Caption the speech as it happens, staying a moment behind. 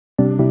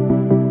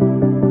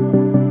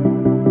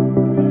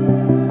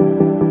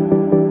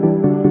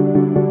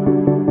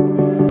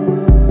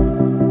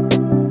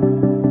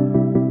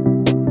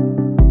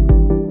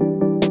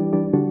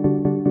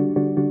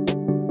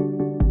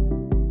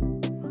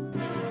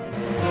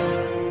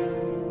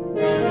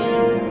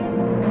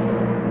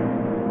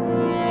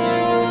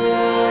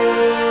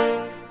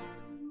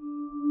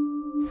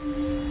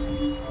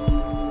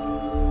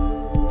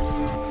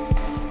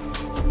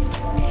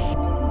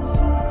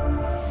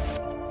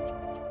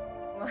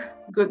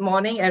Good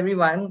morning,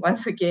 everyone,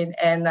 once again.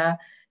 And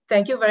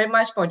thank you very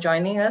much for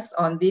joining us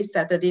on this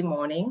Saturday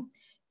morning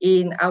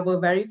in our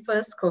very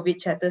first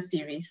COVID Chatter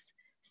series,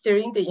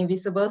 Steering the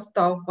Invisible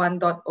Storm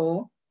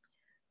 1.0.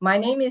 My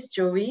name is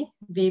Joey,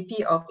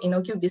 VP of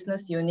InnoQ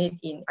Business Unit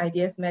in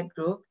idsMED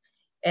Group,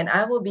 and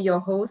I will be your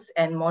host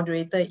and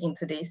moderator in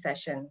today's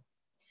session.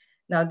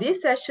 Now,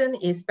 this session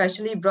is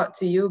specially brought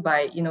to you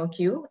by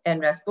InnoQ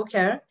and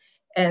RESPOKARE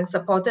and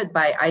supported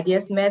by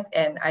idsMED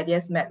and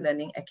idsMED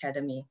Learning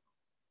Academy.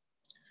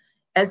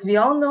 As we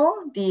all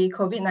know, the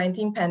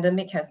COVID-19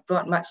 pandemic has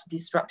brought much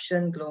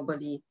disruption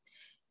globally.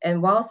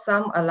 And while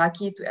some are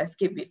lucky to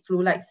escape with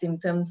flu-like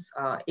symptoms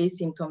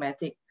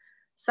asymptomatic,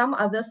 some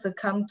others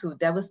succumb to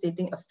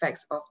devastating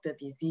effects of the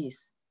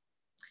disease.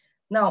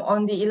 Now,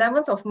 on the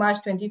 11th of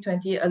March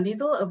 2020, a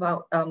little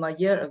about a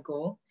year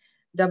ago,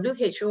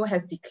 WHO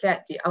has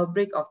declared the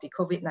outbreak of the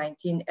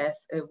COVID-19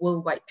 as a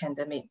worldwide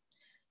pandemic.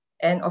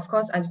 And of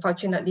course,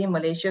 unfortunately,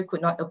 Malaysia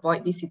could not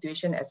avoid this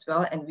situation as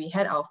well. And we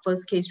had our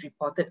first case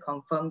reported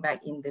confirmed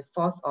back in the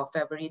 4th of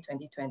February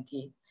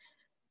 2020.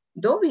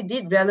 Though we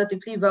did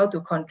relatively well to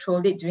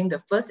control it during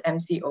the first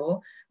MCO,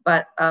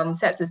 but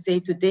sad to say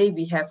today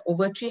we have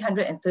over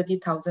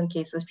 330,000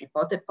 cases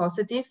reported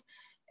positive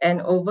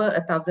and over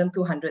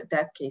 1,200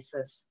 death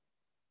cases.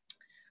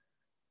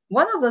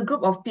 One of the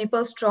group of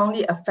people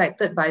strongly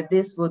affected by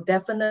this will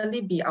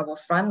definitely be our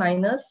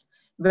frontliners,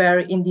 where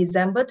in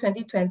December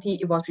 2020,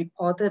 it was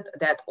reported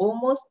that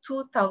almost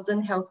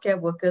 2,000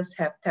 healthcare workers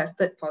have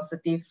tested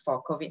positive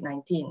for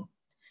COVID-19.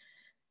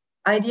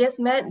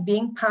 idsMED,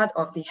 being part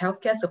of the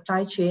healthcare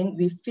supply chain,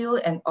 we feel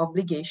an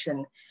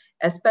obligation,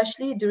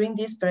 especially during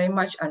this very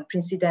much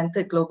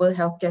unprecedented global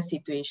healthcare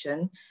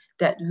situation,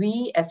 that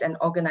we as an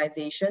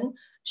organization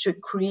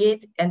should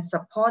create and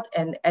support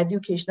an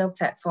educational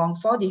platform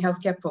for the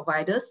healthcare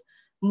providers,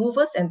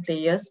 movers and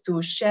players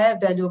to share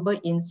valuable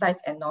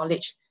insights and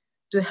knowledge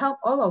to help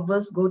all of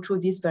us go through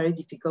this very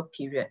difficult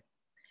period.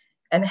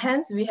 And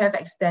hence, we have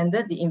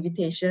extended the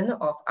invitation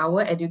of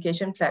our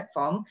education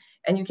platform.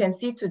 And you can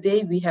see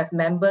today we have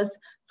members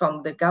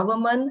from the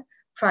government,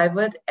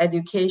 private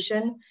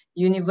education,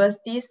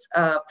 universities,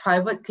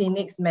 private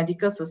clinics,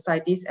 medical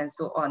societies, and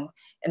so on.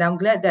 And I'm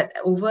glad that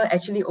over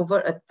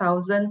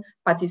 1,000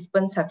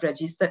 participants have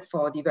registered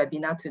for the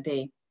webinar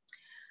today.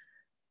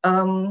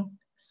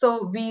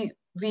 So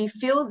we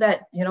feel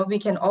that we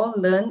can all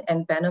learn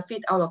and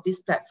benefit out of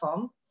this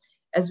platform,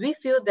 as we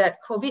feel that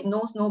COVID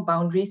knows no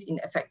boundaries in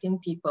affecting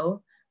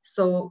people,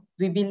 so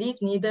we believe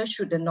neither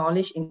should the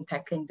knowledge in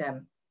tackling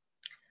them.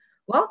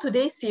 While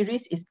today's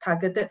series is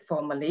targeted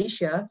for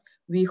Malaysia,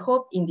 we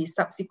hope in the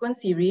subsequent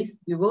series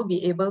we will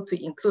be able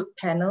to include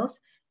panels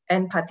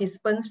and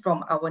participants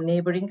from our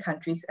neighboring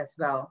countries as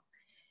well.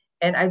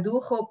 And I do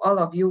hope all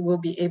of you will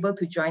be able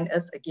to join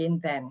us again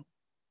then.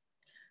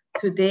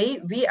 Today,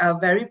 we are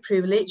very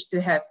privileged to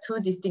have two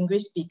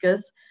distinguished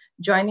speakers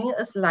joining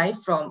us live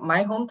from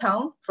my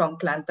hometown, from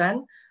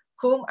Kelantan,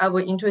 whom I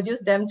will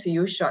introduce them to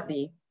you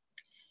shortly.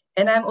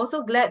 And I'm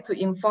also glad to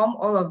inform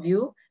all of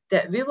you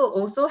that we will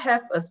also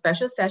have a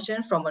special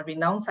session from a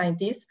renowned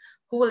scientist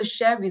who will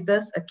share with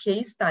us a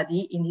case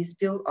study in his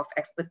field of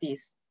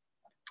expertise.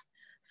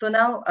 So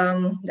now,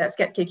 let's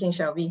get kicking,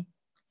 shall we?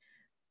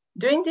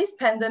 During this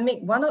pandemic,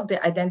 one of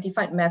the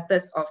identified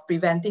methods of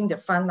preventing the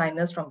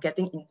frontliners from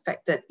getting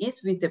infected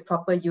is with the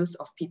proper use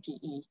of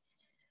PPE.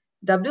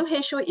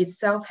 WHO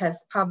itself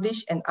has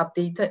published and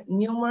updated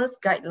numerous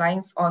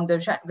guidelines on the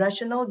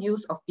rational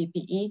use of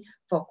PPE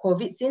for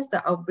COVID since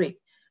the outbreak,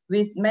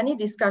 with many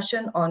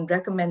discussion on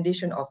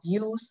recommendation of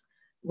use,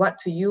 what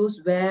to use,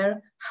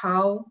 where,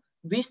 how,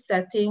 which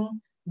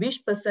setting,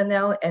 which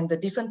personnel, and the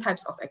different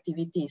types of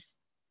activities.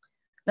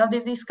 Now,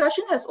 this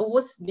discussion has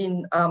always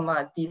been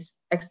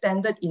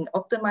extended in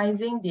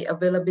optimizing the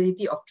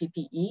availability of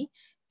PPE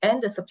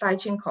and the supply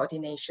chain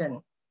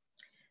coordination.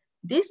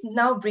 This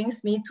now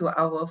brings me to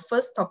our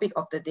first topic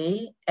of the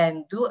day,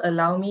 and do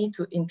allow me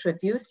to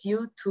introduce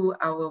you to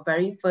our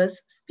very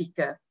first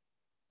speaker.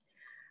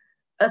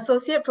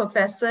 Associate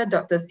Professor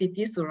Dr.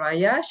 Siti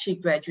Suraiya, she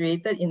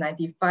graduated in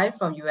 '95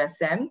 from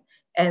USM,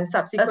 and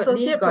subsequently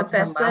Associate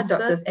Professor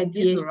Dr.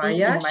 Siti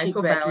Suraiya, she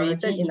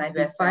graduated in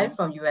 '95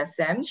 from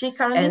USM. She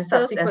currently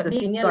serves as the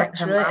senior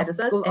lecturer at the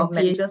School of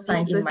Medical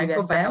Sciences in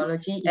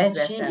Microbiology, and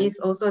she is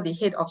also the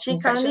head of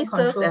Infection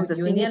Control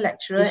Unit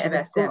at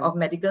the School of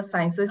Medical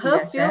Sciences.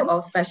 Her field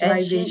of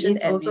specialization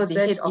and also the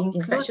head of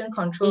Infection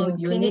Control in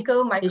Unit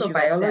clinical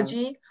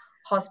microbiology,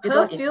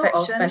 hospital field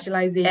of infection,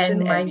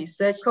 specialization and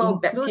research in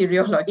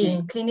bacteriology.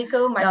 in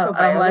clinical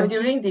microbiology.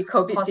 During the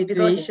COVID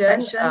hospital situation,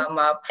 infection,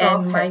 Prof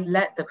and has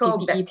led the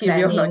PPE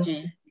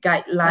bacteriology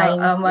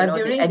guidelines,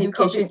 during the the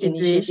education COVID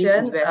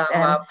situation, initiative in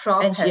USM,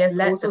 Prof and she has has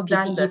led also the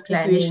done the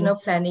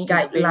situational planning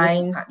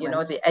guidelines,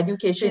 guidelines, the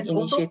education She's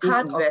also initiative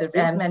part in of the risk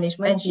USM,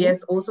 management and she team,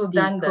 has also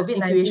done the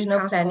COVID-19 situational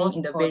task planning force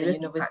in the for the various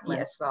university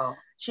departments as well.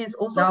 She is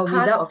also Now,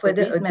 part without of the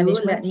further risk ado,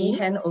 management let me team,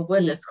 hand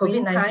over the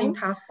screen COVID-19 time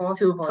task force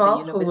to for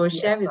Prof, the who will university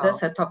share as with well. us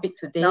her topic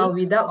today. Now,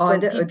 without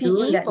on further ado,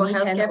 PPE let for me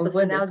hand healthcare over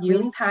the personnel screen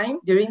use time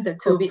during the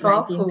to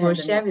Prof, COVID-19 who will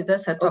share pandemic. with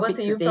us her Over topic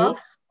to you, today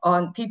Prof.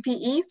 on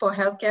PPE for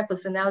healthcare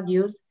personnel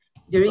use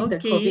during the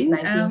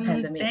COVID-19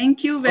 pandemic.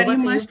 Thank you very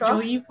much, Prof.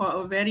 Joey, for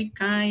a very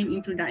kind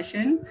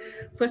introduction.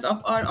 First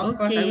of all, of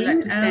course, I would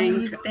like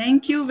to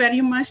thank you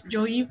very much,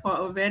 Joey, for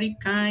a very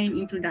kind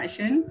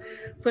introduction.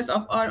 First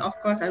of all, of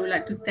course, I would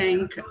like to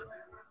thank.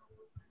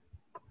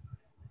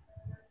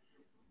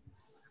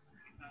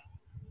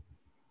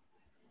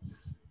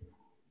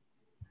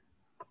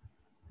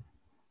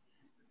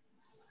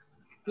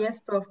 Yes,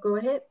 Prof, go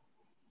ahead.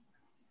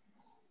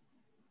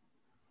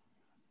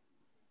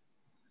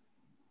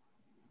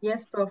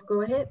 Yes, Prof,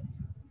 go ahead.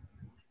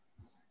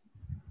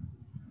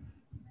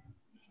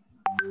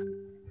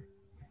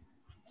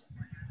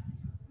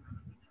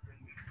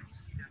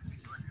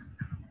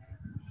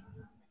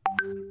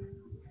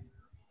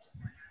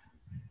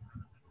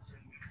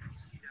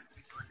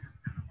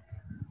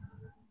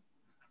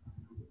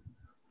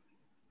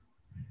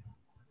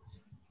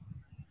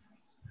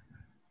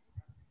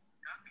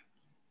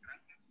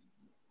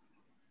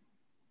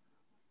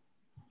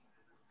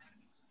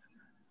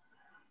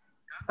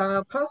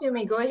 Prof, you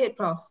may go ahead,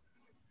 Prof.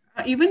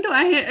 Even though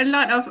I hear a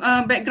lot of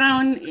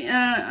background,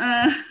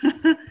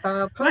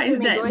 Prof, what is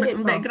that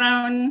ahead,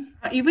 background?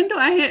 Even though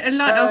I hear a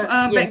lot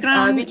of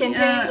background, we can hear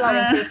you loud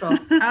and clear, Prof.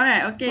 All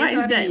right, okay. What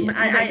is that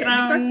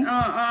background?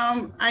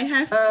 Because I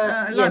have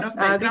a lot of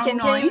background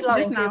noise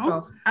just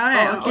now. All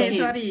right, okay,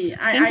 sorry.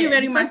 Thank you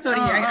very much.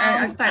 Sorry,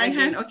 I start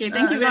again. Okay,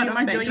 thank you very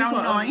much, Joey, for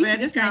a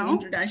very kind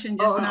introduction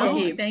just now.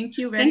 Okay, thank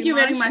you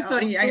very much.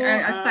 Sorry,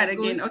 I start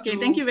again. Okay,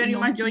 thank you very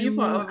much, Joey,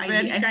 for a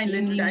very kind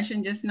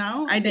introduction just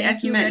now.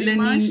 idsMED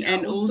Learning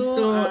and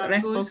also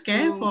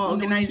RESPOKARE for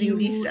organizing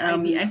this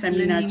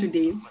seminar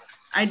today.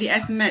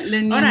 idsMED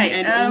Learning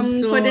and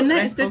also for the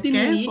next 30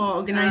 minutes for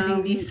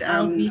organizing this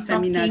I'll be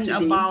talking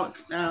about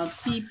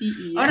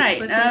PPE. All right,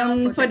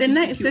 for the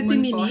next 30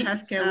 minutes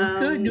healthcare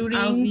worker during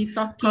I'll be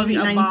talking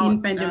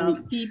COVID-19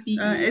 pandemic.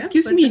 PPE.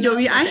 Excuse me,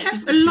 Joey, I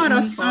have a lot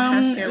of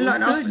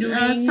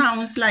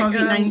sounds like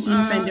COVID-19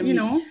 pandemic. You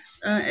know.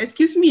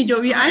 Excuse me,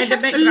 Joey, I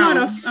have a lot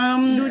of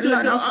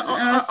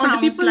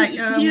sounds like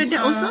hear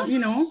that also. You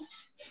know.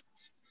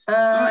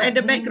 At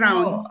the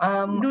background,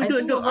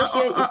 no,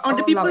 all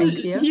the people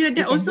hear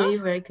that also? Hear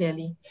you very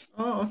clearly.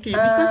 Oh, okay.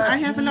 Because I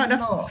have a lot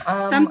of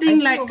something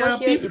like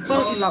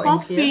people is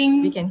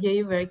coughing. We can hear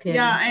you very clearly.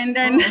 Yeah, and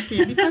then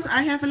okay, because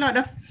I have a lot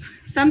of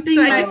something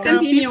so like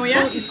continue.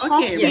 Yeah, is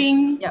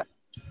coughing. Yes.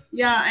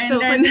 Yeah, and so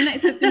then for the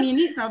next 30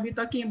 minutes, I'll be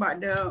talking about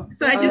the.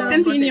 So I just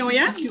continue,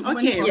 yeah.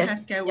 Okay. For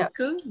healthcare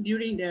worker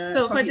during the.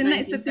 So for the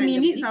next 30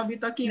 minutes, I'll be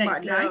talking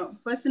about the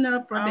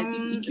personal protective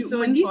equipment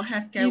so this for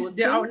healthcare worker.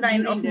 The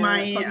outline of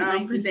my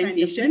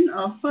presentation.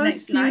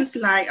 First few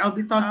slide, I'll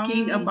be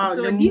talking about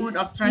the mode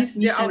of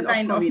transmission of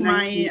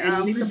COVID-19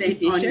 and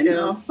presentation.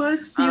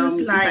 First few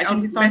slide,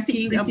 I'll be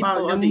talking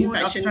about the mode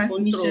of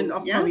transmission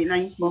of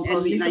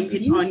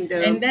COVID-19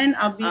 and then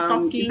I'll be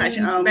talking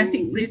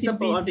basic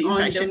principle of the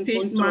infection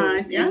face mask.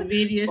 And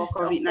various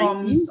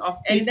forms of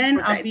face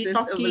protectors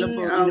available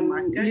in the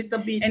market.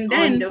 Little bit and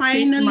then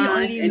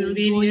finally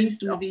only will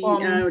various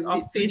forms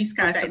of face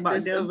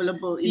protectors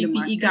available in the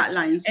market.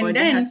 Guidelines and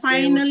then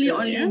finally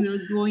only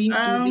we'll going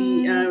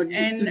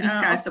to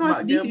discuss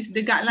about this is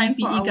the guideline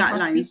PPE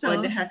guidelines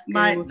for the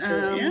healthcare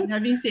worker.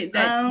 Having said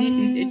that, this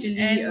is actually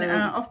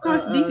of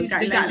course this is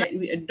the guideline that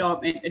we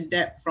adopt and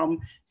adapt from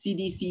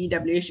CDC,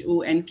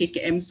 WHO, and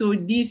KKM. So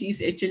this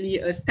is actually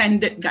a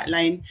standard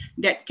guideline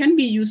that can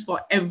be used for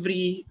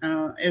everybody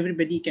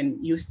can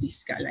use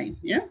this guideline.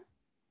 Yeah.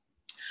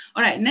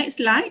 All right. Next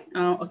slide.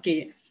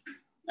 Okay.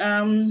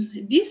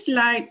 This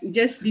slide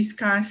just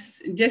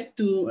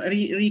to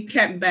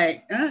recap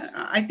back.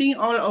 I think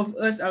all of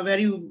us are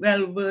very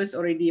well versed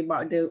already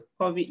about the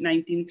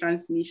COVID-19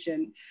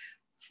 transmission.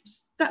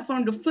 Start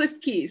from the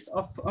first case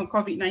of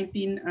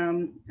COVID-19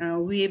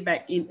 way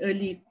back in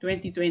early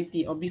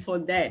 2020 or before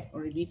that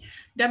already.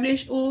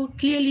 WHO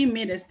clearly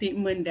made a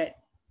statement that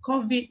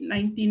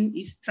COVID-19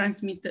 is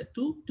transmitted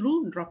through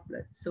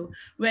droplets. So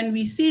when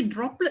we say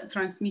droplet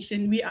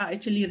transmission, we are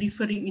actually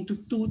referring into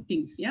two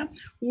things. Yeah,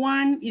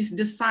 one is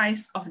the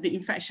size of the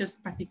infectious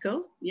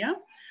particle. Yeah,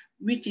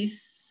 which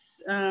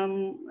is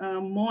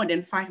more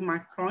than 5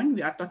 micron.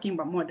 We are talking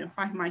about more than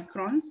 5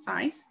 micron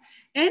size,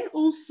 and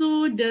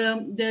also the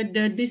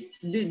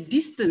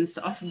distance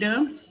of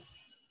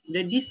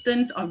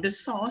the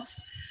source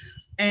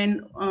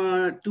and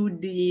to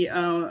the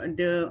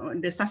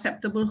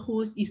susceptible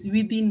host is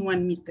within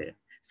 1 meter.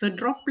 So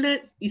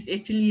droplets is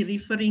actually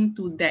referring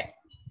to that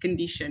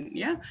condition.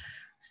 Yeah.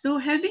 So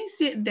having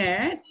said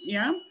that,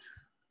 yeah,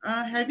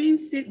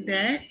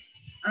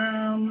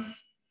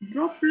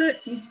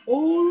 droplets is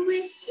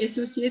always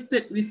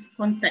associated with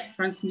contact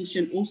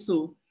transmission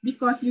also,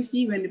 because you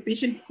see when the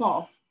patient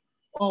cough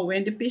or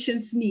when the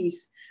patient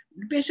sneeze,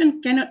 the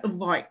patient cannot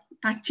avoid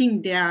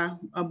touching their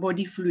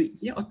body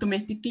fluids. Yeah,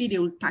 automatically they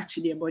will touch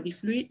their body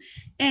fluid,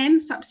 and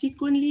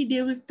subsequently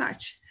they will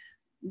touch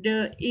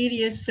the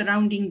areas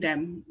surrounding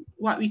them,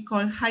 what we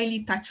call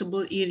highly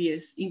touchable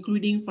areas,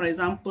 including, for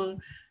example,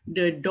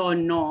 the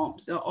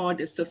doorknobs or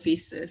the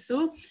surfaces.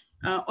 So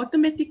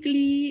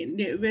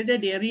automatically, whether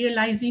they're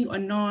realizing or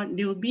not,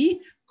 there will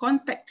be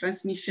contact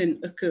transmission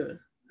occur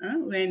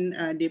when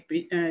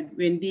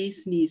they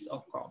sneeze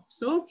or cough.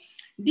 So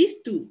these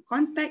two,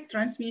 contact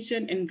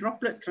transmission and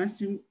droplet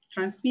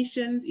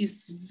transmissions,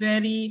 is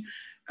very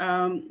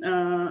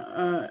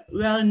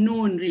well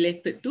known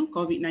related to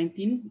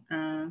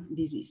COVID-19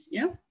 disease.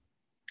 Yeah.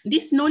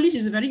 This knowledge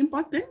is very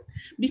important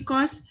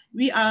because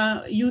you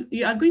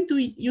are going to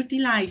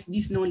utilize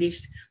this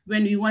knowledge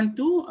when we want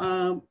to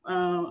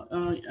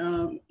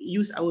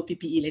use our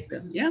PPE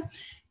later. Yeah,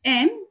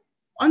 and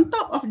on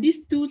top of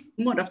these two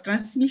mode of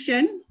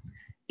transmission,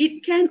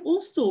 it can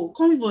also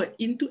convert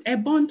into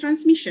airborne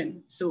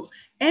transmission. So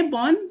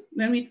airborne,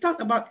 when we talk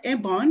about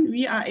airborne,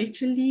 we are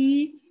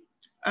actually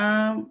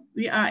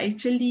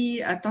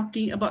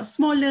talking about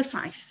smaller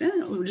size,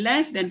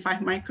 less than 5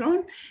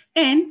 micron,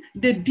 and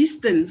the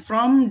distance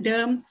from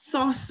the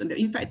source, the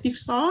infective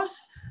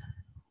source,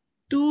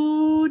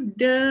 to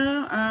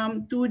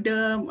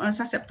the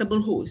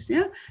susceptible host.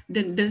 Yeah,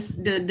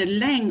 the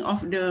length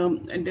of the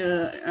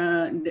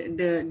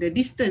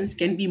distance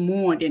can be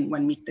more than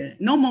 1 meter.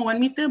 No more 1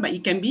 meter, but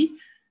it can be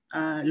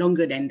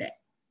longer than that.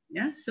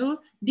 Yeah, so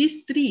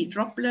these three,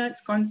 droplets,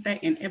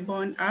 contact, and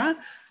airborne, are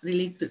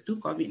related to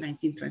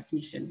COVID-19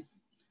 transmission.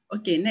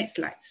 Okay, next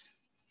slides.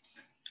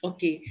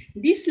 Okay,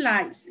 these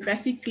slides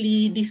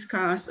basically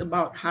discuss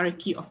about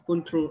hierarchy of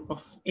control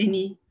of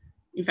any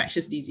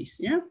infectious disease.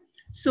 Yeah,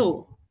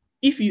 so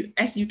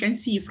as you can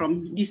see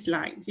from these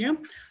slides, yeah,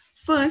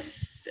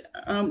 first,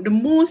 the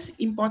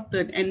most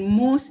important and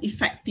most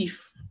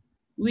effective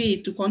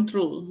way to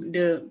control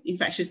the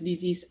infectious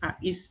disease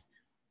is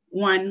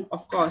one,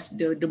 of course,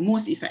 the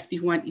most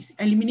effective one is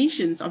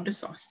eliminations of the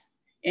source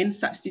and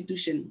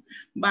substitution.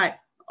 But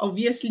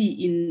obviously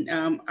in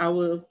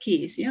our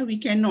case, yeah, we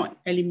cannot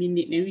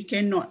eliminate and we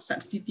cannot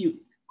substitute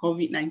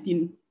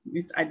COVID-19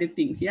 with other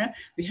things. Yeah,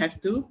 we have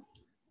to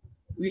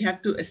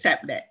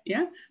accept that.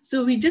 Yeah,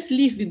 so we just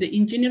live with the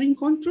engineering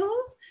control,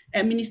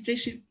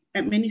 administrative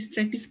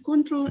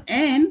control,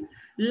 and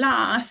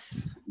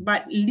last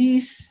but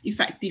least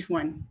effective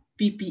one,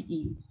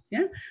 PPE.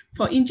 Yeah,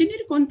 for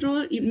engineering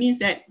control, it means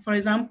that, for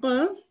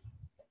example,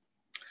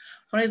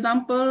 we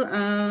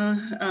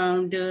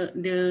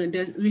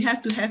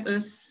have to have a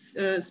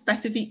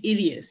specific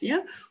areas,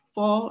 yeah,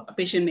 for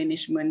patient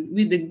management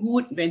with the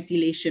good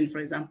ventilation, for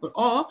example,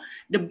 or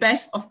the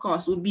best, of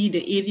course, would be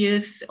the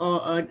areas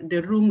or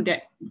the room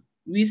that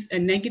with a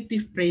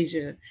negative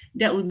pressure.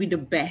 That would be the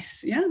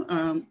best,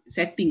 yeah,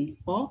 setting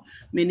for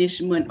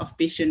management of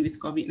patient with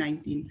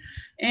COVID-19.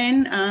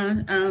 And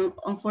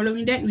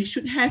following that, we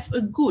should have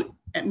a good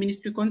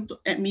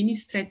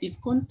administrative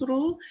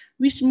control,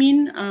 which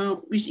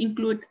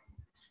include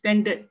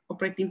standard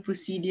operating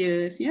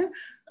procedures, yeah,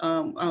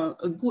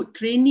 a good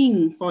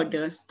training for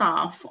the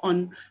staff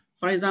on,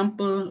 for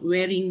example,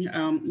 wearing,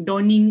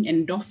 donning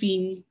and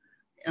doffing,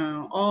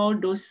 all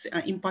those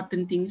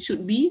important things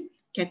should be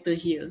catered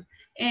here.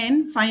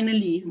 And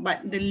finally,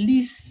 but the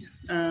least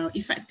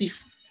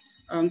effective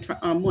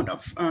mode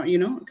of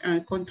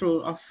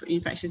control of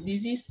infectious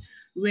disease,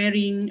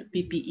 wearing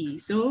PPE.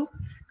 So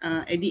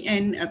at the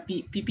end,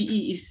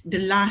 PPE is the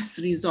last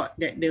resort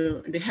that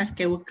the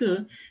healthcare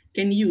worker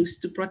can use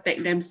to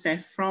protect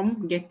themselves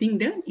from getting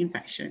the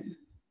infection.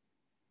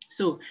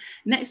 So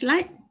next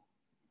slide.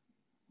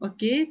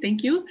 Okay,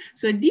 thank you.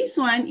 So this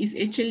one is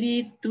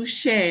actually to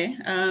share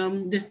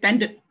the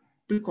standard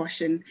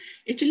precaution.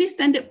 Actually,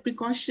 standard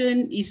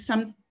precaution is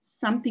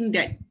something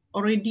that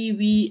already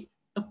we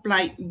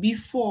applied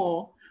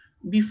before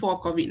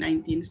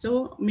COVID-19.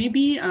 So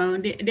maybe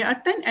there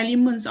are 10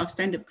 elements of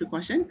standard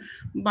precaution,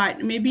 but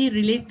maybe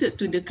related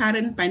to the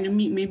current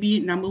pandemic, maybe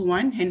number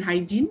 1, hand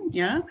hygiene,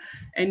 yeah.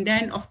 And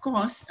then of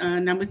course,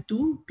 number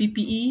 2,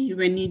 PPE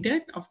when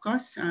needed. Of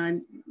course,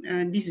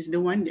 this is the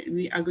one that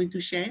we are going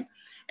to share.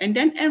 And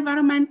then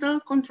environmental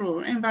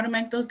control,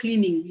 environmental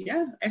cleaning.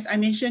 Yeah, as I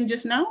mentioned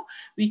just now,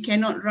 we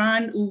cannot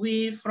run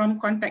away from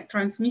contact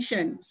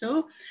transmission.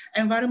 So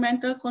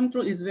environmental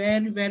control is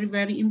very, very,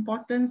 very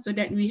important, so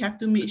that we have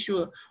to make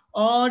sure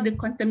all the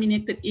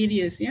contaminated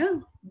areas, yeah,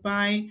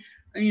 by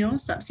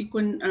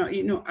subsequent,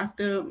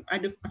 after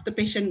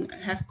patient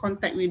have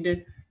contact with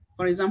the,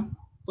 for example,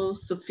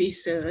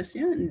 surfaces,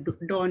 yeah,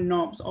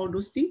 doorknobs, all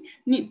those things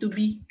need to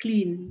be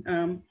cleaned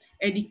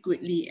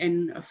adequately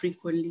and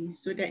frequently,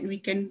 so that we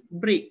can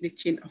break the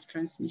chain of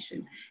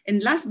transmission.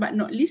 And last but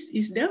not least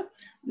is the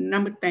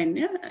number 10,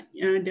 yeah,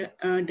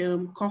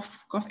 the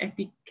cough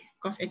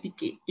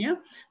etiquette, yeah.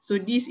 So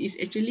this is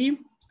actually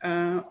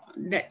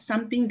that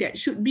something that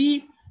should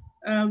be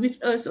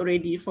with us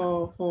already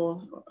for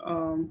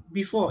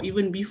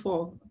even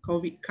before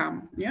COVID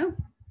come, yeah.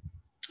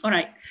 All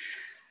right.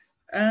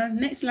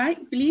 Next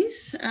slide,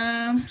 please.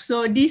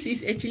 So this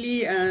is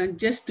actually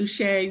just to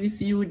share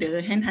with you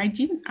the hand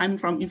hygiene. I'm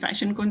from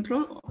infection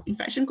control.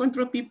 Infection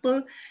control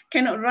people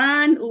cannot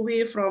run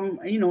away from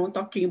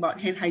talking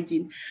about hand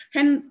hygiene.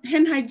 Hand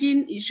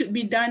hygiene, it should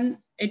be done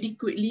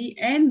adequately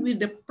and with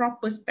the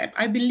proper step.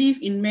 I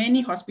believe in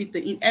many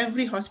hospitals, in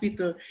every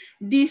hospital,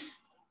 this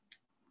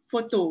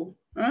photo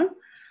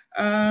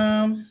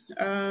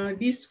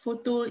This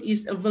photo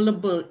is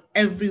available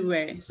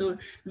everywhere. So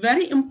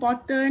very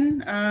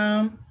important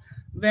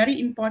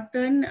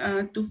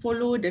to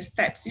follow the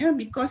steps,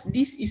 because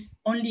this is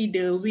only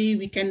the way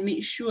we can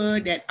make sure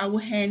that our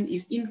hand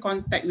is in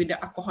contact with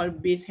the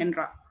alcohol-based hand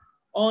rub.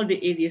 All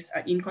the areas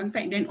are in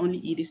contact, then only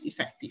it is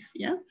effective.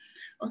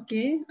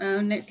 Okay,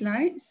 next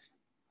slides.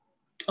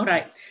 All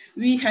right,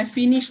 we have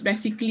finished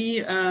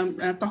basically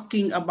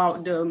talking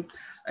about the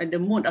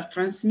mode of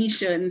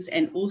transmissions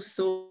and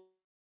also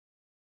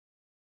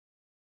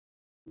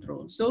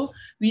control. So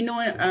we know,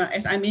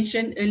 as I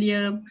mentioned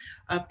earlier,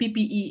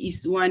 PPE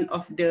is one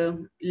of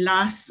the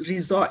last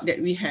resort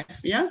that we have.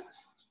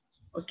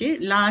 Okay,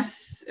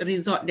 last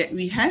resort that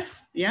we have.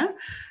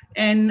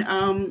 And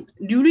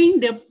during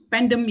the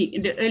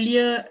pandemic, the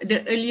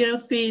earlier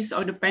phase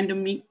of the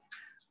pandemic,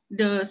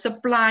 the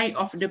supply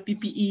of the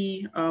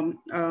PPE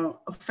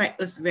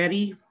affect us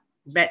very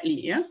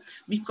badly,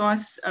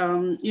 because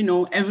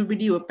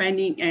everybody were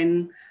panicking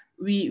and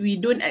we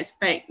don't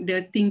expect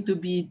the thing to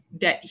be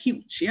that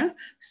huge,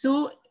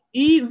 So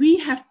we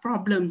have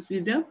problems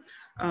with the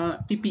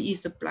PPE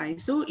supply.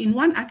 So in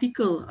one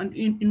article,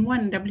 in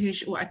one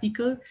WHO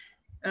article,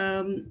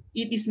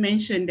 it is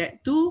mentioned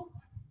that to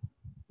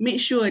make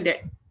sure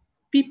that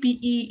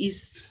PPE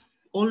is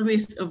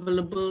always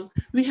available,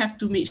 we have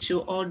to make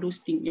sure all those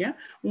things.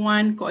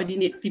 One,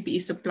 coordinate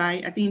PPE supply.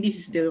 I think this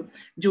is the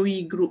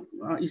Joey group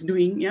is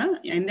doing.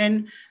 And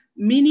then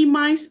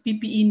minimize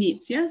PPE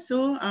needs.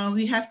 So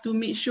we have to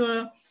make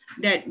sure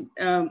that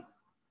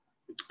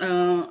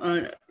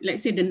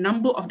let's say the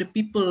number of the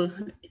people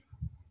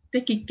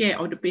taking care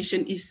of the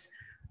patient is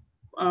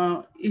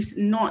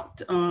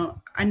not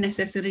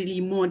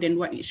unnecessarily more than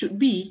what it should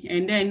be.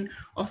 And then,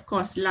 of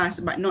course,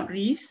 last but not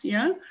least,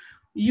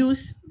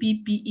 use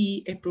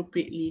PPE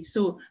appropriately.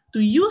 So to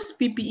use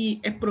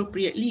PPE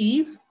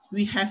appropriately,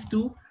 we have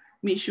to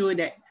make sure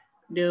that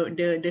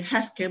the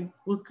healthcare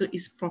worker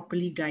is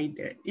properly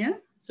guided.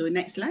 So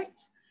next slide.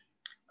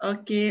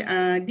 Okay,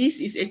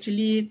 this is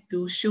actually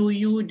to show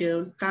you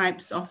the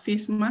types of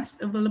face masks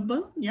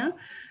available.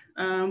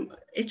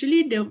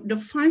 Actually, the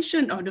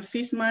function of the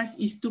face mask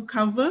is to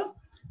cover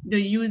the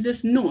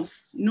user's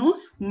nose,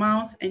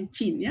 mouth, and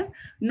chin.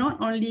 Not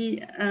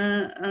only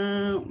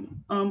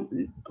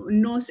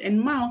nose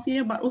and mouth,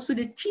 but also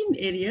the chin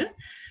area.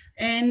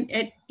 And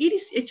it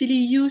is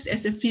actually used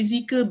as a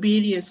physical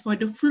barriers for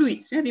the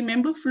fluids.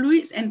 Remember,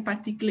 fluids and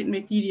particulate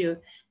material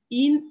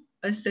in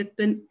a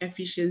certain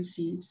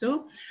efficiency.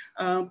 So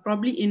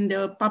probably in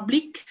the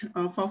public,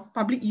 for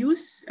public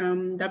use,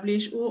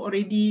 WHO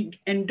already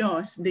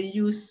endorsed the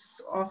use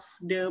of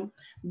the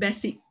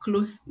basic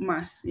cloth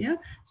mask.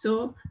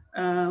 So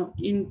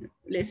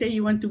let's say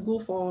you want to go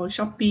for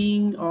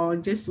shopping or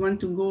just want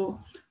to go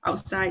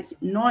outside,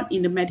 not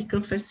in the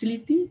medical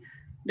facility,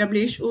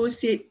 WHO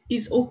said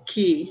it's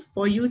okay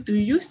for you to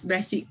use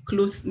basic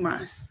cloth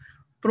mask,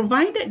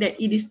 provided that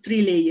it is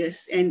 3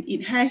 layers and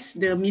it has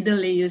the middle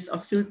layers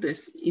of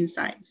filters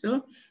inside.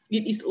 So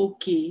it is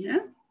okay.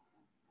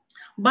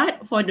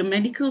 But for the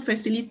medical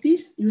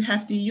facilities, you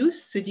have to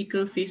use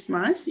surgical face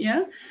mask,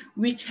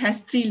 which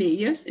has 3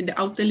 layers. And the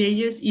outer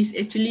layers is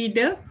actually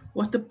the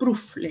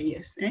waterproof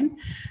layers. And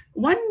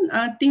one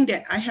thing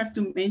that I have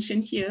to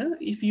mention here,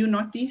 if you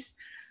notice,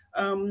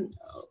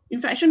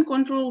 infection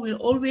control will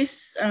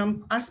always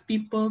ask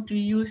people to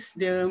use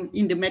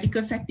in the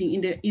medical setting,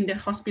 in the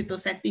hospital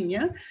setting,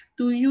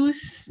 to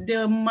use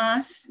the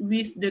mask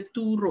with the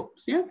 2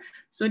 ropes,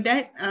 so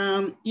that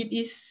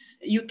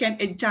you can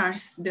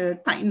adjust the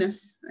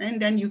tightness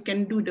and then you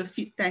can do the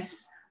fit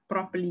test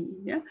properly.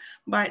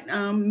 But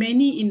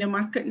many in the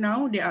market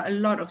now, there are a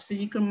lot of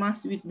surgical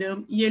masks with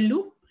the ear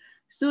loop,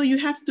 so you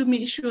have to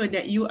make sure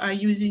that you are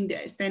using the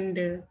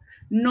extender,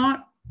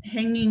 not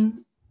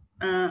hanging.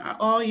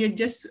 Or you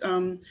just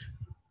hang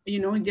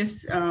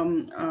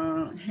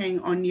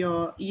on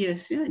your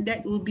ears.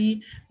 That will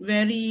be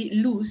very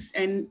loose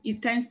and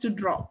it tends to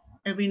drop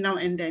every now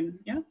and then.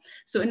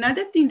 So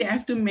another thing that I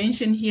have to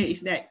mention here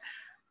is that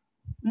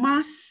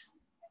mask,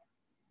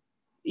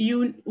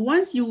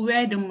 once you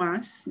wear the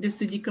mask, the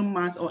surgical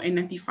mask or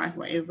N95,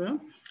 whatever,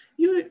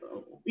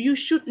 you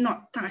should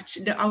not touch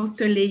the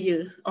outer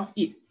layer of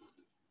it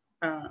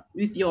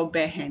with your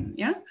bare hand,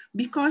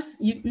 because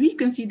we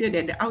consider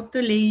that the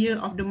outer layer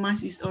of the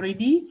mask is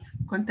already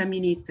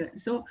contaminated.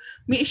 So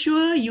make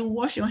sure you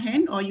wash your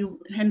hand or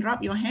you hand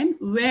rub your hand,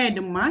 wear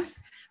the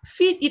mask,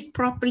 fit it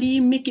properly,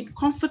 make it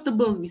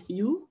comfortable with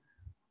you.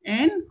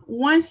 And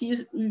once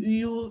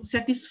you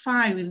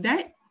satisfy with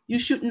that, you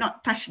should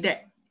not touch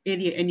that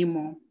area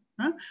anymore.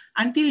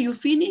 Until you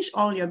finish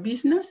all your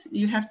business,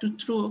 you have to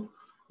throw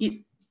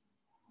it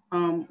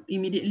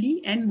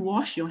immediately and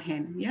wash your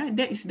hand.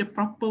 That is the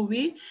proper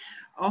way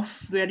of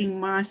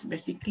wearing mask,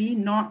 basically,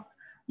 not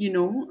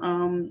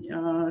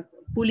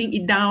pulling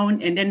it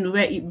down and then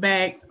wear it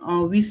back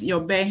with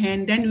your bare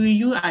hand. Then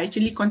you are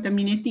actually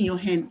contaminating your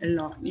hand a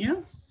lot.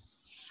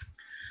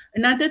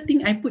 Another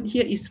thing I put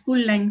here is full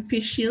length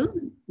face shield,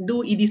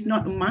 though it is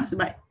not a mask,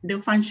 but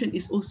the function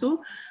is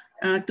also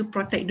to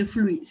protect the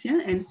fluids,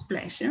 yeah, and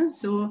splash. Yeah?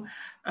 So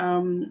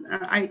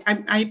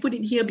I put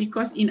it here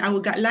because in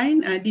our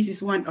guideline, this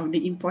is one of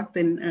the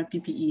important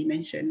PPE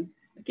mentioned.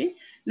 Okay,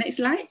 next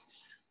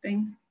slides.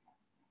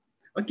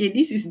 Okay,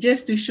 this is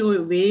just to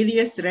show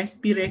various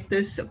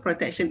respirators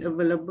protection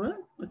available.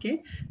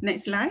 Okay,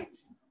 next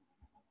slides.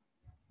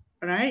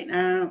 Right,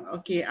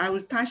 okay, I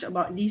will touch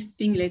about this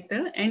thing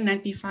later.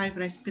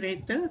 N95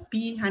 respirator,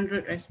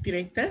 P100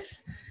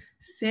 respirators,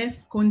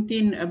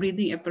 self-contained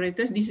breathing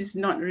apparatus. This is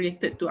not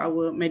related to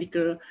our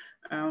medical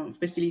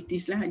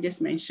facilities lah, I just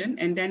mentioned.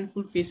 And then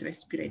full face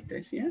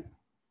respirators, yeah.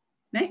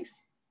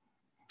 Next.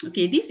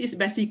 Okay, this is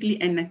basically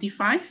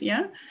N95,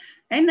 yeah.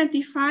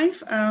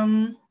 N95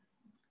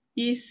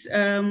 is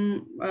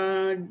the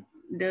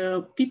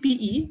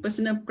PPE,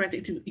 personal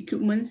protective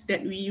equipments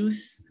that we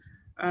use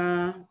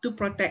to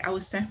protect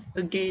ourselves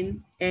against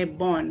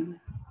airborne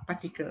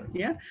particle.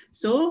 Yeah,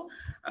 so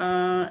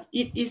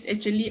it is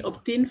actually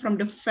obtained from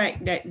the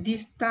fact that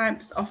these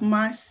types of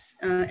masks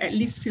at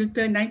least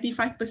filter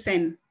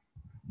 95%.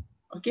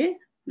 Okay,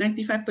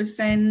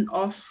 95%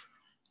 of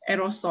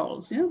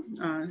aerosols. Yeah,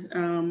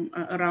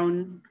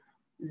 around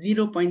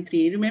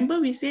 0.3.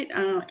 Remember we said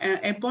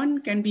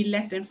airborne can be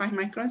less than 5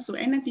 microns. So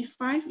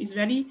N95 is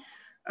very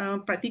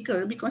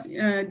practical because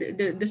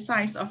the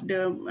size of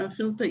the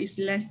filter is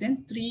less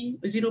than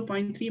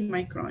 0.3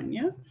 micron.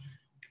 Yeah,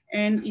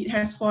 and it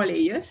has 4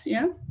 layers.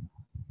 Yeah,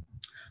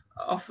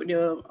 of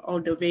all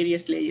the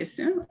various layers.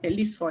 Yeah? At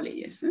least 4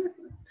 layers. Yeah?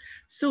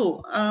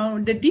 So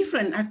the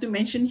difference, I have to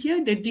mention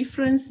here, the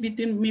difference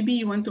between, maybe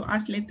you want to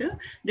ask later,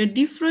 the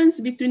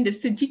difference between the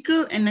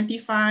surgical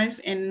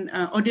N95 and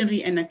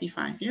ordinary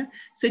N95. Yeah?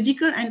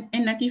 Surgical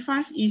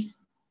N95 is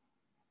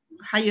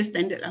higher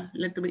standard a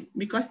little bit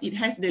because it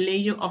has the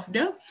layer of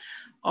the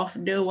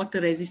water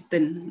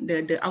resistant.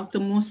 The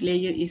outermost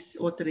layer is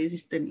water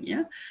resistant.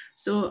 Yeah.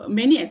 So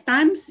many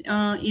times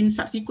in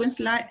subsequent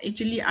slide,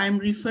 actually I'm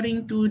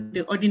referring to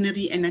the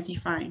ordinary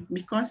N95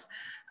 because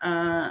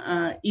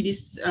it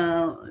is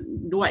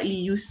widely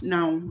used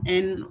now.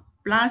 And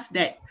plus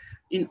that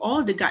in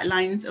all the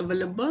guidelines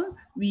available,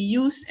 we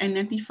use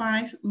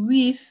N95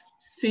 with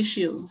face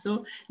shield.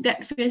 So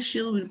that face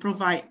shield will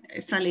provide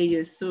extra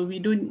layers. So we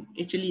don't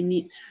actually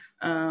need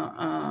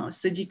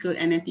surgical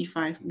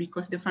N95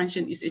 because the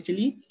function is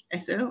actually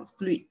as a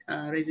fluid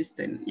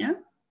resistant. Yeah,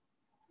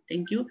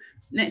 thank you.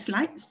 Next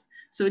slide.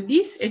 So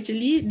this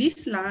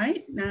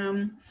slide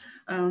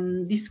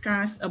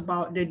discuss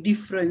about the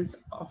difference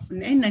of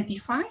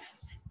N95,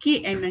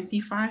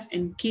 KN95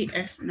 and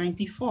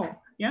KF94.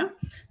 Yeah,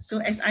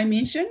 so as I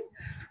mentioned,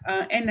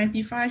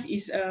 N95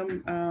 is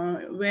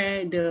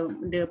where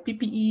the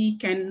PPE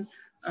can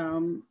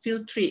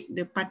filtrate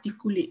the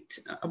particulate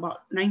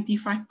about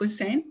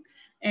 95%.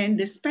 And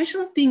the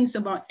special things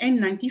about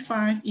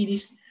N95, it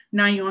is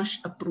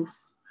NIOSH approved.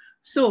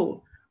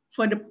 So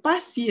for the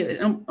past year,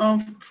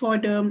 for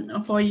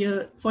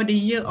the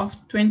year of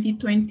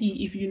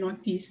 2020, if you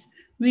notice,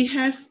 we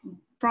have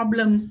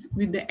problems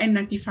with the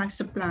N95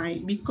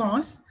 supply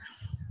because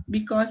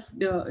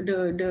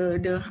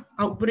the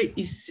outbreak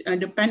is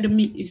the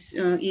pandemic is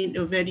in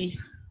a very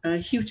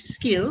huge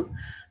scale.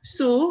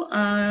 So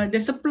the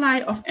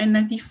supply of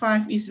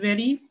N95 is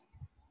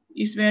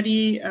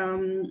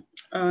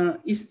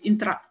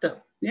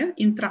interrupted. Yeah,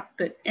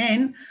 interrupted,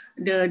 and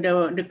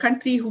the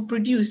country who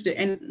produced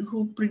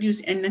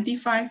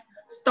N95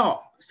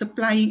 stop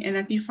supplying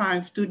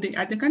N95 to the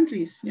other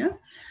countries. Yeah,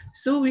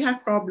 so we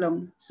have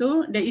problem.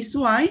 So that is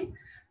why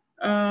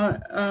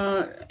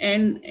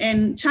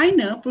and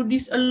China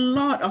produced a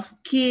lot of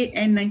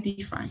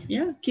KN95.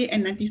 Yeah,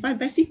 KN95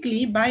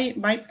 basically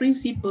by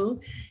principle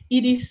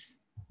it is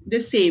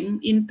the same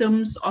in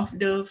terms of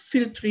the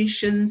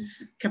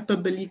filtrations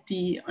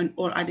capability and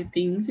all other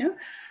things. Yeah.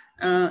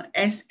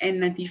 As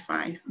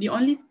N95. The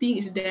only thing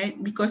is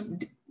that because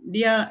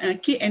their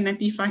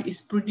KN95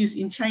 is produced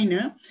in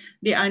China,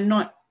 they are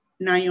not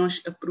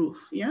NIOSH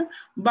approved. Yeah,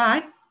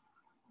 but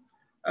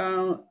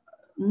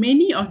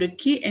many of the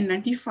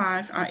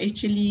KN95 are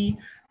actually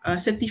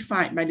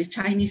certified by the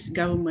Chinese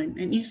government.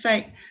 And in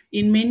fact,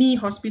 in many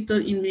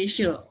hospitals in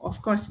Malaysia,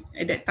 of course,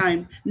 at that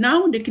time,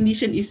 now the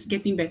condition is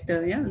getting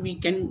better. Yeah,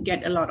 we can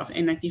get a lot of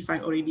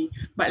N95 already.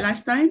 But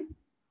last time,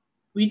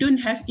 we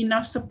don't have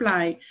enough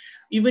supply,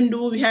 even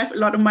though we have a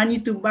lot of money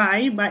to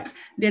buy, but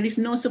there is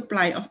no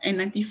supply of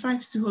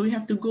N95. So we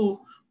have to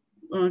go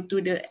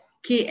to the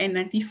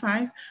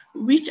KN95,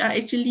 which are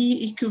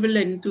actually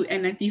equivalent to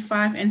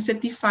N95 and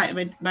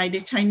certified by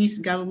the Chinese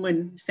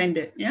government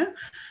standard. Yeah.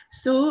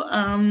 So,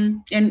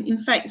 and in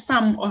fact,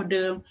 some of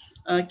the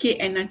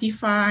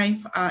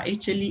KN95 are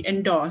actually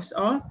endorsed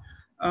or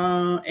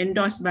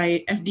endorsed by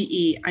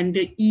FDA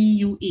under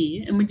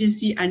EUA,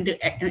 Emergency in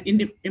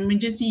the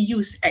Emergency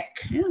Use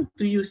Act, yeah,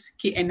 to use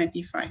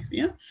KN95,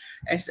 yeah,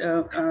 as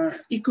a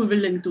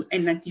equivalent to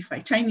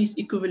N95, Chinese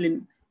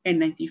equivalent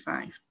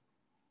N95.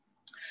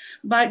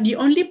 But the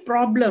only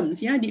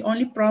problems, yeah,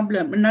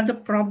 another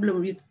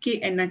problem with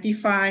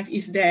KN95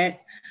 is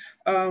that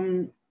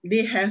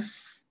they have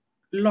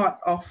a lot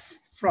of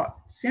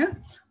frauds, yeah.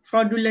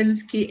 fraudulent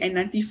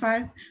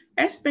KN95,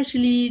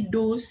 especially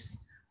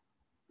those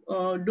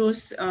sold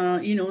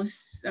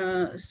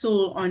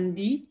on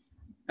the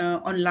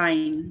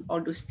online,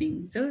 all those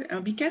things. So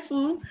be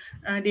careful.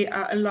 There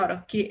are a lot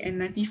of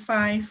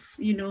KN95,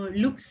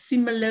 looks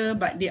similar,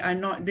 but they are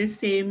not the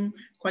same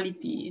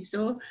quality.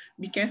 So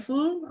be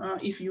careful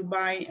if you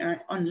buy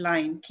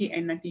online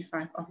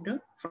KN95 of the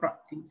fraud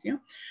things. Yeah.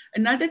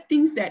 Another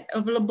things that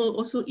available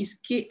also is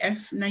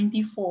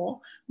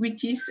KF94,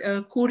 which is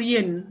a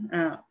Korean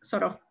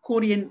sort of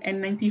Korean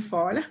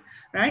N94,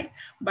 right?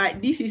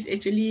 But this is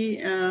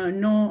actually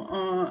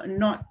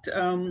not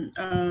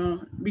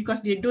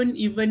because they don't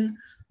even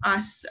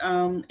ask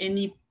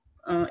any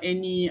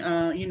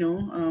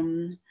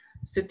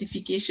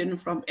certification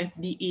from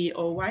FDA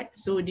or what,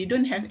 so they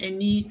don't have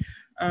any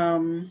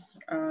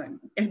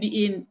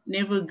FDA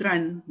never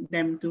grant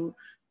them to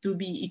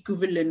be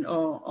equivalent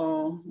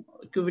or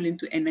equivalent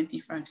to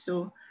N95.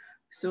 So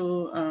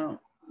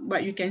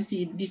but you can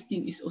see this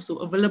thing is also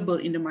available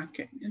in the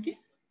market. Okay.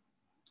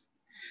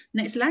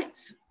 Next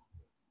slides.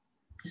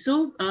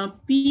 So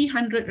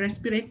P100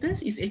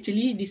 respirators is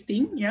actually this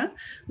thing, yeah,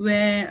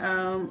 where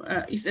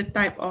it's a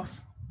type of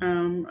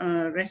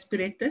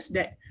respirators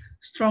that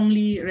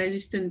strongly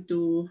resistant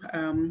to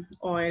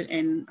oil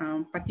and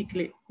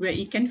particulate, where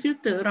it can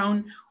filter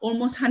around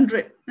almost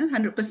 100%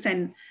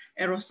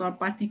 aerosol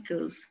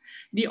particles.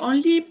 The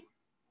only,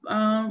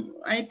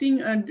 I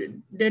think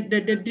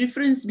the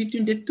difference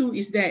between the two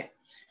is that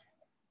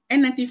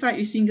N95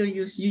 is single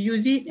use. You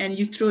use it and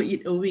you throw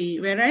it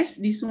away. Whereas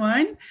this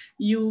one,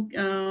 you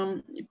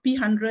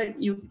P100,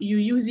 you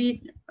use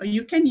it.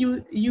 You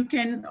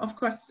can of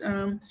course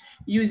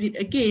use it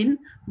again,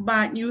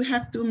 but you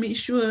have to make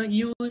sure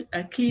you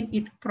clean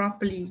it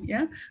properly.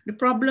 Yeah. The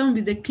problem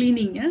with the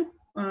cleaning, yeah,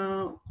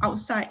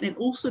 outside and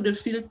also the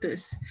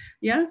filters.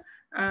 Yeah.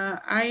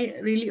 I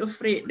really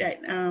afraid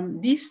that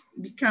this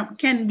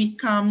can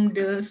become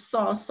the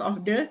source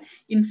of the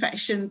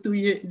infection to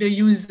the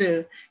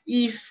user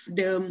if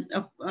the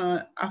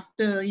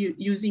after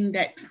using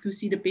that to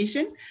see the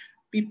patient,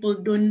 people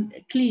don't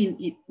clean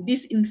it,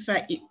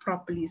 disinfect it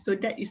properly. So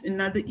that is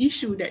another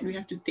issue that we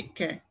have to take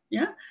care.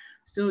 Yeah.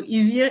 So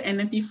easier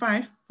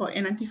N95 for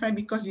N95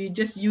 because we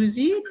just use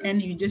it and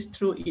you just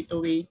throw it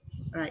away.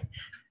 Right.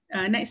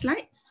 Next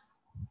slides.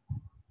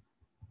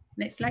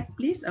 Next slide,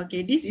 please.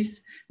 Okay, this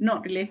is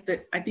not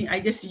related. I think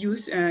I just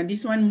use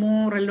this one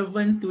more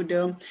relevant to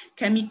the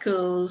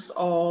chemicals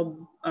or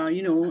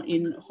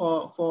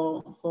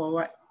for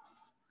what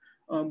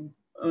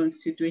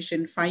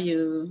situation, fire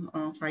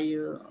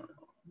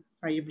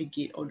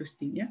brigade, all those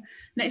things. Yeah.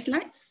 Next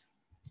slides.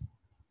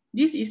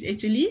 This is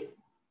actually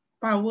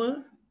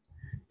PAPR,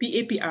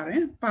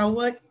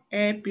 powered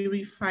air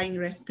purifying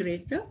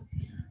respirator.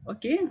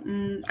 Okay,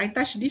 I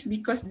touched this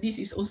because this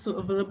is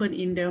also available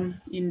in the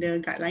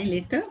guideline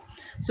later.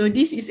 So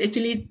this is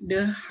actually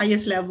the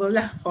highest level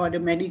lah for the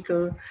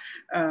medical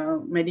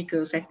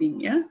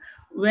setting, yeah,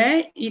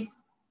 where it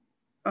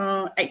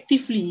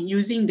actively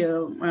using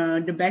the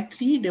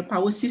battery, the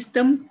power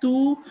system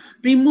to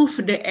remove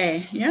the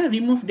air, yeah,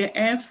 remove the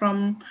air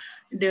from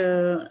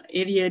the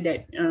area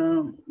that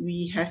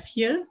we have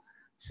here,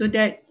 so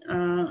that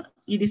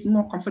it is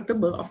more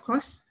comfortable, of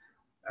course.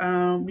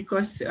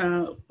 Because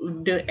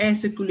the air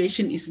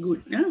circulation is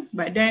good,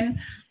 but then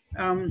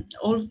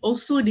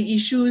also the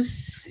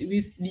issues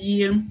with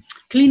the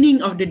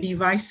cleaning of the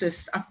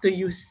devices after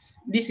use.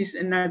 This is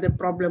another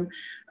problem.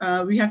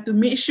 We have to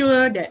make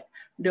sure that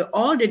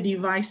all the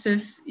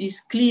devices is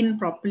cleaned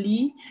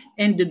properly,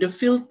 and the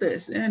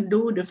filters,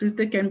 though the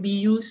filter can be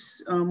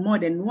used more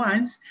than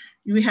once,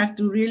 we have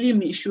to really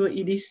make sure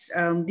it is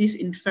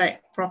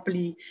disinfect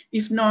properly.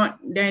 If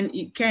not, then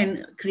it can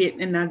create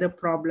another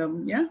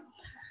problem. Yeah.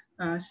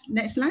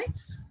 Next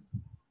slides.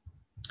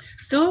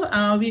 So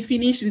we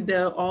finished with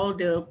all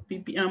the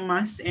PPE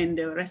masks and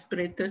the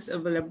respirators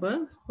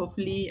available.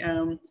 Hopefully,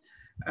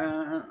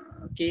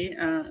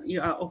 you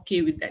are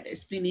okay with that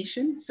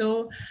explanation.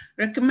 So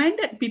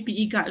recommended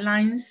PPE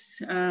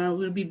guidelines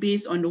will be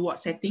based on the ward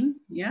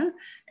setting, yeah,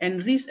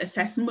 and risk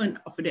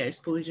assessment of the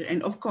exposure, and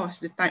of course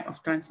the type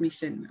of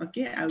transmission.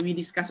 Okay, we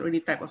discussed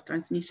already type of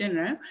transmission,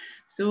 right?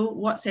 So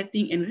ward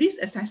setting and risk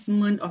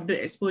assessment of the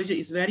exposure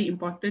is very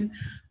important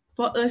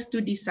for us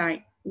to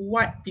decide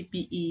what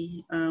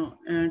PPE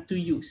to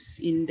use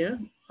in the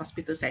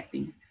hospital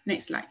setting.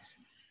 Next slides.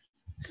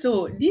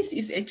 So this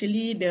is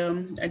actually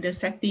the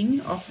setting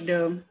of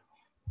the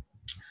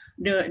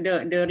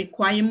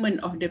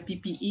requirement of the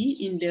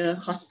PPE in the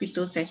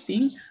hospital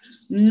setting,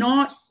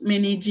 not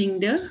managing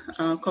the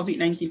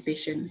COVID-19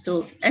 patient.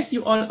 So as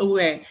you all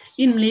aware,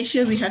 in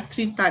Malaysia, we have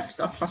 3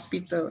 types of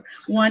hospital.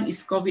 One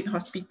is COVID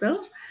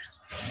hospital,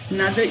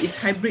 another is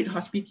hybrid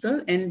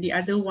hospital, and the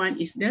other one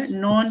is the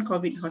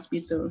non-COVID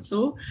hospital.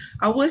 So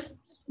ours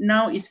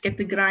now is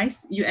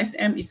categorized,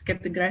 USM is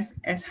categorized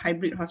as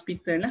hybrid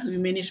hospital. We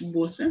manage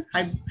both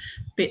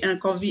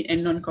COVID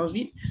and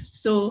non-COVID.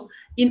 So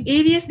in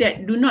areas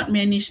that do not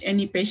manage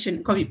any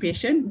COVID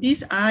patient,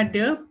 these are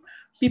the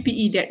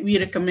PPE that we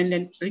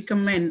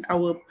recommend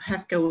our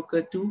healthcare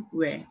worker to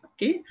wear.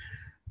 Okay.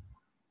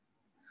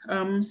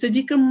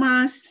 Surgical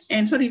mask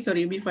and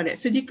before that,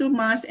 surgical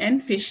mask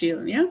and face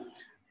shield. Yeah.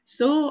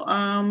 So,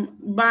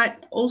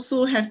 but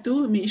also have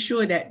to make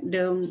sure that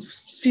the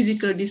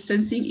physical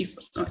distancing,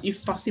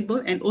 if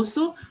possible, and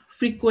also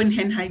frequent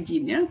hand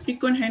hygiene. Yeah,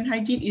 frequent hand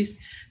hygiene is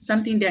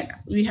something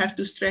that we have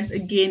to stress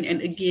again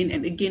and again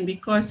and again,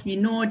 because we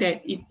know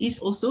that it is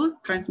also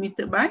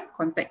transmitted by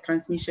contact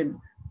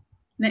transmission.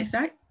 Next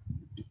slide.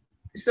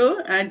 So,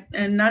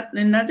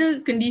 another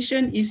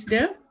condition is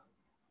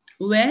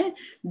where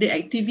the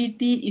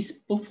activity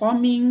is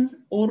performing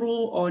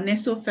oral or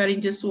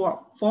nasopharyngeal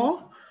swab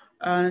for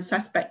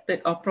suspected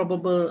or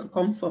probable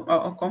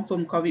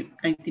confirmed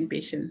COVID-19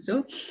 patients.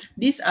 So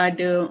these are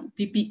the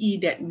PPE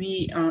that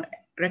we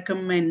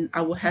recommend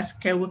our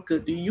healthcare worker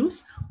to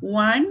use.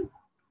 One,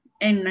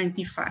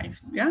 N95,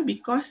 yeah,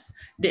 because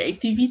the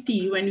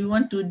activity, when we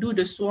want to do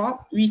the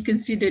swab, we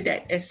consider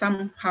that as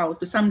somehow,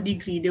 to some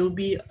degree, there will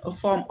be a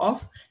form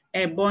of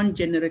airborne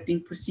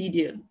generating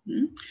procedure.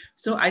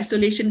 So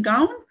isolation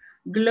gown,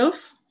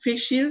 glove,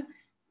 face shield,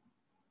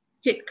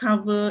 head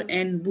cover,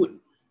 and boot.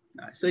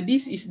 So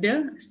this is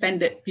the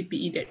standard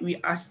PPE that we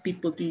ask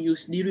people to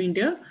use during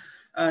the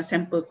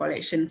sample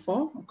collection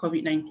for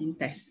COVID-19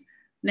 test.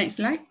 Next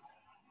slide.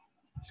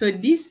 So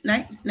this,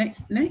 next.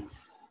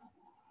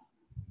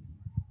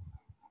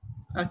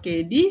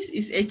 Okay, this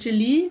is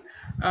actually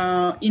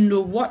in the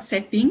ward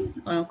setting,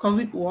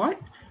 COVID ward,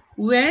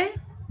 where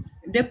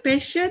the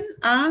patient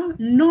are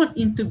not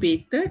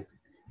intubated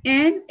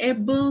and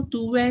able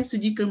to wear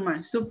surgical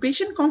mask. So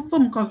patient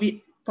confirmed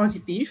COVID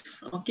positive,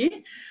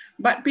 okay,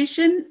 but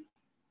patient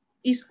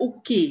is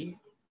okay,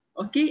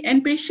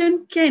 and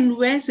patient can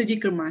wear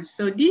surgical mask.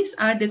 So these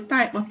are the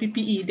type of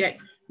PPE that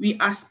we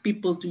ask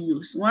people to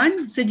use.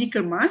 One,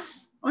 surgical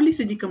mask, only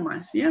surgical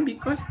mask, yeah,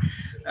 because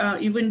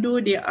even though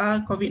they are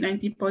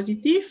COVID-19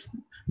 positive,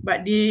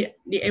 but they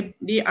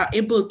are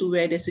able to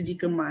wear the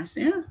surgical mask,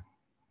 yeah,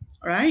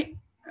 right?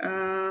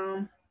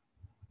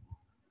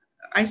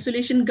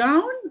 Isolation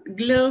gown,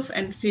 glove,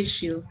 and face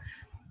shield.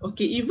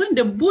 Okay, even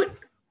the boot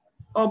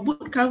or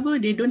boot cover,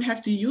 they don't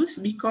have to use,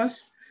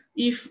 because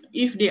if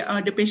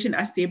the patient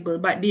are stable,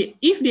 but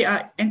if they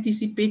are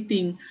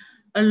anticipating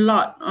a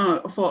lot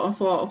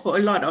for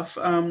a lot of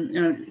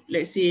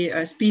let's say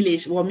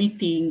spillage,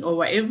 vomiting, or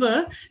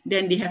whatever,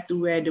 then they have to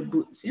wear the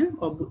boots, yeah,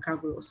 or boot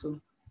cover also.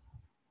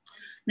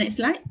 Next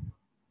slide.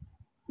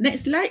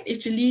 Next slide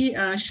actually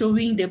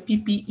showing the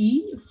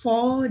PPE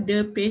for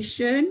the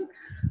patient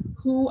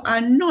who are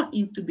not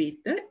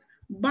intubated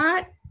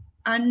but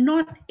are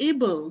not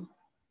able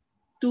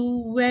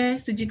to wear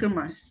surgical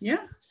mask.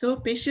 Yeah,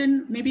 so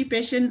maybe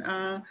patient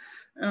are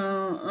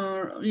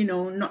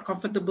not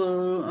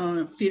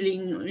comfortable,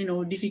 feeling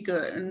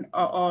difficult,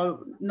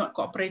 or not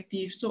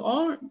cooperative. So,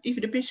 or if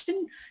the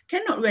patient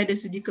cannot wear the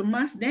surgical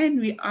mask, then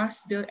we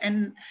ask the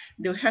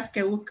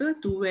healthcare worker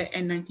to wear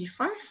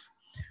N95,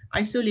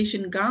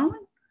 isolation gown,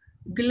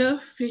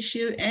 glove, face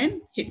shield,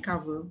 and head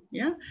cover.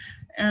 Yeah.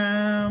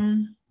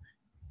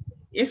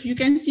 If you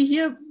can see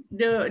here,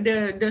 the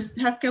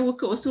healthcare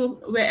worker also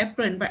wear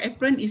apron, but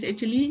apron is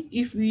actually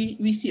if we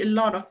see a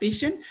lot of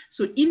patient,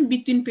 so in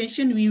between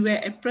patient we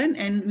wear apron,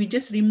 and we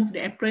just remove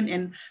the apron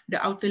and the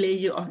outer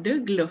layer of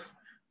the glove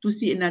to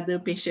see another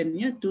patient,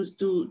 yeah,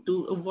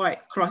 to avoid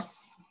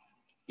cross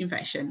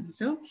infection.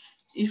 So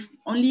if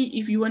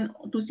you want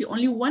to see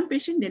only one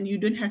patient, then you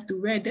don't have to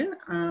wear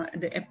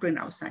the apron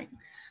outside.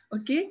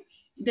 Okay,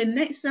 the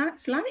next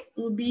slide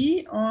will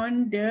be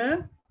on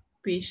the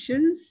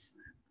patients,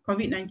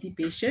 COVID-19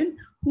 patient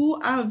who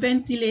are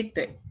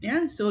ventilated.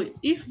 Yeah, so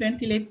if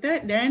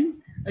ventilated,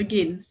 then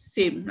again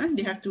same, right?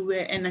 They have to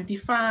wear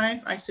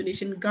N95,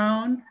 isolation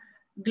gown,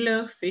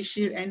 glove, face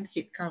shield, and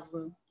head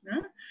cover.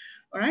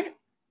 All right.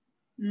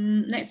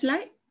 Next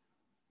slide.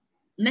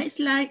 Next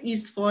slide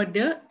is for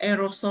the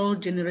aerosol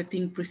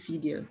generating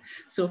procedure.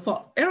 So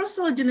for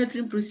aerosol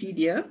generating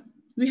procedure,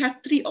 we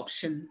have three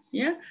options.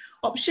 Yeah.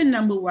 Option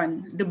number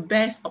one, the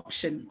best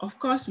option. Of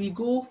course, we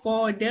go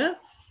for the.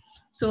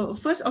 So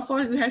first of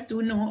all, we have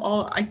to know,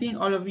 or I think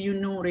all of you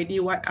know already,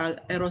 what are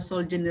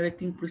aerosol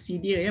generating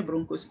procedure, yeah,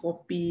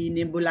 bronchoscopy,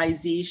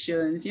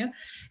 nebulizations, yeah,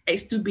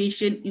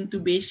 extubation,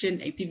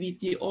 intubation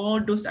activity, all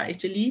those are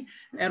actually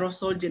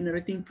aerosol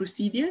generating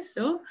procedures.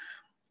 So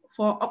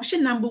for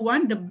option number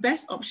one, the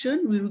best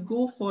option, we will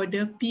go for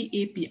the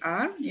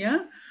PAPR,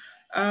 yeah,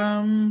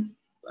 and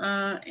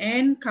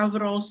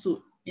coverall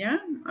suit,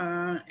 yeah,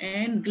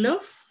 and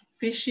glove,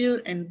 face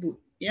shield, and boot,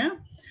 yeah.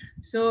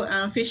 So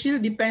face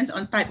shield depends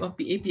on type of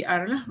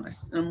PAPR lah.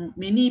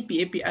 Many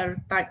PAPR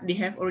type, they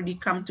have already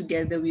come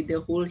together with the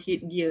whole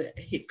head gear,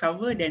 head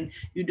cover, then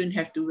you don't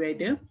have to wear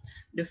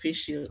the face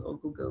shield or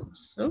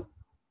goggles.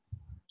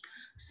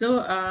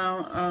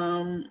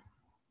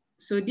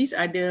 So these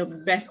are the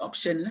best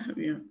option lah.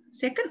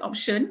 Second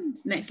option,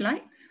 next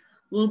slide,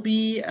 will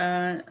be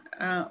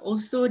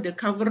also the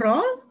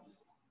coverall,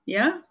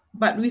 yeah,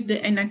 But with the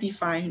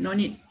N95, no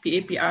need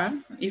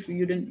PAPR if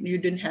you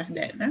don't have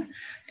that.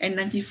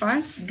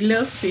 N95,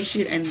 glove, face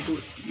shield, and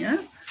boot.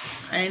 Yeah.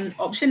 And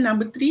option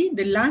number 3,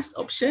 the last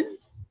option,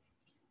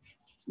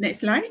 next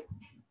slide,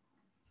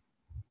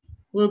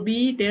 will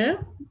be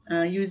the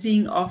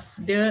using of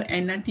the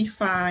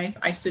N95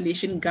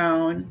 isolation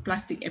gown,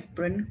 plastic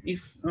apron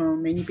if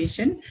many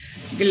patient,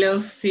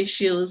 glove, face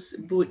shields,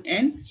 boot,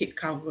 and head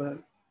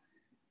cover.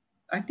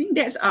 I think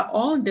that's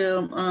all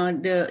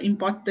the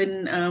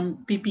important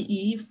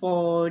PPE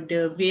for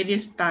the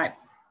various type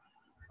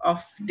of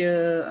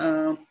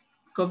the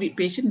COVID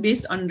patient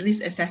based on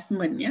risk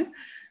assessment. Yeah,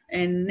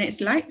 and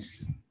next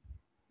slides.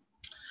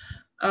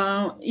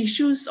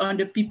 Issues on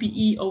the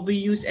PPE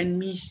overuse and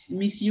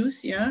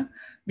misuse. Yeah,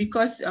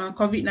 because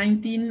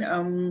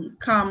COVID-19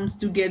 comes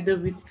together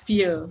with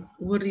fear,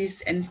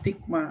 worries, and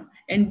stigma,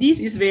 and this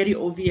is very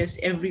obvious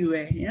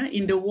everywhere. Yeah,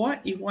 in the ward,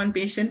 if one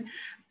patient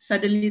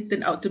suddenly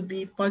turned out to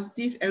be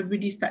positive,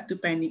 everybody start to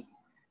panic.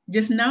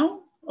 Just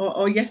now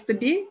or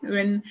yesterday,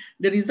 when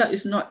the result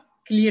is not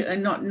clear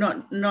and not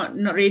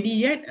ready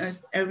yet,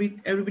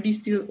 everybody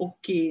still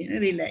okay,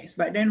 relax.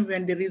 But then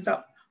when the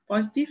result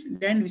positive,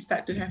 then we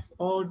start to have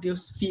all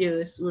those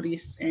fears,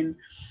 worries, and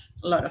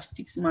a lot of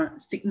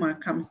stigma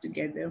comes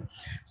together.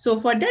 So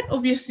for that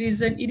obvious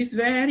reason, it is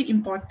very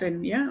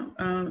important, yeah,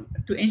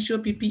 to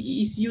ensure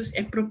PPE is used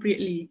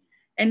appropriately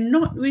and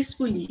not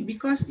wastefully,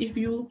 because if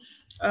you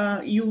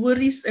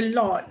worries a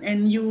lot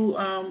and you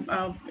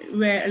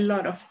wear a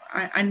lot of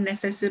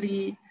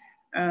unnecessary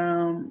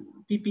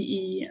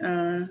PPE,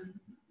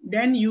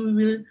 then you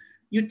will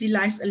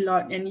utilize a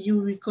lot and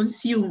you will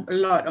consume a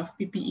lot of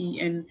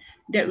PPE, and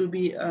that will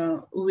be a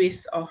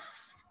waste of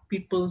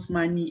people's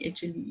money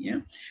actually.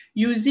 Yeah,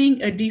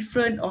 using a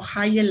different or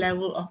higher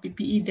level of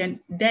PPE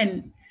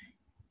than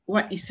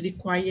what is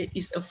required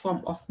is a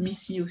form of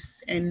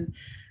misuse and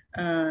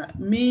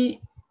may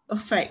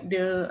affect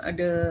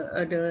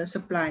the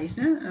supplies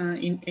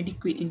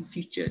inadequate in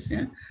futures.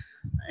 Yeah?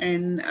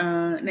 And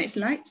next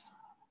slides.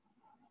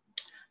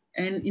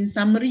 And in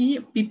summary,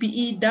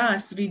 PPE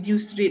does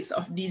reduce rates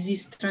of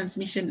disease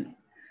transmission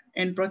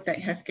and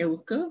protect healthcare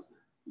worker.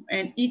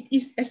 And it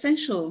is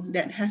essential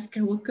that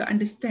healthcare worker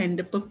understand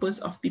the purpose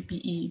of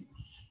PPE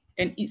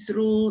and its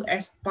role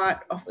as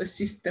part of a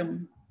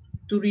system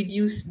to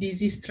reduce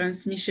disease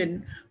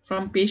transmission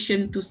from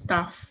patient to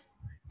staff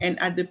and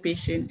other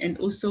patient, and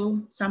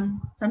also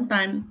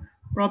sometimes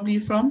probably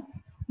from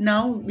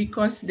now,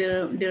 because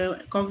the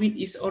COVID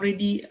is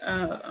already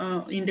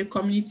in the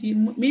community,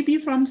 maybe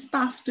from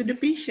staff to the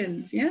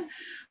patients. Yeah,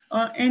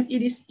 and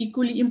it is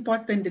equally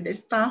important that the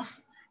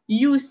staff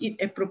use it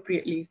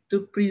appropriately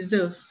to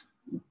preserve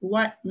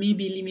what may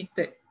be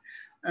limited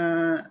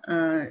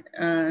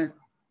to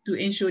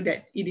ensure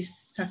that it is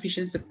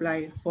sufficient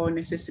supply for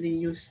necessary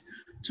use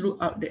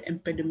throughout the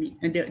epidemic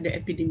and the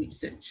epidemic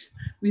surge.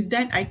 With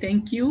that, I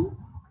thank you.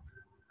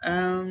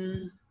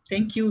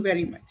 Thank you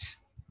very much.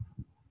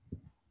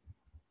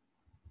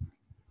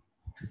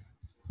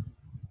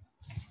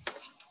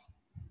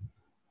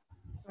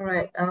 All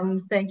right,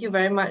 thank you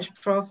very much,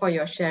 Prof, for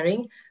your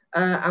sharing.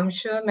 I'm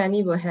sure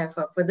many will have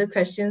further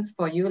questions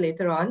for you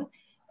later on.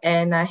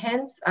 And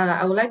hence,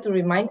 I would like to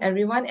remind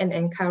everyone and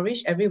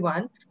encourage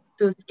everyone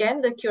to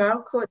scan the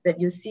QR code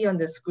that you see on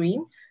the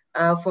screen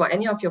for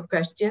any of your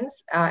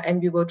questions,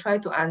 and we will try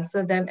to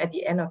answer them at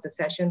the end of the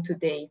session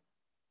today.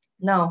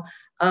 Now,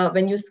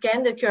 when you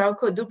scan the QR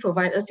code, do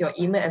provide us your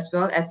email, as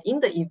well as in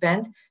the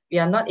event we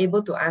are not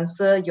able to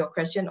answer your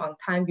question on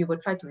time, we will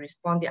try to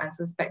respond the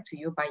answers back to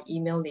you by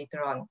email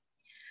later on.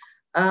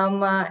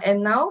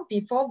 And now,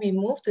 before we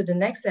move to the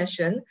next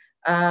session,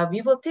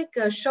 we will take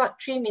a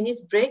short 3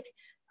 minutes break.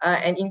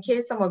 And in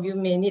case some of you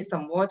may need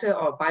some water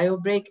or bio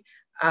break,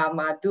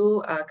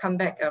 do come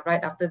back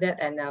right after that,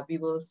 and we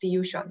will see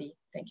you shortly.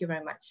 Thank you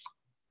very much.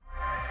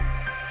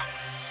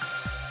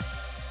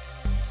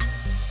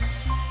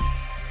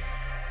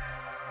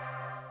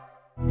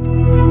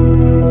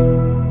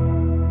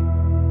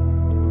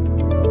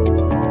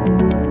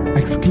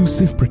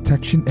 Exclusive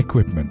protection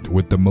equipment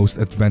with the most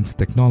advanced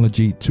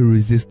technology to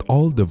resist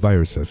all the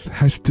viruses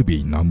has to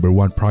be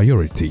 #1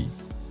 priority.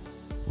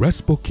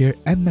 RESPOKARE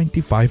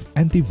N95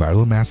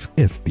 antiviral mask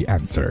is the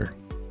answer.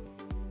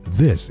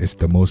 This is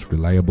the most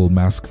reliable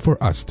mask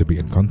for us to be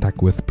in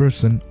contact with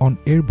person on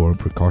airborne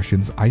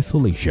precautions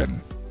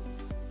isolation.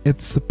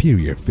 Its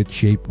superior fit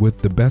shape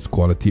with the best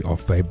quality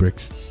of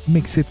fabrics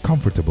makes it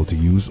comfortable to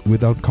use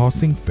without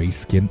causing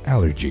face-skin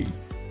allergy.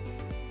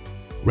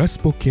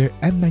 RESPOKARE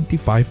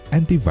N95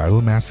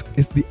 antiviral mask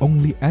is the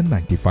only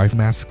N95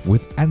 mask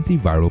with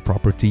antiviral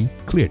property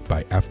cleared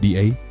by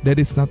FDA that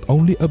is not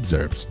only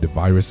absorbs the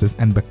viruses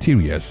and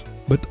bacteria,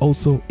 but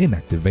also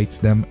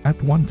inactivates them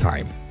at one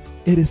time.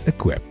 It is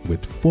equipped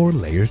with 4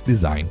 layers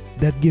design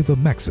that give a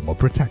maximal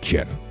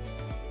protection.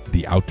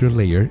 The outer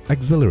layer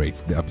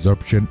accelerates the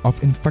absorption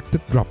of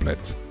infected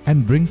droplets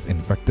and brings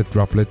infected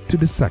droplet to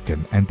the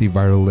second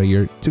antiviral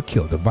layer to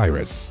kill the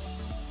virus.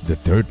 The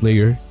third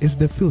layer is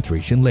the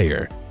filtration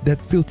layer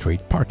that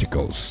filtrate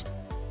particles.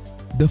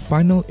 The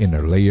final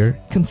inner layer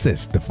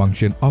consists the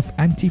function of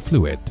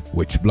anti-fluid,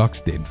 which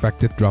blocks the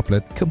infected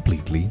droplet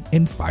completely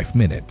in 5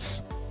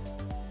 minutes.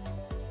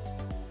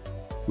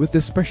 With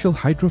the special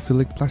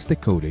hydrophilic plastic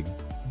coating,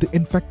 the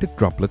infected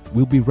droplet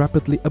will be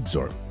rapidly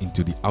absorbed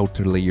into the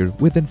outer layer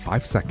within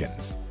 5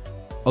 seconds.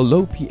 A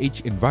low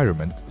pH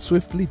environment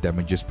swiftly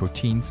damages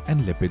proteins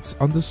and lipids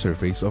on the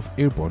surface of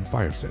airborne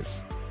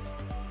viruses.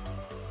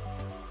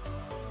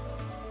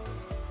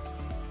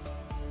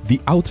 The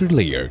outer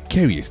layer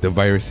carries the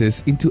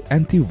viruses into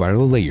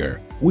antiviral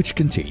layer, which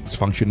contains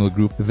functional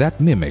group that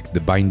mimic the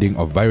binding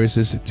of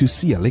viruses to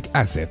sialic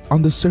acid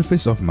on the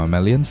surface of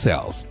mammalian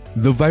cells.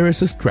 The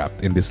viruses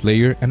trapped in this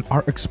layer and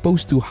are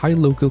exposed to high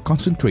local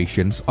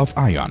concentrations of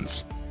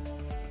ions,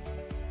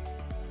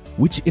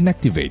 which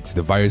inactivates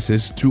the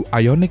viruses through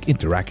ionic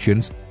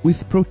interactions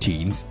with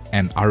proteins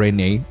and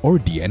RNA or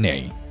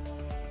DNA.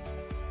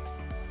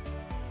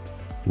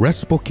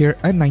 RESPOKARE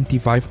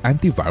N95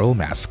 antiviral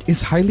mask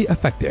is highly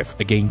effective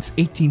against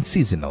 18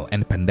 seasonal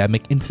and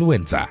pandemic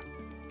influenza.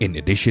 In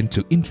addition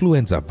to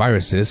influenza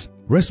viruses,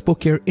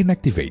 RESPOKARE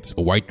inactivates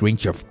a wide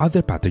range of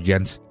other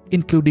pathogens,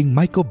 including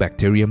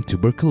Mycobacterium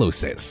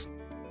tuberculosis.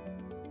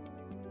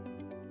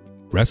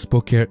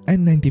 RESPOKARE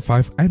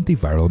N95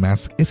 antiviral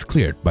mask is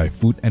cleared by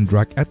Food and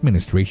Drug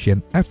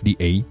Administration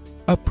 (FDA),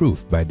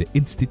 approved by the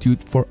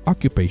Institute for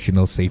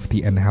Occupational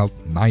Safety and Health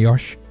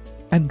 (NIOSH),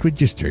 and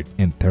registered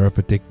in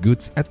Therapeutic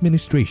Goods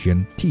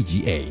Administration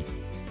 (TGA).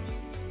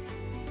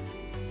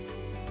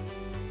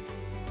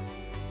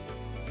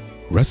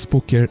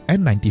 RESPOKARE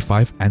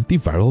N95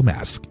 antiviral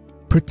mask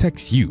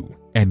protects you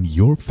and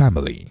your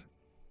family.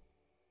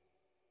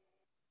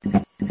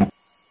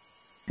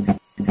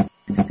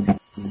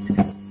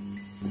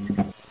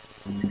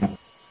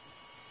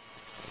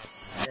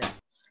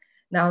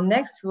 Now,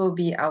 next will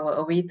be our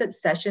awaited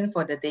session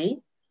for the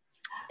day.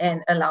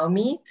 And allow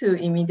me to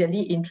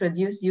immediately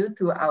introduce you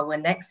to our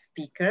next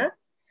speaker.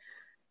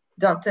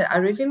 Dr.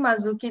 Arifin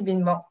Marzuki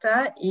bin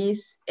Mokthar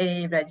is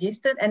a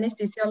registered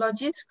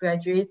anesthesiologist,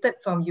 graduated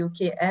from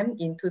UKM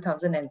in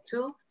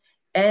 2002,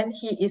 and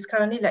he is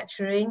currently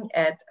lecturing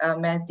at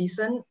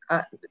medicine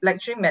at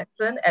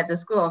the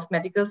School of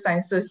Medical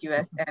Sciences,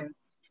 USM.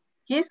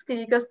 His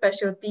clinical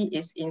specialty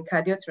is in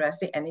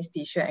cardiothoracic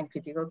anesthesia and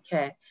critical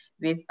care,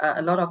 with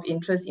a lot of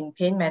interest in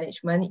pain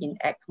management, in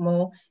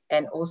ECMO,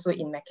 and also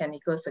in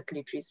mechanical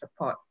circulatory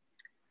support.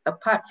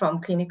 Apart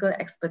from clinical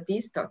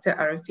expertise, Dr.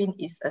 Arifin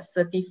is a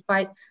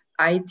certified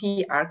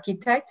IT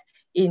architect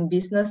in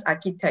business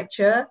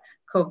architecture,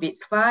 COBIT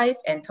 5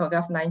 and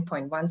TOGAF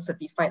 9.1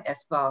 certified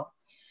as well.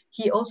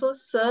 He also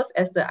served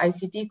as the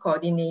ICT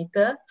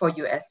coordinator for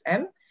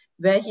USM,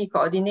 where he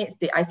coordinates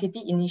the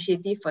ICT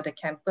initiative for the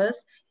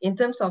campus in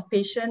terms of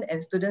patient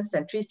and student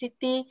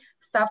centricity,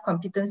 staff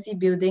competency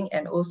building,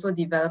 and also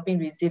developing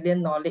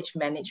resilient knowledge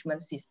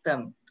management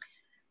system.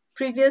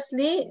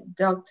 Previously,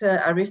 Dr.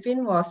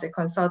 Arifin was a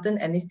consultant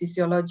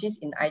anesthesiologist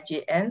in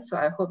IJN, so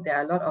I hope there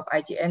are a lot of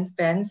IJN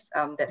fans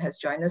that has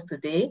joined us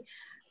today.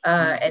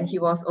 And he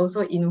was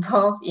also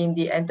involved in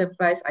the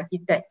enterprise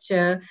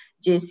architecture,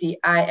 JCI,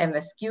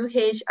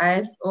 MSQH,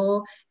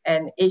 ISO,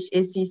 and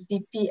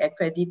HACCP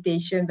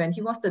accreditation when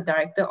he was the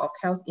director of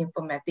health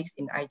informatics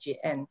in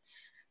IJN.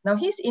 Now,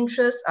 his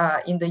interests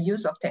are in the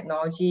use of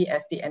technology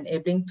as the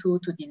enabling tool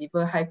to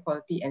deliver high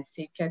quality and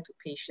safe care to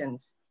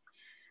patients.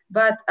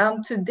 But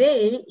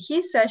today,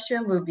 his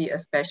session will be a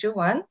special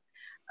one.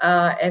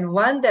 And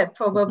one that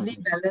probably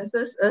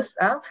balances us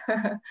up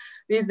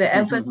with the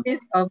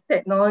emphasis of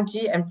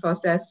technology and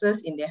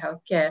processes in the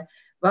healthcare,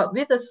 but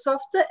with a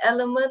softer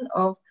element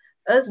of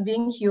us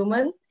being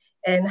human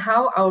and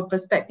how our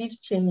perspective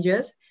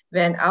changes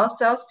when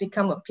ourselves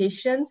become a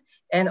patient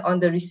and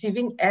on the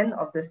receiving end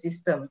of the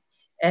system.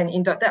 And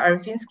in Dr.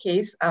 Arifin's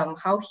case,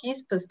 how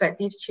his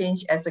perspective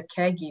changed as a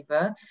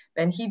caregiver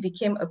when he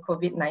became a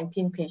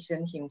COVID-19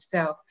 patient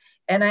himself.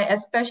 And I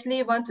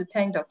especially want to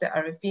thank Dr.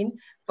 Arifin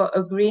for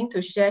agreeing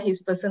to share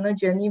his personal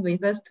journey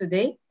with us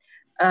today.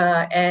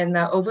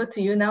 Over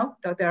to you now,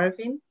 Dr.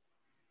 Arifin.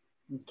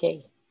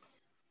 Okay.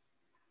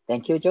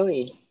 Thank you,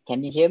 Joey.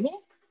 Can you hear me?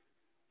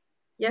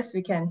 Yes,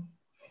 we can.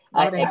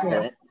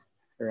 Excellent.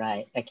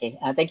 Right. Okay.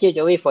 Thank you,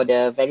 Joey, for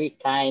the very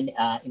kind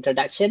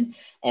introduction,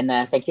 and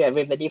thank you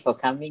everybody for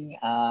coming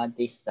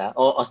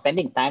or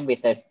spending time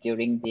with us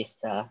during this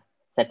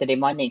Saturday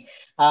morning.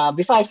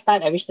 Before I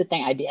start, I wish to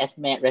thank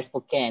idsMED,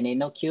 RESPOKARE, and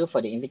InnoQ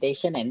for the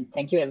invitation, and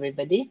thank you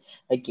everybody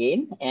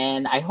again.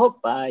 And I hope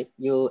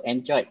you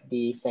enjoyed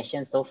the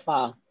session so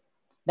far.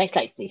 Next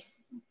slide, please.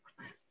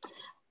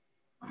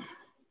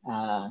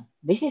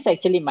 This is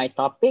actually my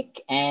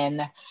topic,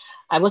 and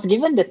I was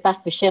given the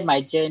task to share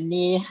my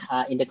journey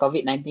in the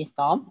COVID-19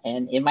 storm.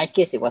 And in my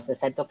case, it was a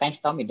cytokine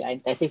storm in the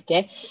intensive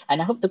care.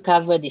 And I hope to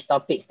cover these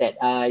topics that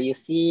you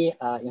see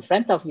in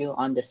front of you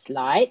on the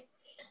slide.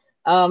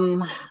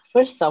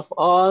 First of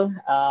all,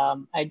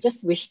 I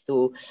just wish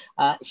to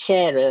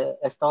share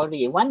a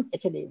story.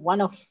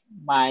 One of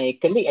my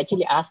colleagues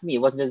actually asked me,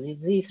 was the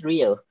disease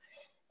real?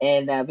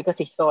 And because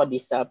he saw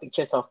these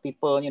pictures of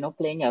people,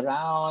 playing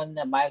around,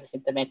 mild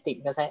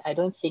symptomatic, because I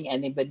don't think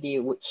anybody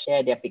would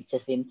share their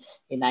pictures in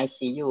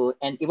ICU.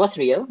 And it was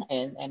real.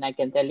 And I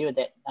can tell you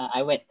that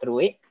I went through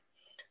it.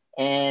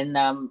 And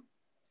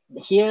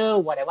here,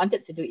 what I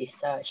wanted to do is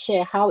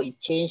share how it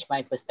changed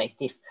my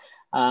perspective,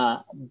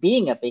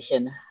 being a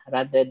patient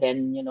rather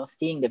than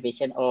seeing the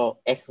patient, or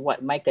as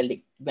what my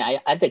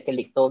other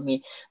colleague told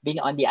me, being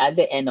on the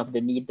other end of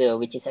the needle,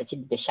 which is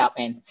actually the sharp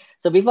end.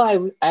 So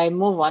before I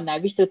move on, I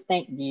wish to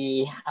thank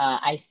the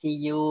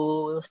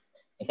ICU,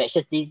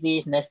 infectious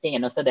disease, nursing,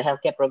 and also the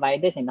healthcare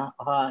providers in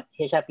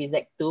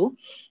HRPZ 2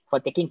 for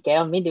taking care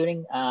of me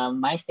during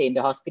my stay in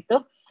the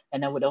hospital.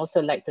 And I would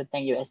also like to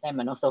thank USM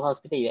and also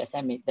Hospital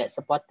USM that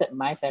supported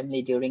my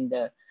family during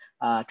the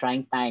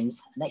trying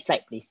times. Next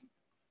slide, please.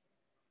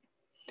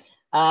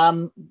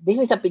 This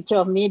is a picture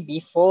of me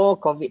before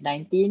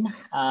COVID-19.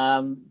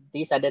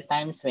 These are the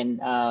times when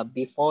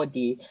before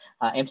the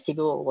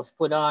MCO was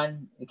put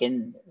on. You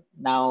can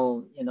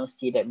now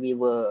see that we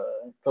were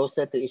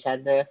closer to each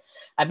other.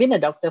 I've been a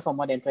doctor for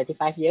more than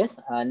 25 years,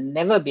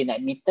 never been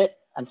admitted,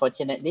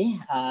 unfortunately,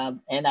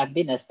 and I've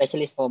been a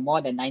specialist for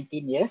more than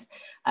 19 years.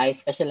 I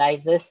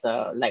specializes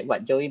like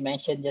what Joey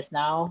mentioned just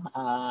now,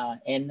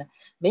 and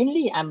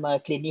mainly I'm a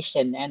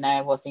clinician, and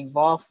I was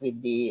involved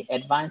with the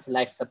advanced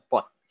life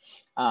support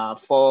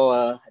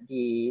for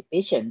the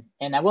patient.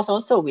 And I was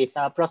also with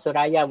Prof.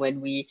 Suraiya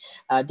when we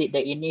did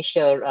the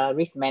initial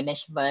risk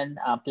management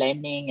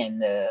planning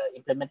and the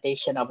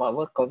implementation of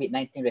our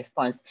COVID-19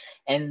 response.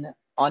 And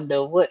on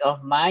the word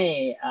of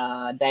my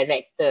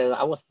director,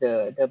 I was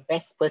the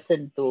best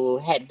person to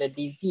head the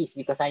disease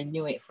because I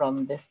knew it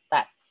from the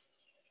start.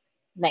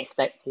 Next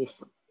slide, please.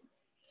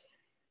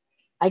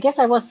 I guess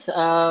I was,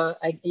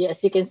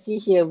 as you can see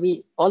here,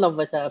 all of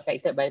us are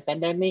affected by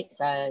pandemics.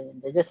 I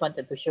just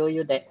wanted to show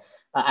you that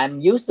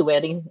I'm used to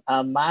wearing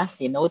a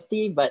mask in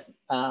OT, but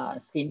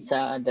since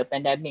the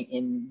pandemic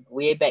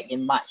way back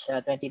in March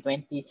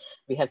 2020,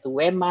 we have to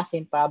wear masks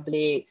in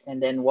public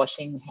and then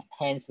washing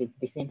hands with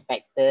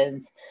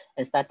disinfectants,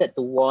 and started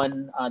to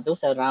warn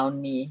those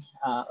around me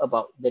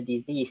about the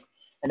disease,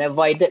 and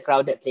avoided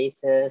crowded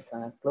places,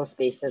 closed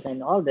spaces,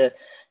 and all the,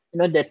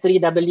 the 3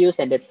 W's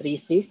and the 3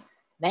 C's.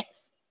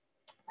 Next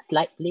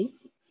slide, please.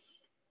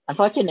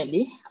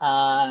 Unfortunately,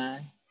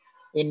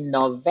 in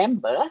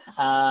November,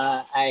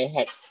 I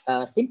had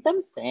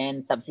symptoms,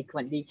 and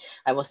subsequently,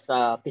 I was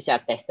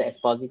PCR tested as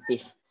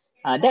positive.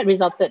 That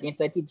resulted in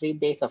 23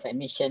 days of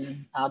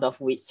admission, out of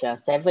which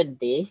 7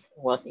 days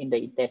was in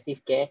the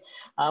intensive care,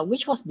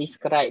 which was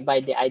described by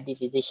the ID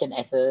physician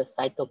as a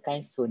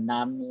cytokine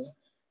tsunami.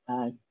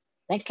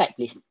 Next slide,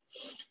 please.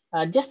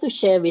 Just to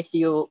share with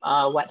you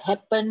what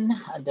happened,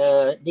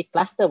 the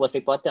cluster was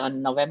reported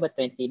on November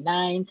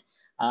 29th.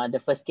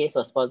 The first case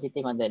was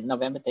positive on the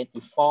November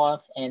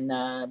 24th,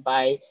 and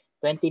by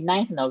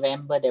 29th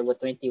November, there were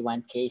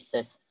 21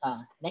 cases.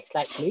 Next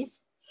slide, please.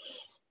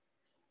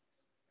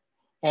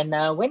 And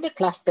when the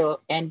cluster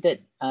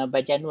ended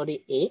by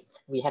January 8th,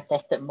 we have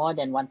tested more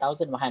than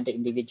 1,100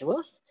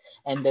 individuals,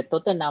 and the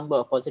total number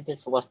of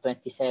positives was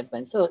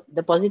 27. So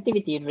the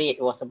positivity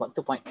rate was about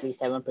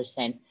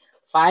 2.37%.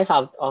 5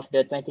 out of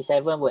the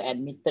 27 were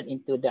admitted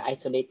into the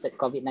isolated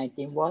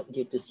COVID-19 ward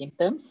due to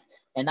symptoms.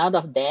 And out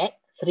of that,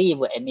 3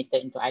 were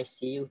admitted into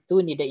ICU,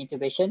 2 needed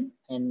intubation,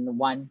 and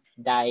 1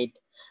 died.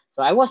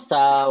 So I was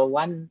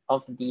one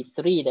of the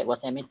 3 that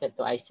was admitted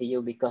to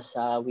ICU because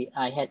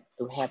I had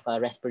to have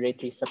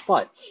respiratory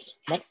support.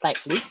 Next slide,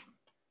 please.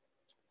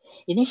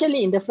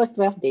 Initially, in the first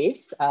 12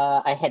 days,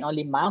 I had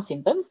only mild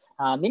symptoms.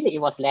 Mainly,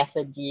 it was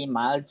lethargy,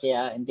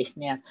 myalgia, and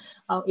dyspnea.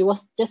 It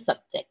was just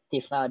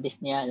subjective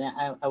dyspnea,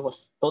 and I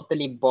was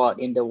totally bored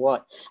in the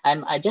ward.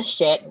 I just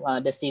shared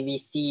the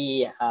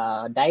CVC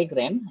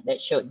diagram that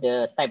showed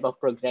the type of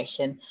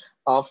progression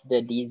of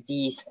the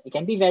disease. It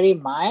can be very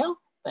mild,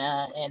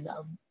 and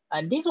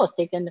this was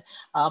taken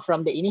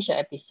from the initial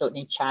episode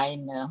in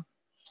China.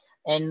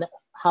 And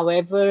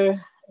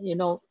however,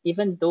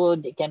 even though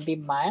they can be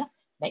mild,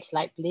 next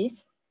slide, please.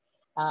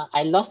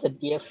 I lost a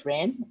dear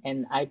friend,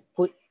 and I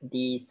put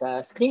this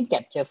screen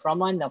capture from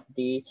one of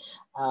the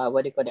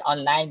the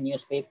online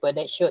newspaper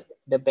that showed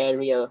the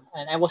burial.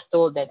 And I was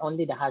told that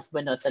only the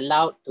husband was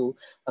allowed to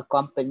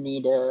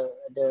accompany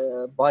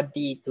the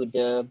body to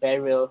the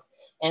burial.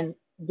 And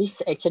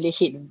this actually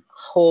hit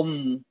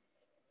home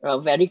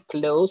very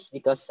close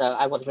because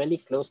I was really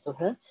close to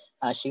her.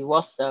 She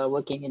was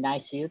working in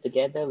ICU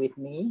together with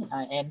me,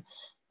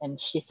 and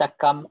she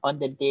succumbed on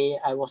the day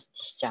I was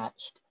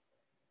discharged.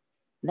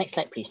 Next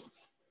slide, please.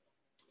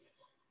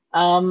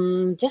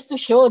 Just to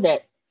show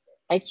that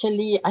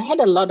actually I had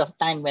a lot of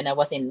time when I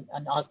was in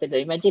an hospital.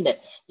 Imagine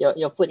that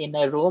you're put in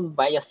a room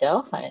by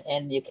yourself,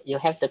 and you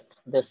have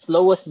the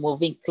slowest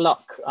moving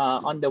clock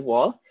on the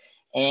wall,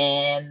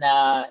 and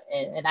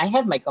I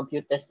have my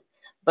computers,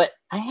 but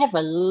I have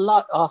a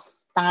lot of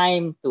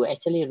time to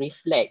actually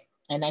reflect.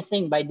 And I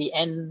think by the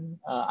end,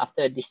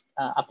 after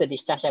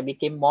discharge, I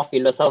became more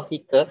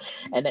philosophical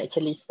and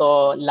actually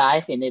saw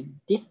life in a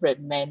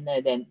different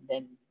manner than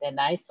than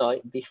I saw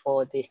it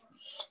before this.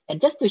 And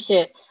just to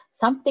share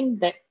something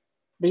that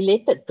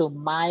related to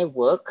my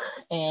work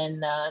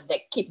and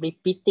that keep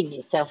repeating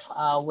itself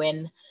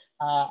when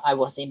I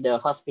was in the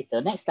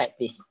hospital. Next slide,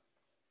 please.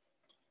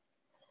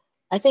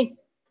 I think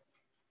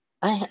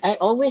I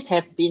always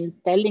have been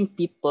telling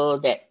people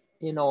that,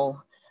 you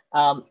know,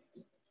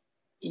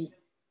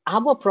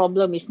 our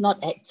problem is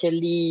not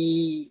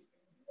actually,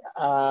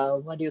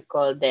 what do you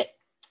call that?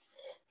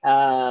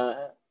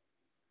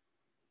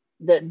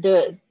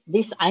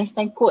 This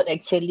Einstein quote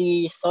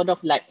actually sort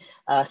of like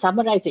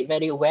summarize it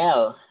very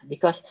well,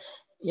 because,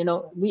 you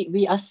know,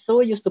 we are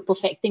so used to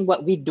perfecting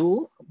what we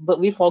do, but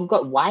we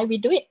forgot why we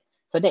do it.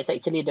 So that's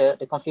actually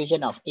the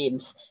confusion of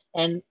aims.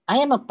 And I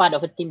am a part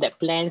of a team that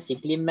plans,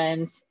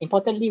 implements.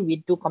 Importantly,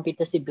 we do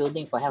competency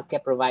building for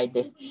healthcare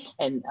providers,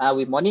 and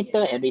we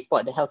monitor and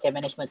report the healthcare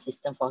management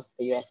system for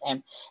the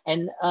USM.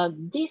 And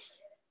this,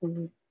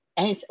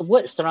 as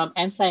words from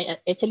MSI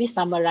actually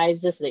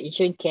summarizes the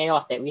ensuing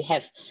chaos that we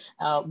have,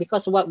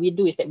 because what we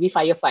do is that we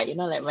firefight, you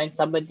know, like when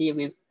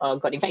somebody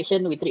got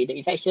infection, we treat the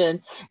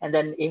infection, and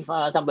then if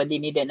somebody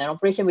needed an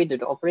operation, we do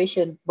the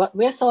operation. But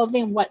we're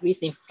solving what is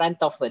in front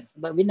of us,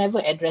 but we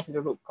never address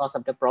the root cause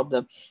of the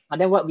problem.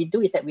 And then what we do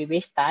is that we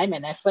waste time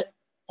and effort,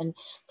 and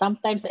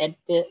sometimes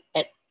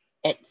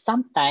at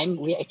some time,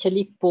 we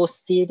actually pose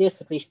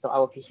serious risk to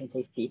our patient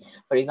safety.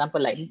 For example,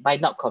 like by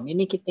not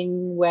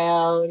communicating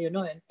well, you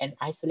know, and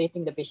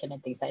isolating the patient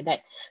and things like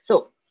that.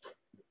 So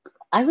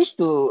I wish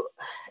to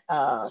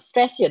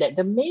stress here that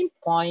the main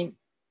point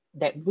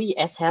that we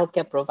as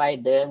healthcare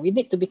provider, we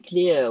need to be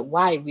clear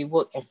why we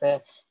work as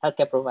a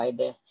healthcare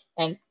provider.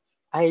 And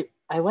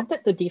I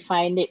wanted to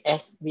define it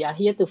as we are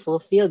here to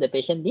fulfill the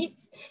patient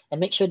needs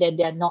and make sure that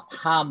they are not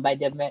harmed by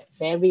the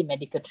very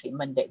medical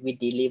treatment that we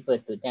deliver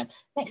to them.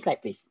 Next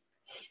slide, please.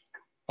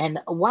 And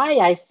why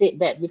I said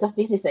that, because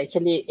this is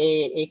actually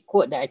a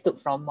quote that I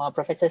took from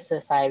Professor Sir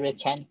Cyril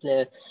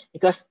Chandler,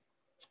 because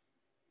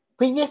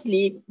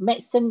previously,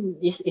 medicine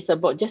is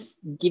about just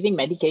giving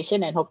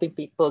medication and hoping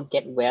people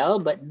get well,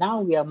 but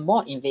now we are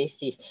more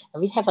invasive.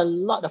 And we have a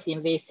lot of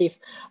invasive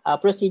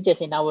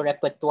procedures in our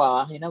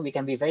repertoire. You know, we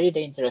can be very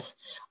dangerous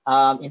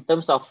in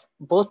terms of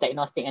both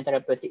diagnostic and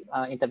therapeutic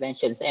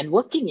interventions. And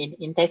working in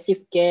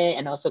intensive care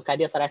and also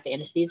cardiothoracic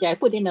anesthesia, I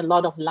put in a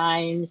lot of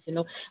lines, you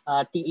know,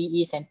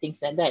 TEEs and things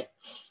like that.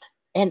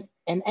 And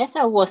as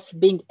I was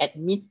being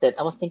admitted,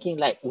 I was thinking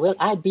like, will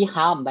I be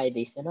harmed by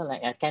this? You know,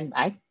 like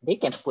they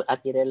can put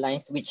arterial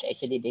lines, which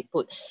actually they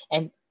put,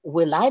 and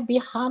will I be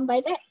harmed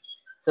by that?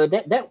 So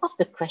that was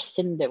the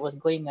question that was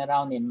going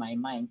around in my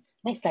mind.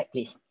 Next slide,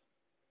 please.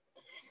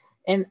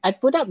 And I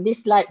put up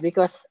this slide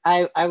because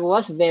I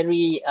was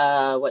very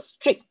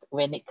strict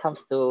when it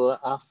comes to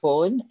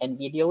phone and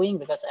videoing,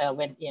 because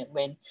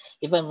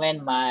even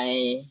when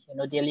my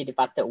dearly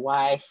departed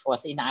wife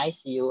was in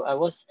ICU, I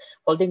was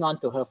holding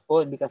on to her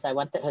phone because I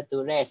wanted her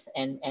to rest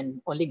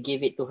and only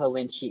give it to her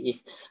when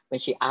she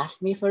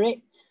asked me for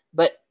it.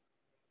 But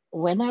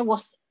when I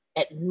was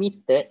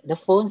admitted, the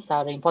phones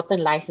are important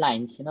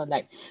lifelines, you know,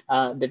 like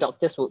the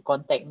doctors would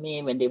contact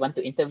me when they want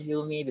to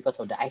interview me because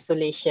of the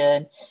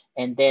isolation,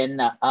 and then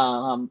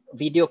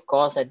video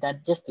calls and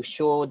then just to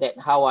show that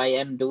how I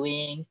am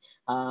doing,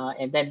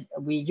 and then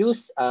we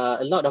use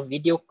a lot of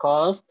video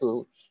calls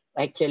to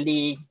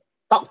actually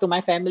talk to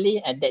my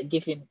family, and that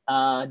gives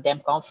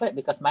them comfort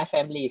because my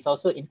family is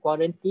also in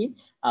quarantine.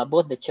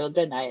 Both the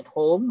children are at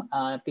home.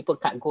 People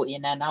can't go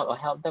in and out or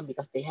help them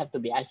because they have to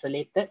be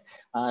isolated.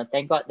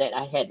 Thank God that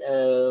I had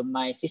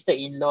my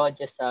sister-in-law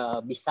just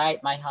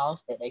beside my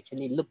house that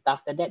actually looked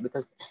after that,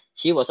 because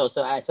she was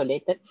also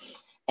isolated.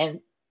 And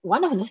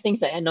one of the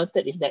things that I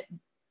noted is that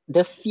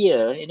the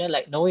fear, you know,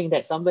 like knowing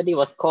that somebody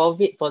was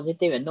COVID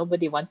positive and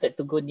nobody wanted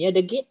to go near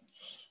the gate,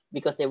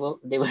 because they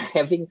were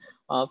having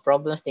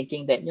problems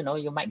thinking that, you know,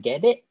 you might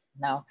get it.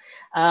 Now,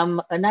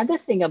 another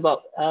thing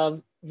about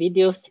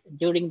videos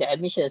during the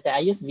admission is that I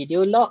use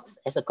video logs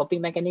as a coping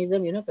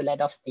mechanism, you know, to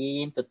let off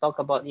steam, to talk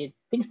about it,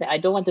 things that I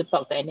don't want to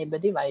talk to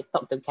anybody, but I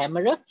talk to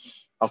camera.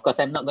 Of course,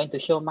 I'm not going to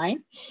show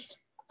mine.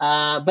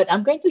 But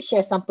I'm going to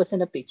share some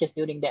personal pictures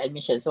during the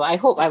admission. So I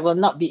hope I will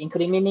not be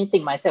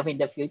incriminating myself in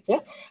the future.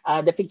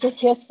 The pictures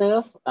here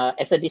serve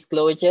as a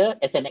disclosure,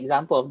 as an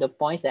example of the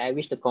points that I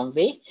wish to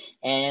convey.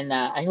 And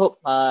I hope,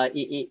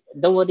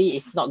 don't worry,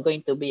 it's not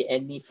going to be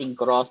anything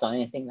gross or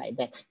anything like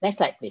that. Next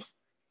slide, please.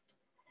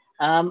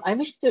 I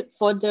wish to,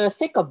 for the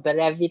sake of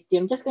brevity,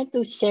 I'm just going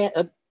to share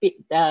a bit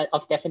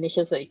of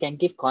definition so it can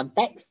give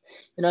context.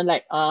 You know,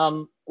 like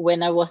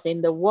when I was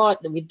in the ward,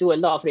 we do a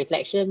lot of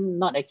reflection,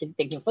 not actually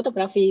taking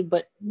photography,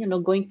 but, you know,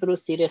 going through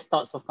serious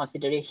thoughts of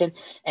consideration.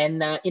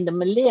 And in the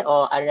Malay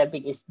or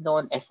Arabic, it's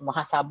known as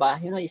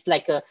muhasabah. You know, it's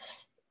like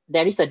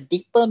there is a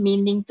deeper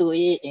meaning to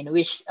it, in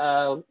which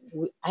I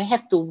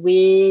have to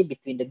weigh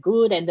between the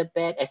good and the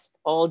bad as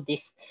all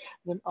this,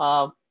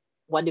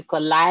 what you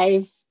call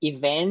life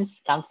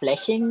events come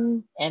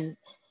flashing, and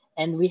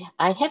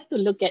I have to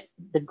look at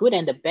the good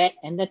and the bad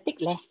and then take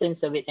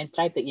lessons of it and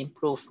try to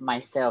improve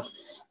myself.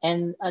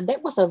 And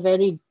that was a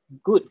very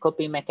good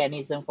coping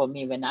mechanism for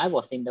me when I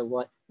was in the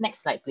ward.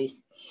 Next slide, please.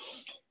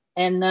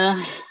 And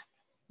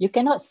you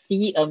cannot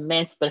see a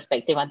man's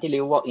perspective until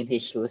you walk in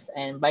his shoes.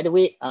 And by the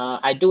way,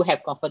 I do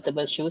have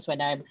comfortable shoes when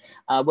I'm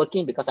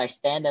working because I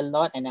stand a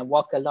lot and I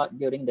walk a lot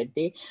during the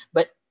day.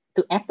 But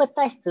to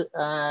empathize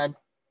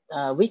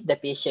with the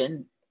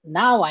patient,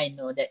 now I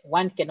know that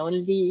one can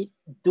only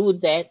do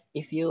that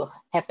if you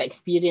have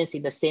experience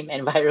in the same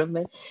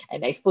environment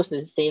and exposed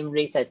to the same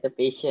race as the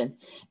patient.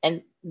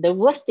 And the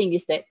worst thing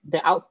is that the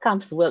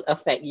outcomes will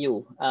affect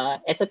you.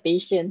 As a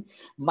patient,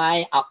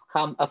 my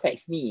outcome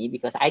affects me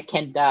because I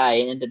can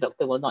die and the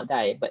doctor will not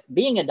die. But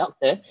being a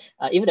doctor,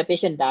 if the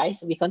patient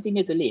dies, we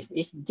continue to live.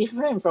 It's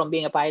different from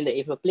being a pilot.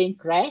 If a plane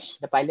crash,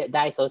 the pilot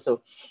dies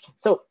also.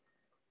 So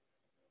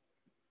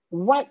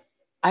what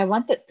I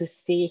wanted to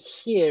say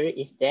here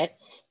is that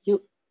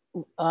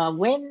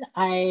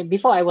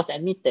before I was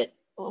admitted,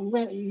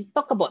 when you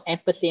talk about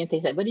empathy and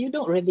things like that, but you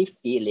don't really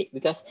feel it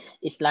because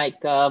it's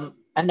like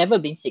I've never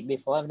been sick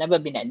before, I've never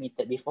been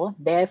admitted before.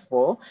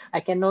 Therefore,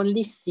 I can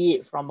only see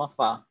it from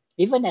afar.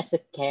 Even as a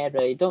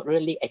carer, you don't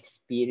really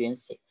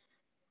experience it.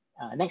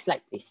 Next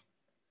slide, please.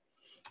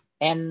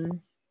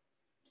 And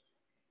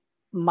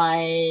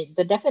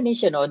the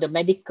definition or the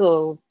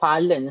medical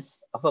parlance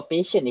of a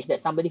patient is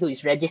that somebody who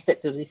is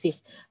registered to receive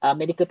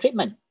medical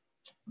treatment.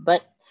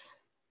 But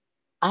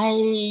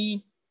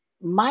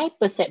my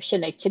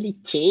perception actually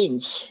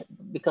changed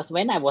because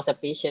when I was a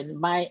patient,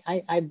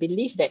 I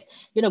believe that,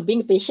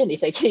 being a patient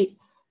is actually,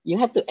 you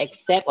have to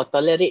accept or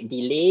tolerate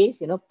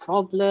delays,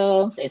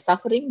 problems and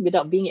suffering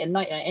without being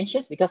annoyed or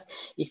anxious, because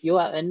if you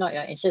are annoyed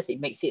or anxious, it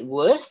makes it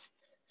worse.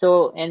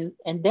 So, and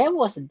there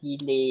was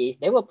delays,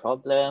 there were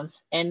problems,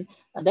 and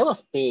there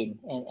was pain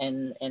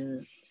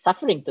and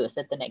suffering to a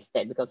certain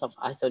extent because of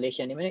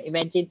isolation.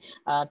 Imagine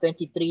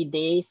 23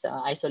 days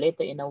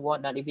isolated in a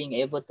ward, not being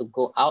able to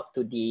go out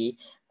to the,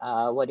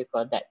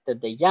 to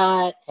the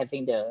yard,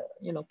 having the,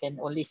 can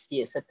only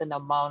see a certain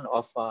amount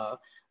of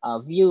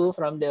view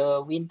from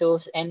the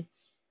windows. And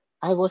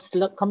I was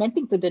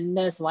commenting to the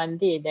nurse one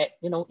day that,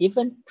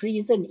 even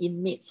prison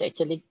inmates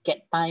actually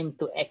get time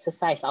to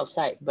exercise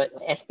outside. But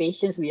as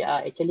patients, we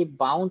are actually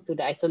bound to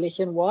the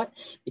isolation ward,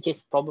 which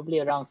is probably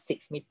around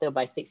 6 meter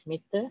by 6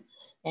 meter.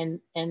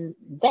 And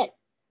that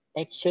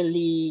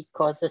actually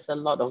causes a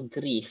lot of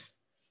grief.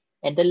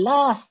 And the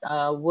last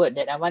word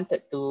that I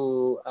wanted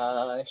to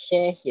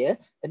share here,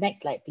 the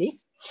next slide,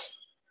 please,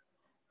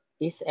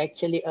 is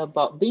actually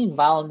about being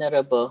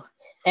vulnerable.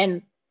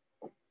 And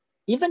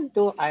even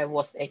though I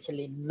was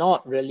actually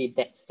not really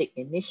that sick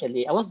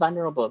initially, I was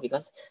vulnerable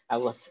because I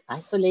was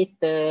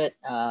isolated.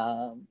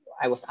 When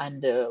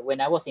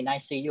I was in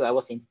ICU, I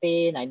was in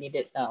pain. I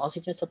needed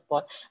oxygen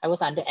support. I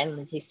was under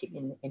analgesic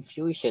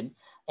infusion.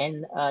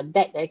 And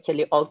that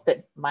actually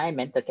altered my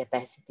mental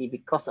capacity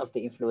because of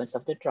the influence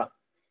of the drug.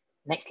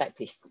 Next slide,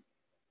 please.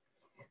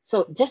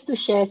 So just to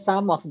share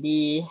some of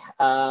the,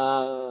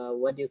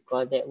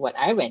 what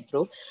I went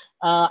through,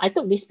 I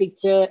took this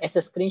picture as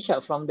a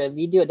screenshot from the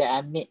video that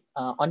I made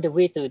on the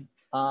way to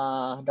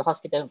the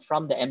hospital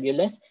from the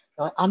ambulance.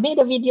 I made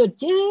a video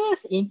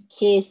just in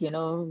case,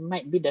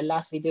 might be the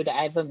last video that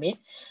I ever made.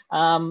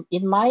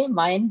 In my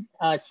mind,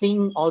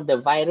 seeing all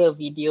the viral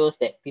videos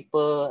that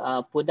people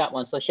put up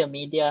on social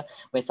media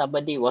when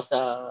somebody was,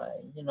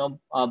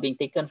 being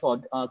taken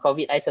for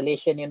COVID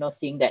isolation,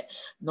 seeing that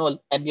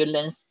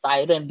ambulance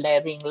siren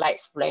blaring,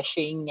 lights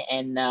flashing,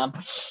 and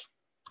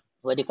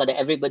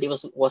everybody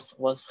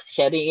was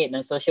sharing it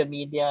on social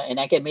media. And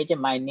I can imagine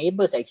my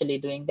neighbors actually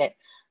doing that.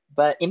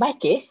 But in my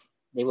case,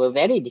 they were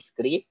very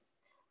discreet.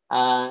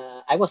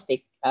 I was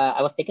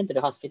taken to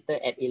the hospital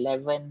at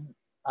 11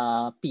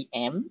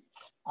 p.m.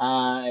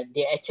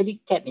 They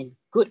actually kept in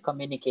good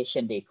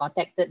communication. They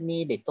contacted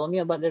me. They told me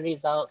about the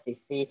results. They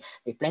say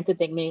they plan to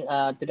take me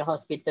to the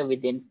hospital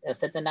within a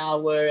certain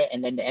hour,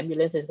 and then the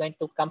ambulance is going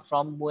to come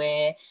from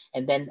where.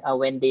 And then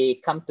when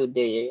they come to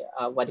the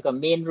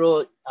main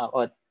road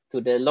or to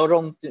the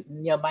lorong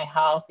near my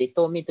house, they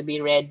told me to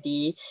be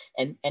ready.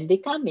 And they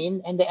come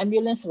in, and the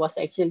ambulance was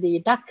actually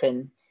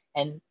darkened,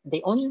 and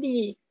they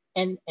only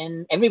and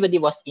everybody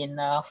was in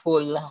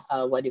full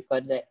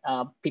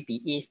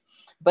PPEs,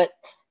 but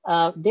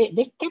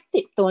they kept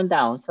it toned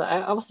down. So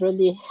I was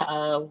really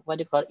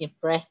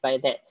impressed by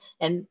that.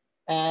 And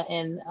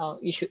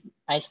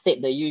I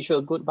said the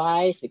usual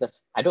goodbyes because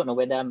I don't know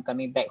whether I'm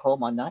coming back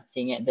home or not,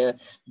 seeing at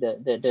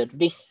the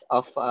risk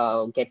of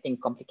getting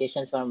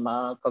complications from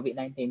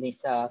COVID-19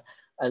 is a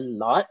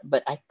lot.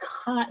 But I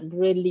can't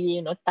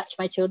really touch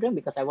my children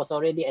because I was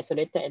already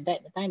isolated at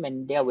that time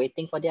and they are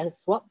waiting for their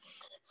swab.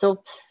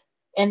 So,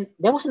 and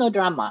there was no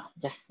drama,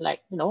 just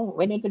like,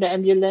 went into the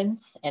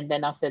ambulance, and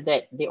then after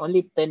that, they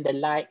only turned the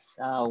lights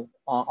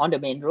on the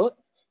main road.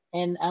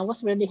 And I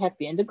was really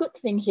happy. And the good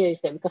thing here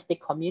is that because they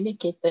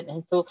communicated,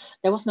 and so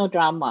there was no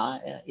drama,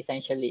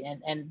 essentially,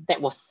 and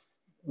that was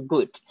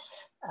good.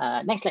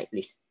 Next slide,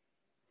 please.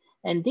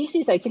 And this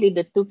is actually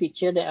the two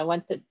pictures that I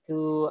wanted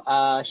to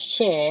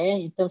share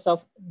in terms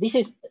of, this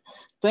is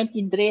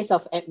 20 days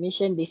of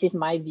admission, this is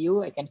my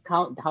view. I can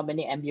count how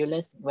many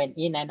ambulance went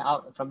in and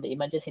out from the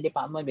emergency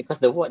department because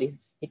the ward is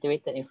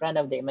situated in front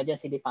of the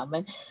emergency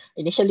department.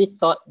 Initially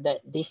thought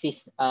that this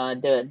is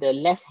the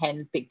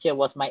left-hand picture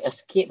was my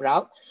escape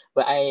route,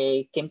 but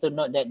I came to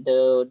note that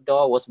the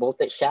door was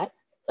bolted shut,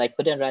 so I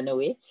couldn't run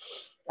away.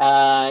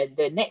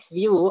 The next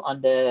view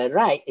on the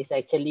right is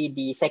actually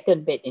the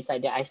second bed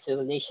inside the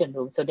isolation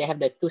room. So they have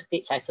the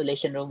 2-stage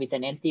isolation room with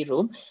an empty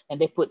room, and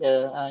they put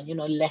a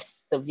less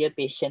severe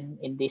patient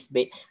in this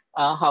bed.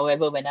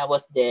 However, when I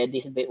was there,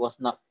 this bed was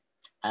not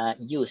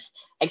used,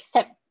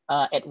 except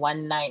at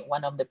one night,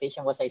 one of the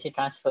patients was actually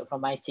transferred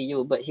from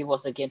ICU, but he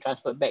was again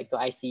transferred back to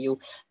ICU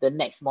the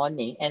next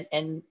morning.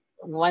 And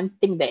one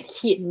thing that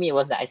hit me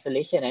was the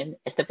isolation. And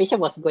as the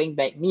patient was going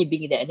back, me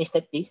being the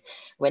anesthetist,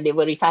 when they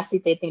were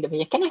resuscitating the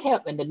patient, can I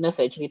help? And the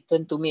nurse actually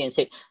turned to me and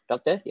said,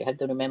 doctor, you have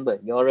to remember,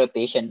 you're a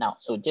patient now.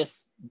 So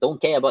just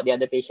don't care about the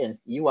other patients.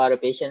 You are a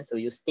patient, so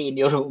you stay in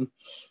your room.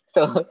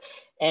 So,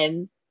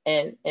 and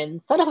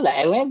sort of like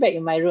I went back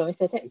in my room and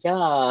said, yeah,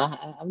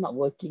 I'm not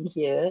working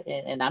here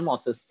and I'm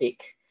also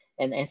sick.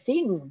 And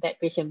seeing that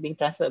patient being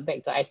transferred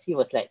back to ICU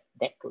was like,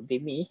 that could be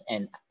me.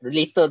 And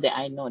little that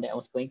I know that I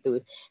was going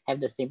to have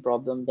the same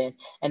problem then.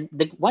 And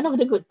one of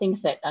the good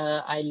things that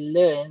I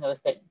learned was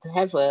that to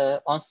have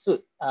a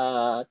en-suite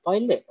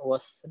toilet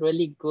was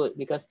really good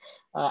because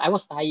I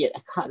was tired.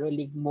 I can't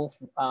really move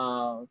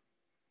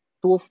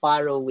too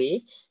far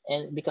away.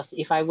 And because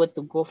if I were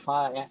to go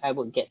far, I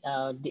would get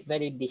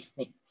very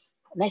dyspneic.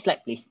 Next slide,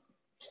 please.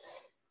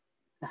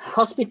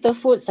 Hospital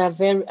foods are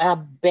very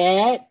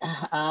bad.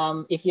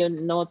 If you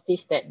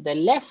notice that the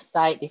left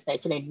side is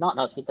actually not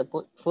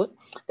hospital food,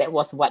 that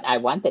was what I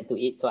wanted to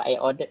eat. So I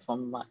ordered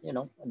from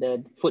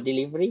the food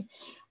delivery.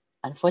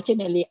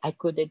 Unfortunately, I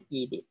couldn't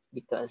eat it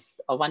because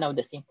of one of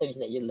the symptoms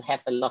that you'll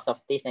have a loss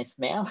of taste and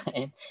smell,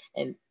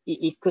 and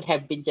it could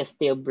have been just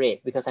stale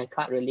bread because I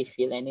can't really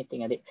feel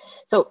anything of it.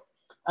 So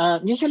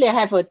usually I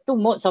have two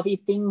modes of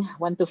eating,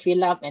 one to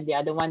fill up and the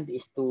other one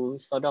is to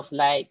sort of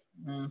like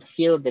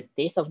feel the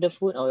taste of the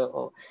food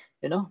or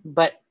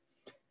but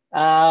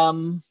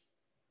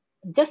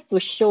just to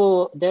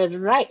show, the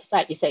right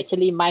side is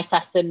actually my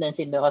sustenance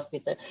in the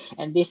hospital,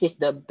 and this is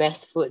the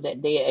best food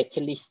that they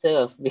actually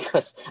serve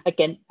because I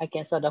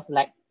can sort of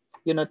like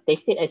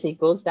taste it as it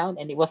goes down,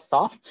 and it was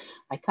soft.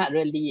 I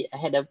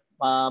had a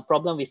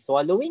problem with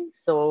swallowing,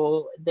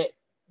 so that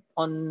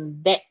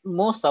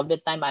most of the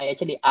time I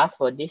actually ask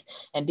for this,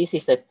 and this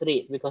is a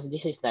treat because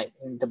this is like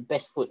the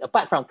best food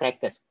apart from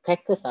crackers.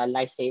 Crackers are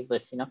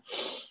lifesavers,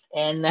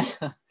 and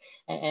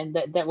and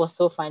that was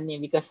so funny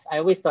because I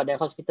always thought that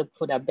hospital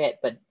food are bad,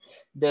 but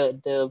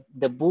the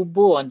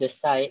boo-boo on the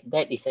side,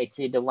 that is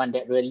actually the one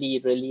that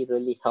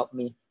really helped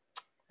me.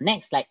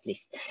 Next slide,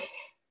 please.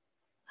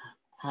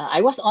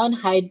 I was on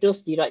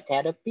high-dose steroid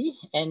therapy,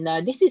 and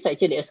this is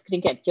actually a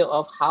screen capture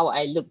of how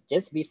I looked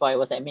just before I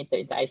was admitted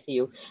into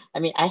ICU. I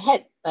mean,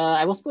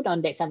 I was put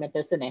on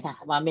dexamethasone and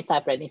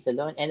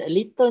methylprednisolone, and a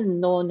little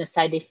known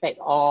side effect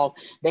of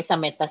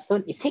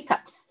dexamethasone is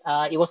hiccups.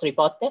 It was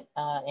reported,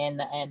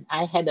 and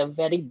I had a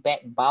very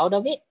bad bout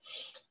of it.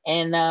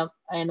 And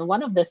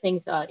one of the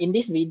things in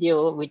this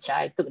video, which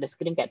I took the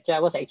screen capture,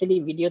 I was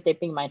actually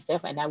videotaping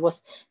myself, and I was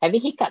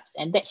having hiccups,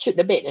 and that shook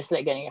the bed. It's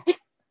like getting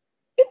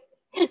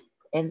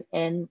and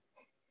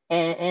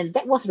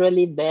that was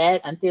really bad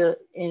until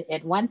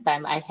at one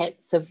time I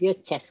had severe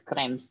chest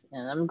cramps,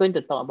 and I'm going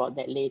to talk about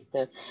that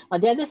later.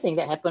 The other thing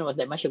that happened was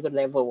that my sugar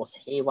level was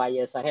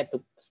haywire, so I had to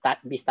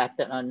be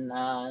started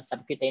on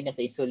subcutaneous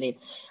insulin.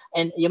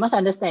 And you must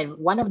understand,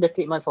 one of the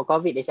treatment for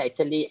COVID is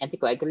actually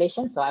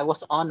anticoagulation. So I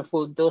was on a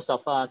full dose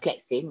of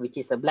Clexane, which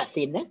is a blood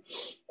thinner.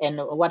 And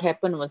what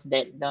happened was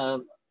that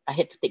I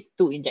had to take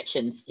 2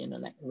 injections,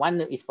 like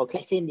one is for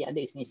Clexane, the other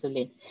is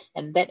insulin.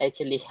 And that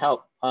actually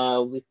helped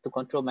to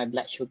control my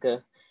blood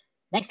sugar.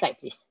 Next slide,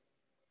 please.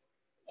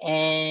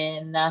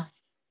 And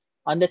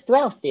on the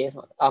 12th day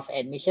of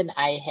admission,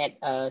 I had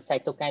a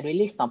cytokine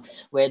release storm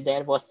where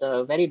there was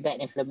a very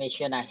bad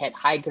inflammation. I had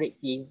high-grade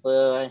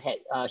fever, had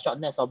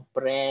shortness of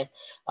breath,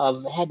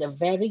 had a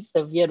very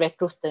severe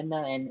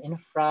retrosternal and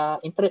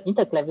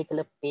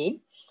interclavicular pain.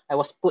 I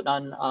was put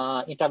on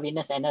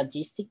intravenous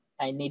analgesic.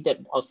 I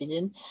needed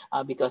oxygen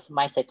because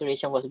my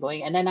saturation was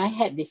going. And then I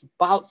had these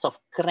bouts of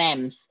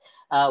cramps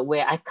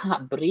where I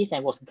can't breathe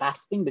and was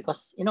gasping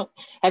because,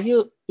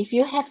 if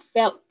you have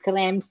felt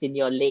cramps in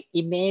your leg,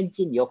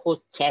 imagine your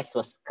whole chest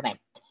was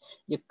cramped.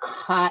 You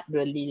can't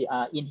really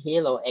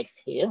inhale or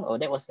exhale. Oh,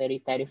 that was very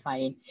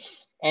terrifying.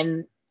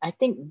 And I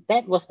think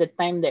that was the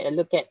time that I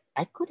look at,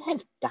 I could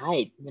have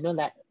died,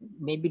 like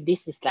maybe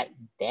this is like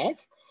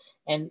death.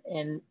 And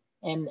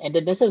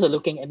the nurses were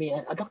looking at me,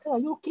 doctor, are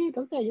you okay?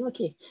 Doctor, are you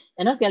okay?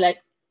 And I was like,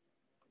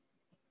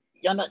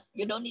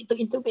 you don't need to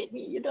intubate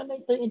me. You don't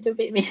need to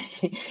intubate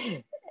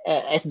me.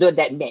 As though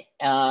that meant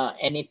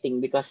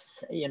anything,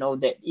 because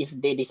that if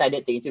they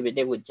decided to intubate,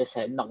 they would just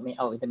knock me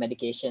out with the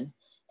medication.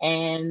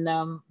 And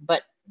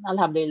but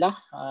Alhamdulillah,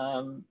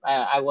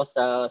 I was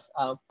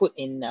put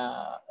in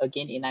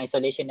again in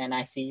isolation and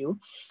ICU.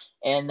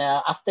 And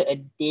after a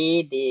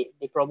day,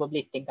 they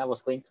probably think I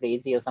was going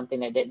crazy or something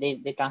like that.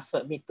 They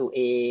transferred me to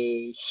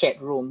a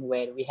shared room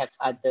where we have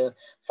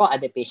four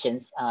other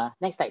patients.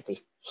 Next slide,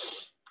 please.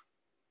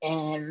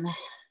 And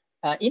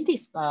in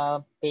this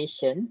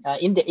patient,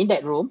 in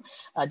that room,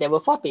 there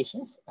were four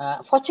patients.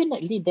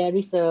 Fortunately, there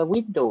is a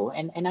window,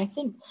 and I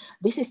think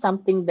this is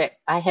something that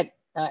I had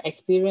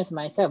experienced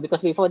myself,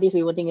 because before this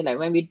we were thinking like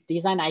when we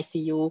design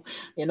ICU,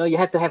 you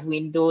have to have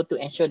window to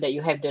ensure that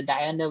you have the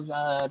diurnal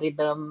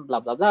rhythm,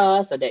 blah blah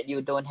blah, so that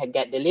you don't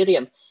get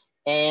delirium.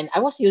 And I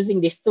was using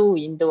these two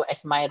windows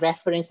as my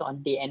reference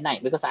on day and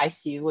night, because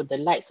ICU the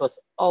lights was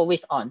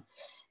always on,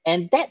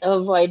 and that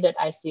avoided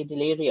ICU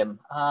delirium.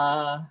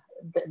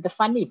 The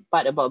funny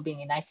part about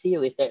being in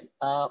ICU is that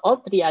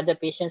all three other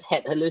patients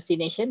had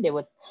hallucination. They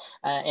were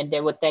and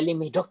they were telling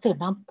me, "Doctor,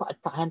 nampak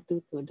tak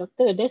hantu tu?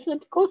 Doctor, there's a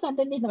ghost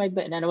underneath my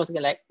bed." And I was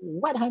like,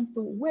 "What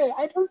hantu? Where?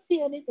 I don't see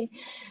anything."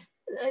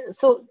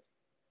 So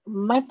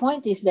my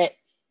point is that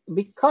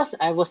because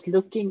I was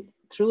looking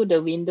through the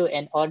window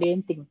and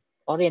orientating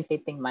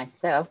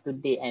myself to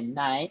day and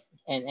night,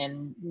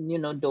 and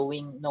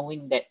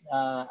knowing that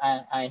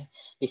I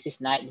this is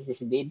night, this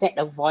is day, that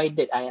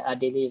avoided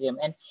delirium.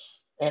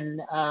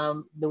 And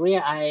the way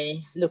I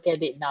look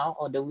at it now,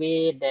 or the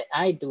way that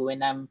I do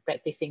when I'm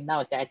practicing now,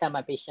 is that I tell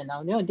my patient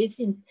now, this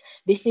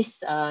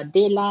is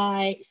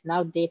daylight, it's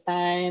now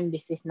daytime,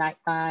 this is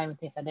nighttime,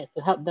 things like that,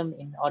 to help them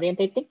in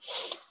orientating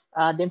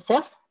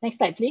themselves. Next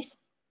slide, please.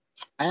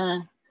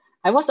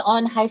 I was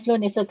on high flow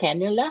nasal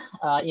cannula.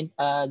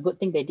 Good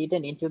thing they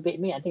didn't intubate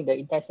me. I think the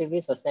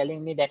intensivist was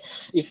telling me that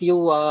if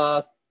you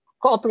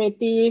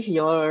cooperative,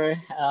 you're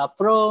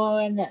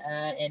prone,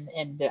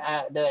 and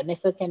the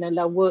nasal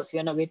cannula works,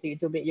 you're not going to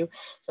intubate you.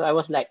 So I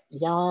was like,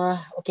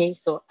 yeah, okay.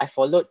 So I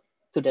followed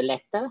to the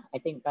letter. I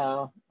think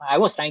I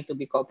was trying to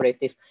be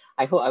cooperative.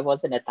 I hope I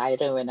wasn't a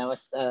tyrant when I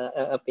was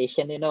a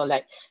patient,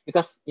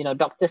 because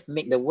doctors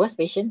make the worst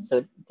patient.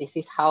 So this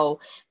is how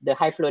the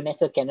high flow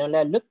nasal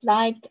cannula looked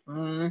like.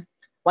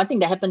 One thing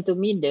that happened to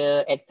me,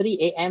 at 3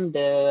 a.m.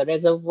 the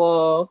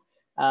reservoir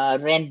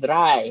ran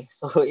dry,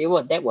 so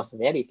that was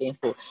very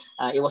painful.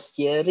 It was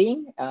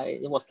searing.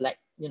 It was like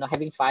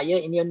having fire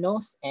in your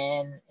nose,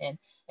 and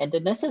the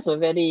nurses were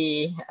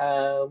very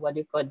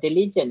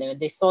diligent. And when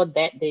they saw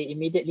that, they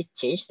immediately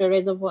changed the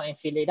reservoir and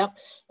fill it up,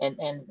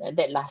 and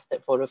that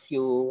lasted for a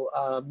few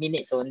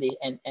minutes only,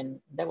 and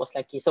that was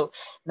lucky. So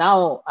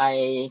now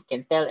I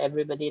can tell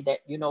everybody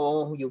that you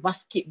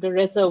must keep the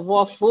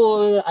reservoir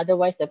full,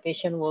 otherwise the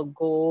patient will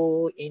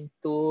go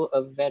into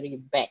a very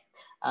bad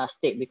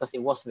state, because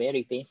it was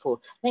very painful.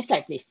 Next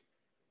slide, please.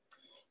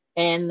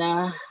 And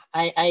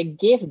I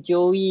gave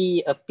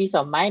Joey a piece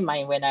of my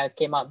mind when I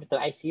came out to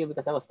ICU,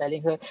 because I was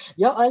telling her,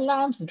 your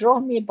alarms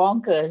drove me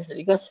bonkers,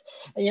 because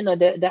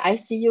the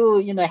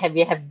ICU,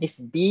 we have these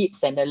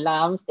beeps and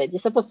alarms that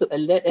you're supposed to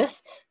alert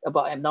us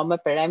about abnormal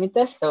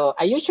parameters. So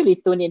I usually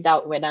tune it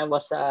out when I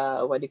was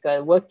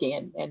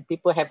working, and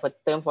people have a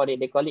term for it.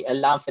 They call it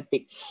alarm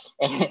fatigue.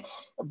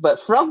 But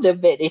from the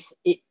bed,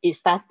 it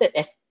started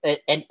as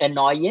an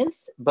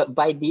annoyance, but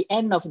by the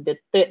end of the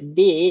third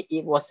day,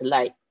 it was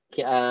like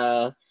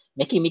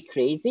making me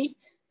crazy.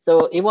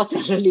 So it was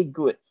really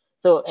good.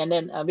 So, and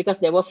then because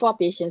there were 4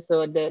 patients,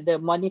 so the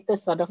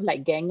monitors sort of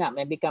like gang up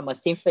and become a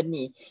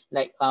symphony.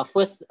 Like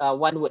first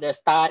one would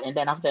start, and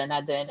then after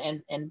another,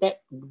 and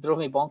that drove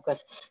me bonkers.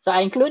 So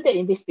I included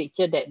in this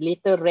picture that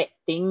little red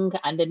thing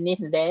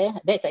underneath there.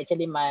 That's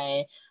actually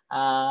my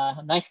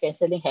noise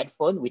cancelling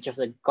headphone, which was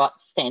a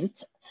godsend.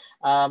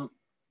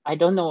 I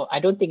don't know.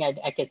 I don't think I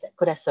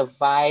could have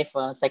survived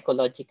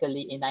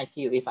psychologically in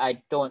ICU if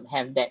I don't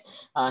have that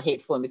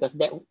headphone, because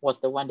that was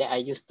the one that I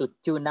used to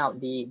tune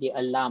out the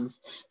alarms.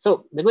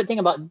 So the good thing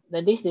about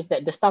this is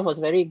that the staff was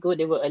very good.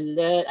 They were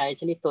alert. I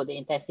actually told the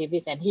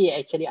intensivist, and he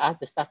actually asked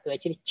the staff to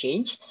actually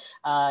change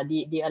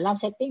the alarm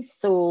settings.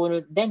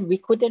 So then we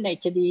couldn't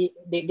actually,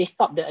 they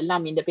stopped the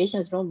alarm in the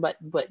patient's room, but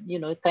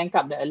crank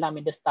up the alarm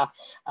in the staff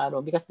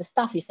room, because the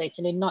staff is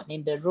actually not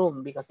in the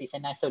room, because it's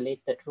an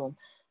isolated room.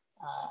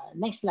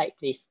 Next slide,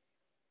 please.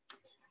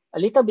 A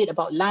little bit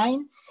about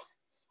lines.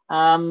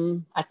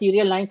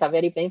 Arterial lines are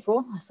very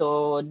painful.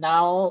 So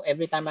now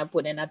every time I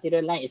put an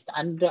arterial line, it's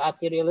under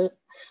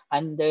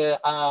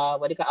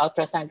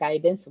ultrasound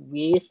guidance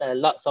with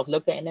lots of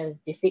local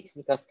analgesics,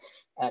 because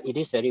it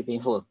is very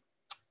painful.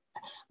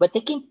 But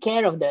taking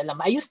care of the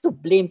lung, I used to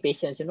blame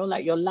patients,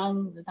 like your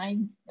lung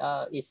line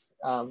is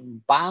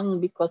bang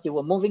because you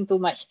were moving too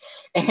much.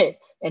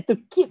 And to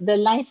keep the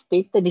lines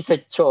patent is a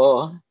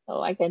chore.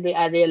 So I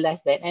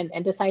realized that.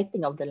 And the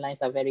sighting of the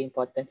lines are very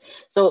important.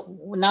 So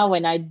now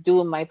when I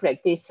do my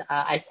practice,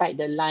 I sight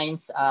the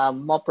lines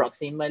more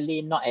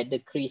proximally, not at the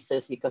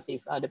creases, because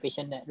if the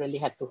patient really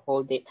have to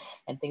hold it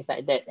and things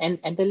like that.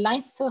 And the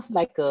lines serve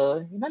like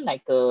a,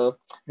 like a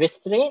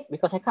restraint,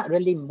 because I can't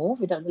really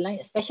move without the line,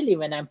 especially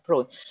when I'm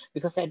prone,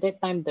 because at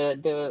that time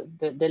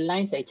the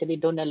lines actually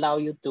don't allow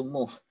you to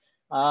move.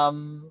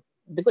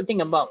 the good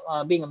thing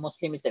about being a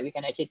Muslim is that we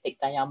can actually take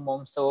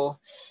tayammum, so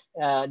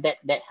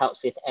that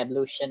helps with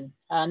ablution.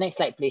 Next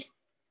slide, please.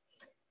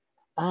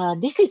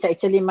 This is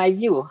actually my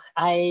view.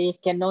 I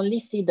can only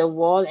see the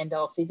wall and the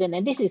oxygen,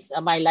 and this is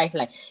my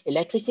lifeline: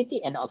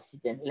 electricity and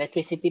oxygen.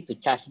 Electricity to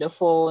charge the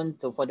phone,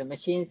 for the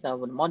machines, the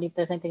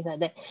monitors and things like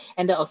that.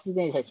 And the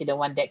oxygen is actually the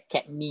one that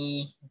kept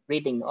me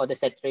breathing or the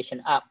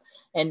saturation up.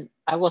 And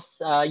I was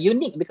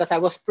unique because I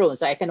was prone,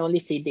 so I can only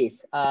see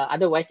this.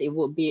 Otherwise, it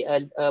would be a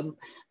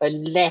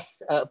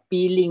less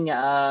appealing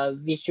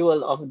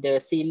visual of the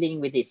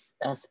ceiling with its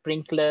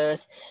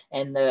sprinklers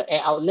and the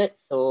air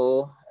outlets.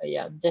 So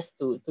yeah, just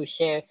to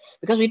share,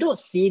 because we don't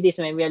see this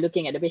when we are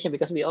looking at the patient,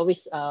 because we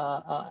always,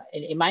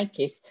 in my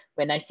case,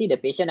 when I see the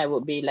patient, I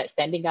would be like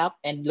standing up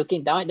and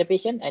looking down at the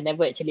patient. I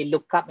never actually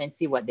look up and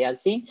see what they are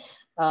seeing.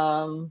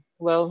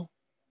 Well,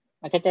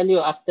 I can tell you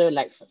after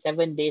like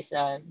 7 days,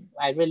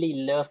 I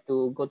really love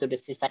to go to the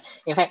seaside.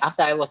 In fact,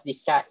 after I was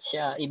discharged,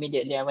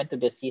 immediately I went to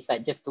the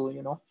seaside just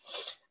to,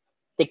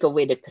 take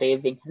away the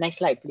craving. Next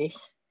slide, please.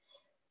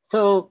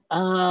 So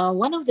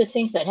one of the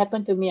things that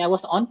happened to me, I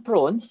was on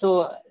prone.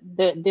 So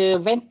the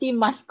venti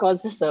mask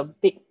causes a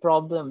big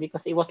problem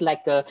because it was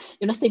like a,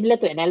 similar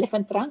to an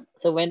elephant trunk.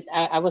 So when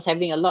I was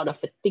having a lot of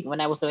fatigue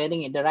when I was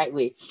wearing it the right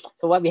way.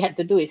 So what we had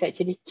to do is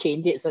actually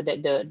change it so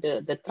that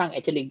the trunk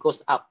actually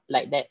goes up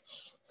like that.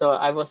 So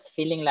I was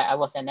feeling like I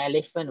was an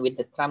elephant with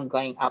the trunk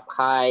going up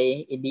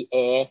high in the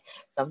air,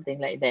 something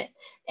like that.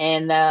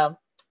 And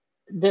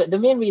the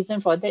main reason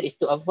for that is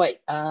to avoid,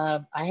 I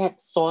had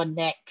sore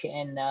neck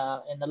and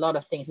a lot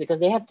of things, because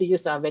they have to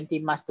use a venti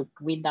mask to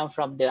wean down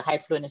from the high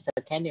flow nasal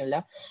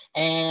cannula.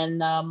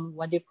 And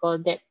what do you call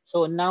that?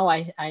 So now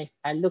I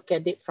look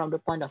at it from the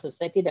point of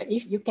perspective that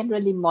if you can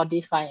really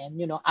modify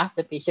and, ask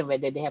the patient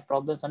whether they have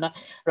problems or not,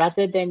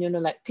 rather than,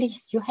 like,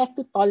 please, you have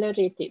to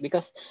tolerate it,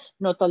 because,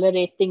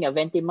 tolerating a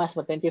venti mask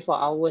for 24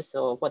 hours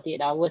or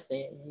 48 hours,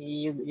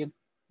 you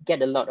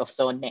get a lot of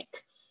sore neck.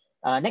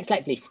 Next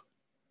slide, please.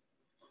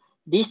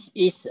 This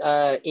is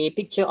a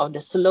picture of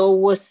the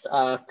slowest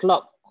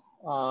clock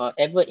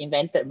ever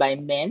invented by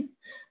man.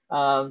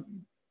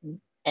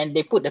 And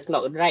they put the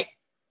clock right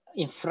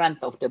in front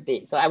of the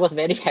bed. So I was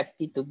very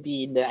happy to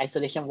be in the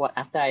isolation ward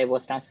after I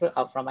was transferred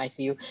out from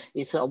ICU.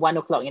 It's 1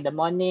 o'clock in the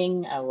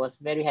morning. I was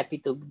very happy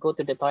to go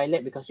to the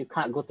toilet, because you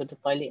can't go to the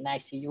toilet in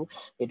ICU.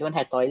 They don't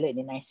have toilet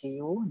in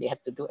ICU. They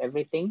have to do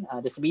everything.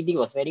 The bleeding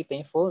was very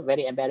painful,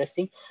 very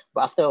embarrassing.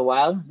 But after a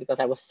while, because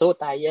I was so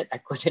tired, I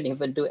couldn't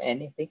even do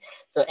anything.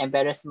 So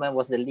embarrassment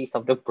was the least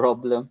of the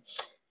problem.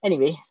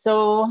 Anyway,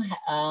 so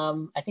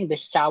I think the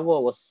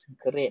shower was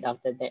great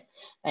after that.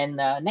 And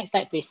next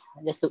slide, please,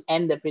 just to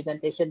end the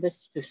presentation,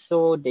 just to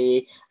show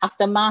the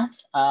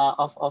aftermath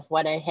of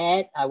what I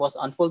had. I was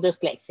on full dose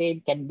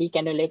Clexane,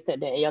 decannulated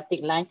the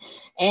aortic line,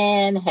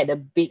 and had a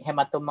big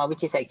hematoma,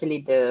 which is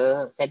actually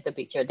the center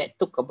picture that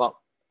took about,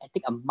 I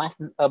think,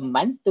 a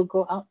month to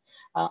go out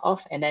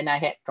off. And then I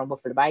had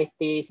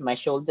thrombophlebitis. My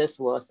shoulders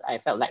was, I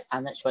felt like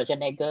Arnold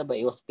Schwarzenegger, but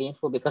it was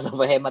painful because of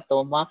a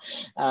hematoma.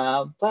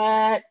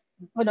 But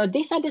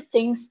these are the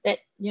things that,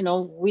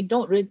 we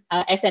don't read.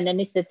 As an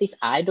anesthetist,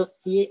 I don't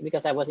see it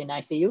because I was in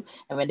ICU.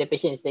 And when the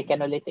patient is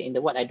decannulated in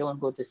the ward, I don't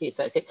go to see it.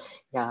 So I said,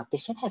 yeah,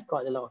 patient has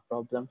got a lot of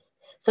problems.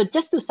 So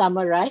just to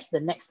summarize, the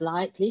next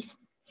slide, please.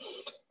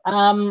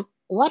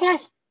 What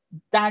I've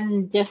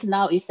done just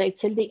now is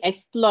actually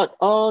explored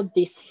all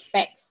these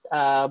facts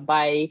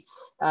by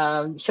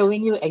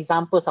showing you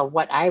examples of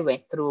what I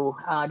went through.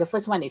 The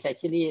first one is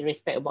actually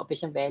respect about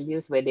patient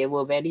values, where they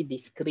were very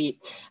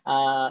discreet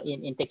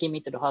in taking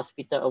me to the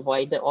hospital,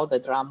 avoided all the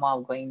drama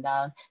of going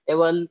down. There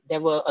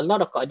were a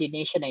lot of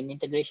coordination and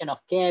integration of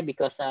care,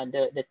 because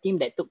the team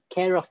that took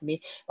care of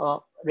me,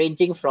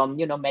 ranging from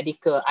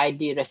medical,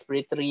 ID,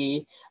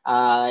 respiratory,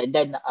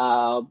 then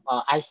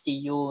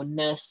ICU,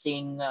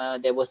 nursing,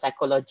 there was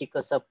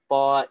psychological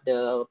support,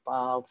 the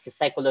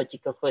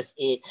psychological first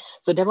aid.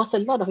 So there was a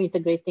lot of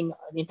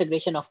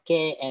integration of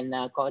care and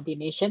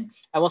coordination.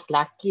 I was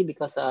lucky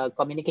because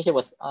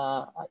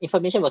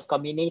information was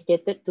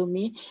communicated to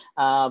me.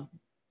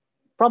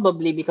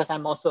 Probably because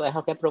I'm also a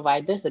healthcare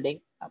provider, so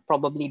they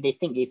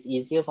think it's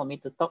easier for me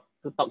to talk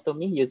to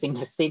me using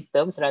the same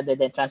terms rather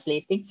than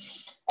translating.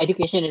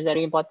 Education is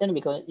very important,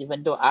 because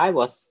even though I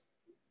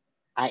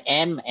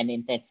am an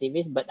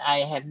intensivist, but I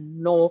have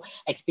no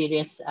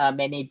experience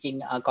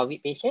managing a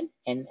COVID patient,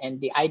 and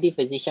the ID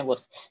physician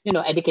was,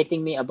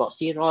 educating me about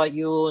steroid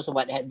use,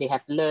 what they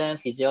have learned,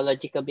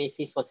 physiological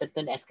basis for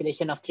certain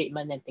escalation of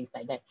treatment and things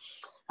like that.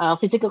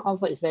 Physical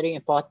comfort is very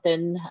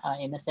important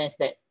in the sense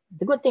that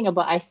the good thing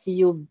about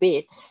ICU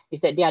bed is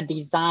that they are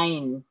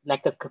designed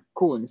like a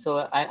cocoon.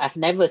 So I've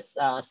never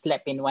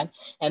slept in one.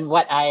 And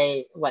what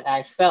I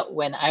felt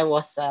when I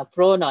was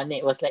prone on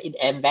it was like it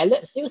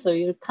envelops you, so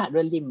you can't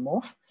really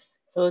move.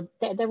 So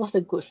that was a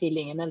good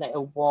feeling, like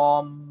a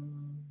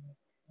warm,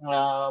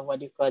 what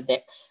do you call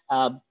that,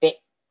 bed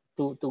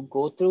to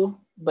go through.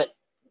 But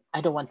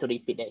I don't want to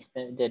repeat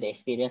the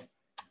experience.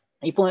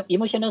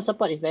 Emotional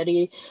support is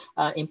very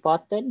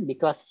important,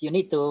 because you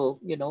need to,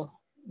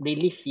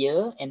 really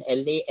fear and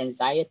allay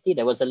anxiety.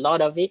 There was a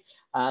lot of it.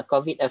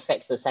 COVID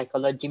affects the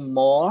psychology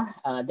more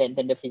than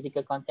the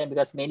physical content,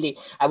 because mainly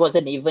I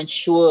wasn't even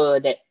sure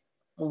that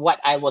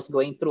what I was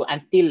going through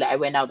until I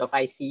went out of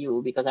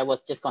ICU, because I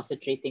was just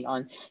concentrating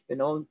on, you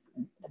know,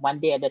 one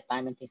day at a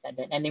time and things like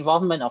that. And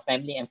involvement of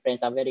family and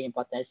friends are very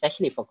important,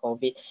 especially for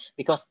COVID,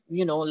 because,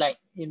 you know, like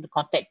in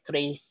contact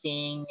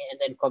tracing and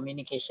then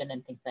communication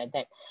and things like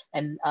that.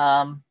 And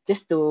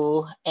just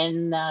to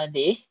end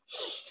this,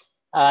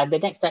 the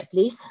next slide,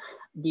 please.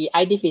 The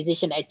ID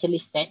physician actually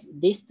sent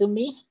this to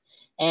me.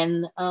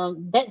 And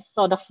that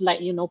sort of like,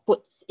 you know,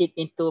 puts it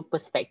into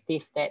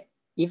perspective that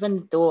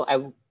even though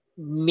I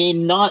may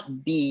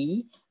not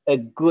be a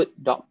good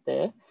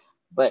doctor,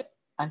 but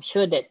I'm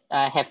sure that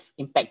I have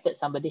impacted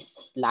somebody's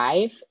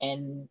life.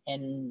 And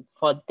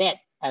for that,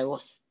 I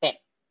was spared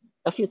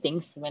a few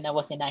things when I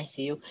was in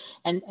ICU.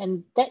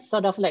 And that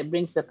sort of like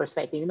brings the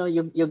perspective, you know,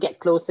 you get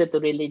closer to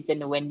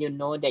religion when you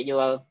know that you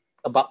are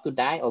about to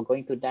die or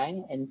going to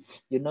die, and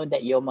you know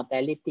that your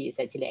mortality is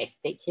actually at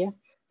stake here.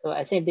 So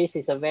I think this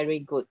is a very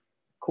good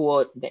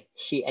quote that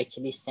she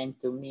actually sent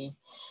to me.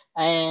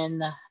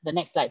 And the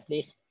next slide,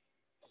 please.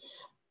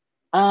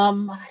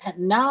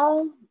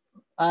 Now,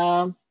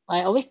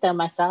 I always tell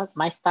my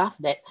staff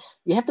that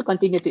we have to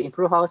continue to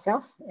improve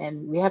ourselves,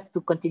 and we have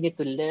to continue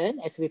to learn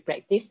as we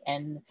practice.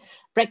 And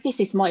practice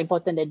is more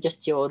important than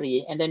just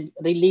theory. And then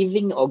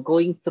reliving or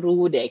going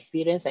through the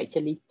experience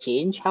actually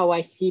change how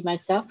I see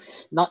myself,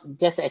 not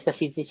just as a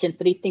physician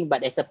treating,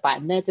 but as a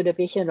partner to the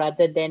patient,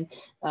 rather than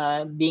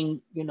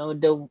being, you know,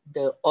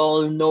 the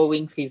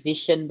all-knowing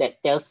physician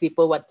that tells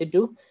people what to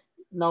do.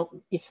 No,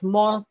 it's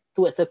more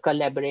towards a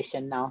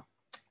collaboration now.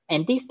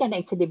 And this can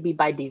actually be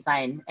by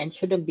design and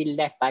shouldn't be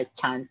left by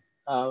chance.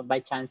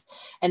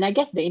 And I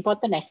guess the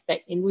important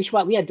aspect in which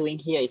what we are doing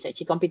here is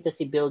actually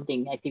competency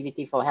building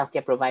activity for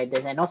healthcare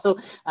providers, and also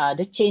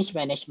the change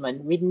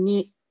management. We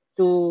need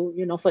to,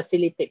 you know,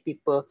 facilitate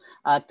people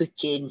to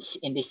change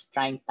in this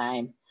trying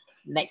time.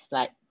 Next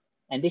slide.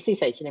 And this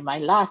is actually my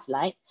last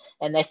slide.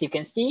 And as you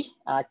can see,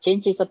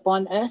 change is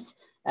upon us.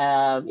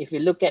 If you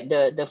look at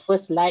the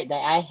first slide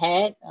that I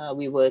had,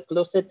 we were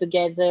closer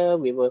together.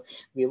 We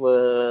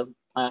were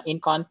in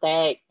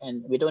contact,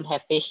 and we don't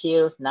have face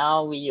shields.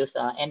 Now we use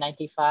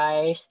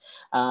N95s.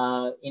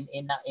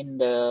 In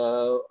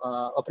the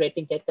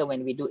operating theater,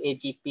 when we do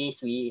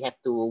AGPs, we have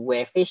to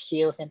wear face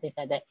shields and things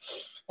like that.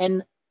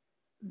 And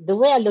the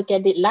way I look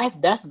at it, life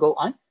does go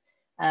on.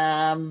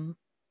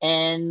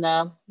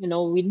 You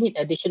know, we need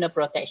additional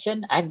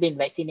protection. I've been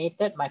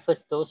vaccinated. My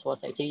first dose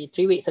was actually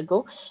 3 weeks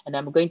ago, and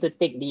I'm going to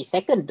take the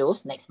second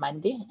dose next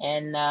Monday.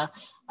 And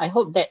I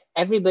hope that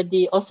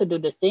everybody also do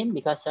the same,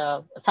 because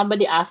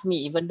somebody asked me,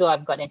 even though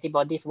I've got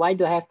antibodies, why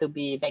do I have to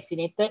be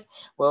vaccinated?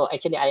 Well,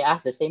 actually, I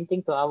asked the same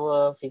thing to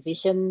our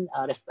physician,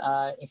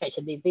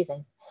 infectious disease,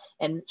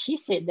 and she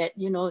said that,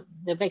 you know,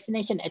 the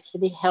vaccination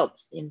actually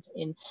helps in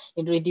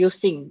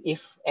reducing,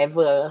 if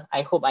ever,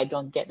 I hope I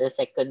don't get the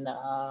second,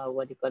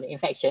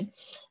 infection,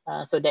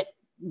 so that,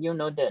 you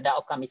know, the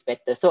outcome is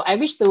better. So I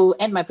wish to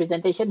end my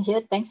presentation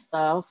here. Thanks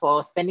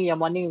for spending your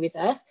morning with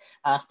us.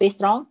 Stay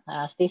strong,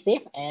 stay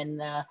safe,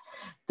 and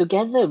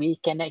together we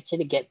can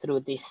actually get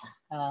through this.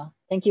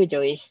 Thank you,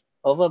 Joey.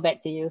 Over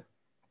back to you.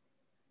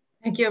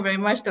 Thank you very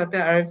much, Dr.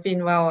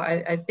 Arifin. Wow,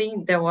 I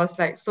think there was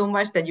like so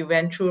much that you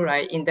went through,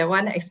 right? In the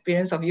one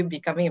experience of you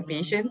becoming a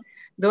patient,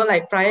 though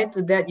like prior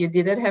to that, you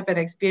didn't have an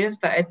experience,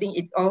 but I think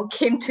it all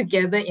came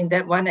together in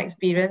that one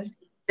experience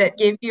that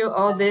gave you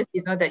all this,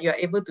 you know, that you're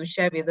able to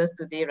share with us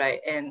today,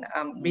 right? And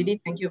really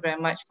thank you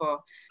very much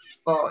for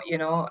you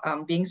know,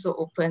 being so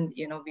open,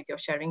 you know, with your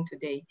sharing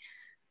today.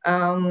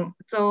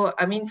 So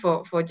I mean,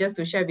 for just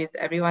to share with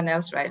everyone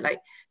else, right, like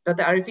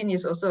Dr. Arifin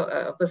is also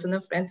a personal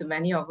friend to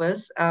many of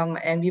us,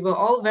 and we were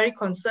all very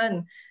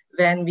concerned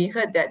when we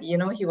heard that, you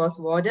know, he was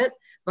warded,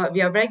 but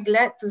we are very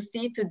glad to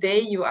see today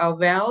you are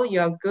well, you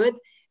are good,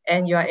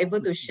 and you are able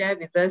to share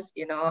with us,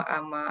 you know,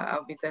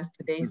 with us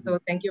today. So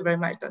thank you very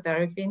much, Dr.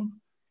 Arifin.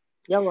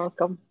 You're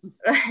welcome.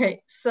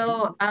 Right,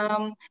 so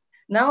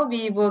now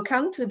we will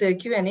come to the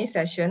Q&A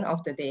session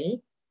of the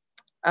day.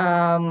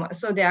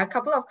 So there are a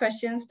couple of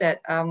questions that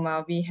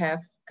we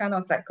have kind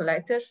of like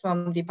collected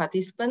from the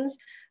participants,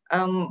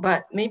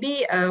 but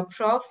maybe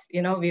Prof,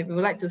 you know, we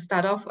would like to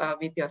start off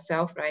with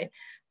yourself, right?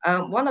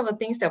 One of the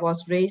things that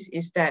was raised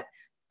is that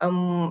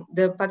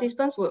the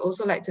participants would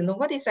also like to know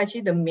what is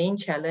actually the main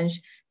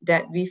challenge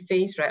that we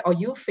face, right, or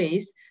you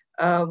faced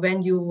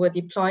when you were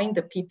deploying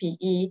the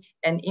PPE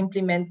and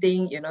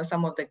implementing, you know,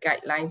 some of the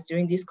guidelines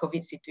during this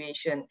COVID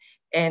situation,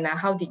 and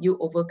how did you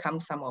overcome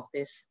some of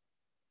this?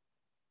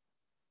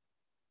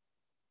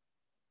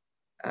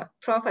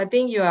 Prof, I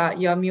think you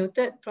are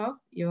muted. Prof,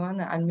 you want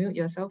to unmute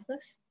yourself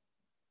first?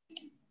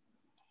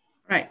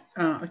 Right.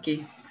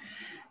 Okay.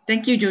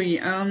 Thank you, Joey.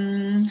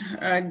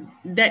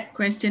 That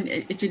question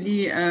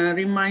actually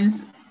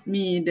reminds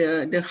me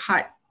the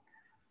hard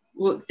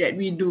work that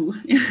we do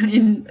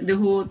in the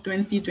whole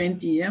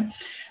 2020. Yeah.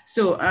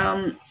 So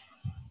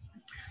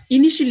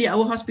initially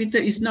our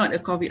hospital is not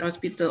a COVID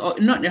hospital or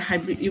not a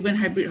hybrid, even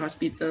hybrid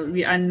hospital.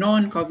 We are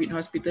non-COVID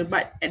hospital,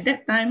 but at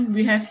that time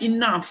we have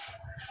enough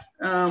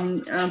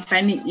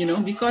panic,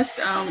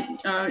 because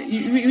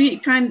we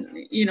can't,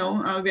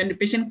 when the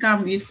patient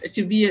comes with a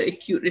severe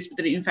acute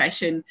respiratory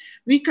infection,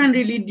 we can't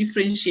really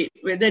differentiate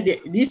whether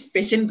this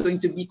patient going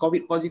to be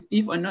COVID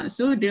positive or not.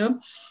 So the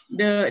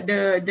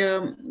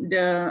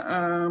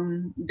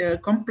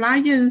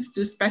compliance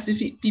to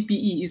specific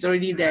PPE is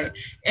already there.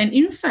 And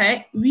in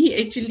fact, we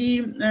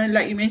actually,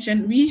 like you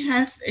mentioned, we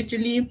have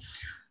actually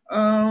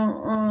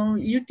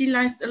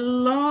utilize a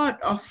lot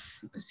of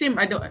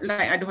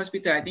like other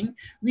hospital. I think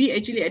we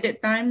actually at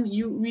that time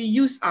we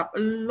use up a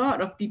lot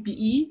of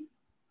PPE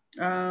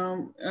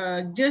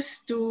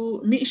just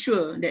to make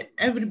sure that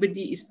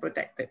everybody is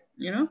protected.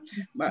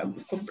 But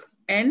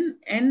and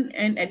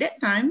at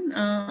that time,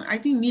 I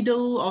think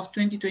middle of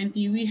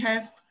 2020, we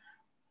have.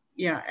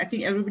 Yeah, I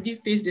think everybody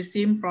faced the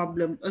same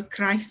problem, a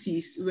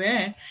crisis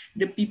where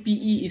the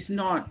PPE is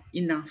not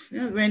enough.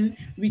 When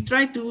we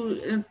try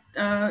to,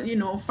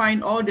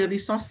 find all the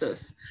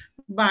resources,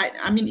 but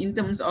I mean, in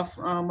terms of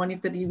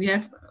monetary, we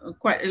have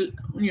quite,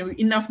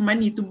 enough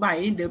money to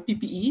buy the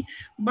PPE,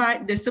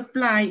 but the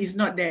supply is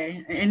not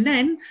there. And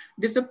then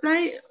the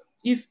supply,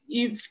 if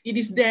it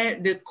is there,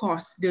 the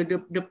cost,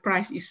 the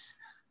price is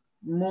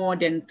more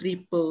than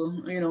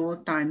triple,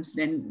 times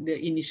than the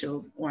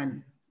initial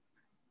one.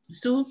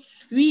 So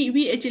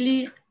we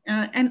actually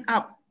end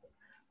up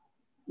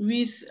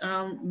with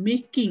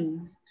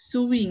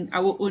sewing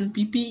our own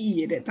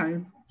PPE at that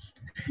time.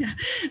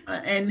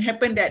 And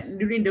happened that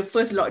during the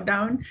first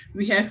lockdown,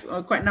 we have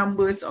quite a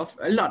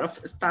lot of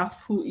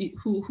staff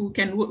who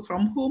can work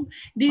from home.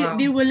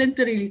 They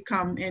voluntarily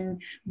come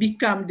and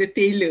become the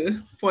tailor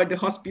for the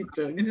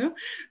hospital.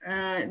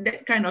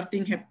 That kind of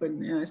thing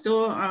happened.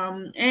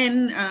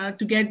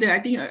 Together, I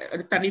think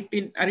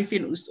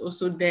Arifin was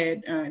also there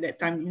that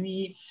time.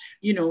 We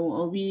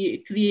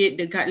create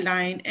the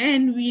guideline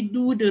and we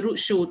do the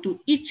roadshow to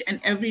each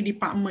and every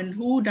department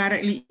who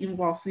directly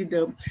involved with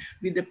the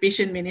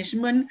patient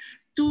management,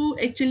 to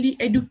actually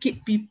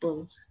educate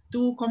people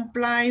to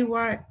comply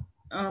what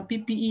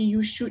PPE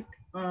you should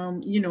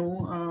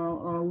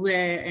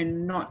wear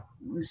and not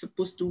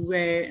supposed to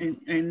wear,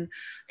 and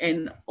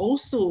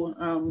also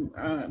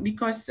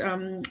because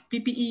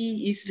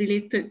PPE is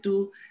related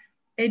to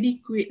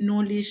adequate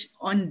knowledge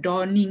on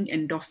donning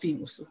and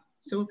doffing also.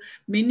 So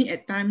many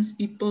at times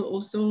people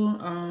also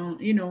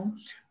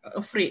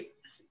afraid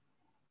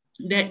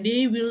that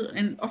they will,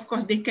 and of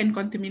course they can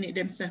contaminate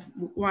themselves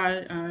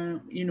while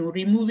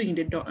removing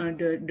the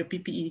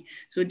PPE.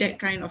 So that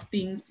kind of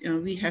things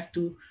we have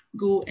to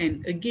go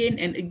and again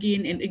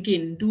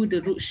do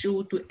the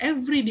roadshow to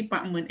every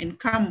department and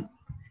come.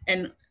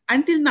 And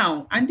until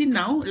now,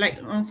 like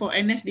for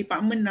NS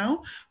department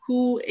now,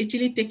 who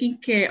actually taking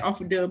care of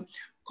the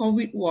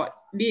COVID ward,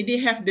 they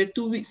have the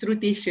 2 weeks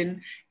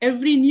rotation.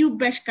 Every new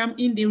batch come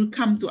in, they will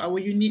come to our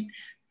unit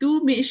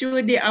to make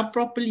sure they are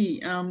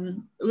properly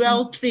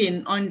well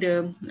trained on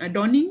the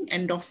donning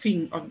and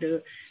doffing of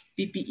the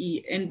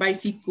PPE and by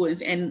sequence.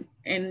 And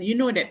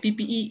that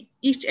PPE,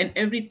 each and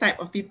every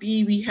type of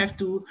PPE, we have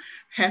to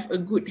have a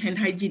good hand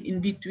hygiene in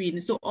between.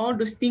 So all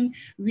those things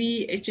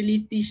we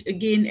actually teach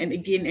again and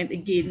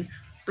again,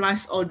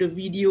 plus all the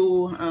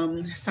video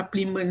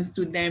supplements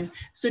to them,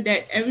 so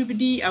that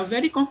everybody are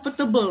very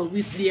comfortable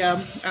with their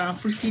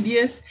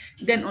procedures.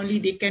 Then only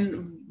they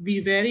can be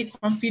very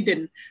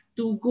confident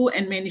to go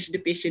and manage the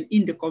patient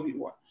in the COVID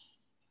ward.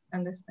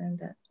 Understand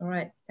that. All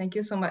right. Thank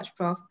you so much,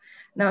 Prof.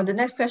 Now, the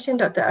next question,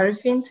 Dr.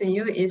 Arifin, to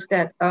you is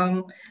that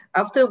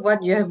after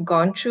what you have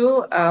gone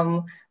through,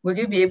 will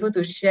you be able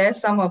to share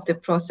some of the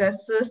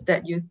processes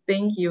that you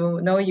think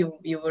you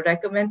would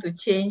recommend to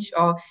change,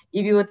 or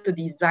if you were to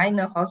design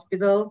a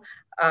hospital,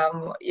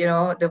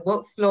 the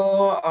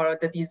workflow or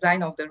the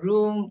design of the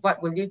room,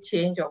 what will you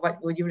change or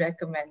what would you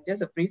recommend?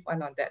 Just a brief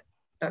one on that,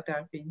 Dr.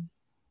 Arifin.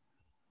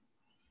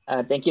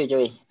 Thank you,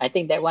 Joey. I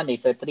think that one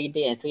is a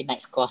 3-day and 3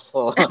 nights course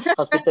for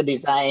hospital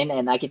design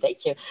and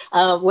architecture.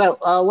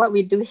 What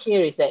we do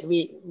here is that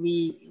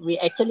we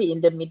actually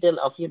in the middle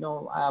of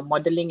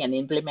modeling and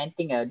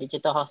implementing a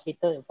digital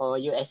hospital for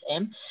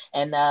USM,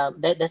 and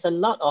there's a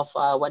lot of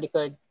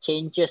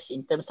changes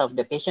in terms of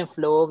the patient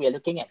flow. We are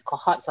looking at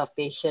cohorts of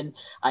patient,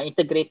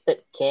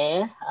 integrated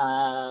care,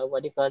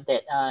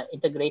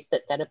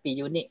 integrated therapy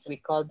units, we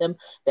call them,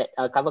 that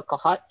cover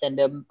cohorts.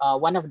 And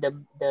one of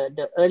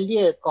the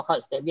earlier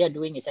cohorts that we are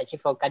doing is actually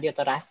for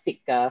cardiothoracic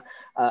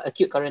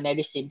acute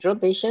coronary syndrome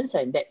patients,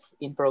 and that's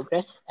in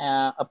progress.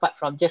 Apart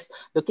from just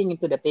looking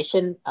into the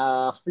patient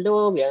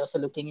flow, we are also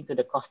looking into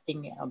the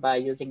costing by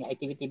using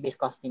activity-based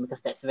costing, because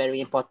that's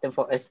very important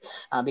for us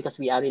because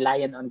we are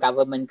reliant on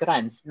government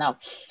grants. Now,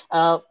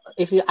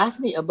 if you ask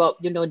me about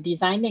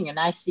designing an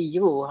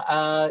ICU,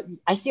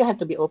 ICU have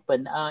to be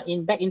open.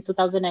 Back in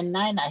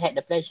 2009, I had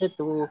the pleasure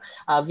to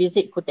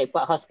visit Kutek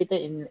Puat Hospital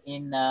in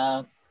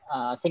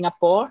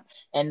Singapore,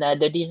 and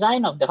the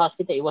design of the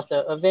hospital, it was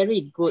a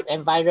very good,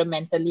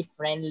 environmentally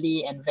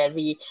friendly and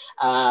very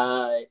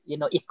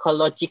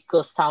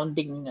ecological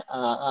sounding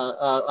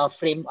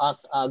frame,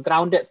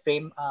 grounded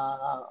frame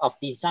of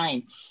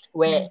design,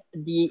 where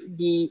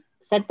the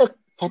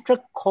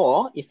central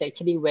core is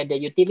actually where the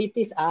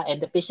utilities are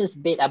and the patient's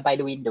bed are by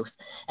the windows.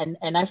 And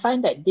I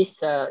find that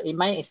this, in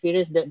my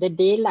experience, the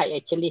daylight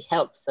actually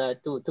helps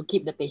to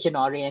keep the patient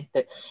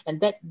oriented.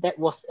 And that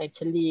was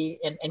actually,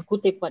 and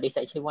Kutepot is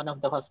actually one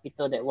of the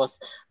hospital that was,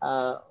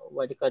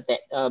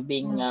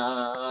 being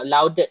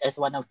lauded as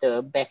one of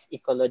the best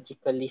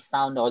ecologically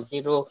sound or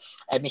zero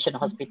admission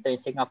hospital in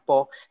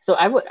Singapore. So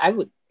I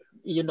would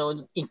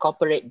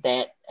incorporate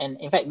that. And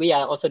in fact, we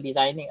are also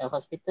designing a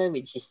hospital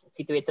which is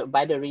situated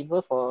by the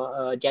river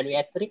for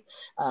geriatric,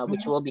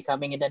 which will be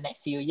coming in the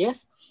next few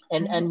years.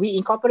 And we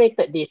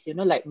incorporated this,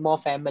 like more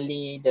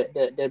family,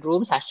 the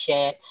rooms are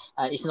shared,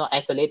 it's not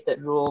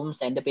isolated rooms,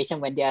 and the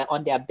patient, when they are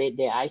on their bed,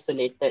 they are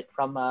isolated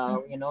from,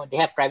 they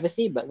have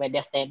privacy, but when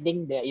they're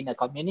standing, they're in a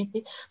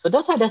community. So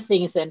those are the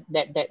things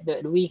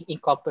that we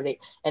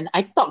incorporate. And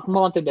I talk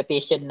more to the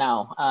patient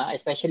now,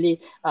 especially,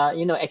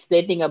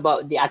 explaining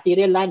about the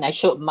arterial line. I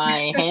showed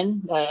my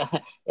hand,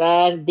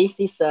 this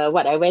is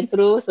what I went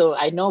through, so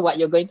I know what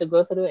you're going to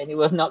go through, and it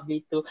will not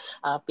be too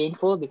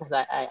painful because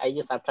I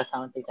use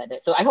ultrasound, things like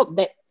that. So I hope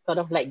that sort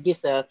of like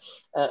gives a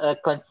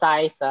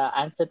concise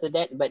answer to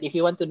that. But if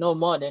you want to know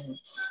more, then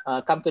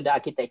come to the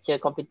architecture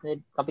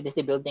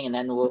competency building, and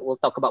then we'll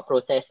talk about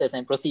processes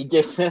and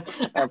procedures.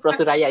 Prof.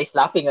 Suraiya is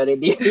laughing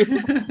already.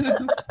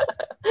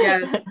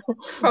 Yeah,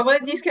 probably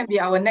this can be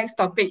our next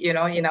topic, in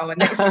our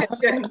next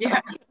session.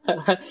 Yeah.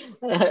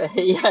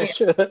 Yeah,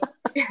 sure.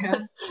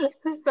 Yeah.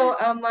 So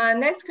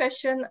next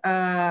question,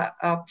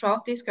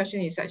 Prof, this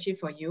question is actually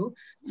for you.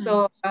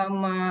 So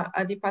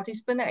the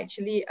participant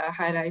actually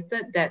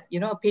highlighted that,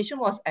 a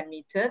patient was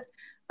admitted,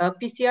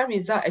 PCR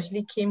result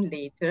actually came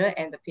later,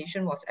 and the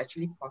patient was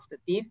actually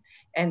positive,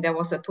 and there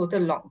was a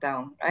total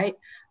lockdown, right?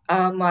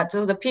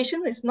 So the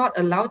patient is not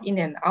allowed in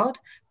and out,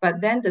 but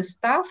then the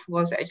staff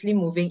was actually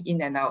moving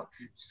in and out.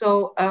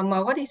 So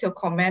what is your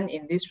comment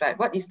in this, right?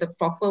 What is the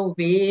proper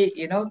way,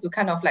 to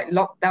kind of like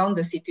lock down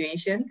the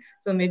situation?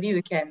 So maybe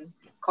we can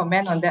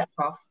comment on that,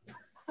 Prof.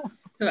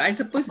 So I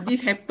suppose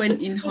this happened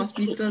in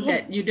hospital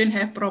that you don't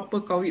have proper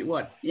COVID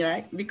ward,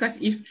 right?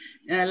 Because if,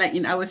 like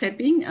in our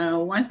setting,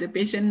 once the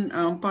patient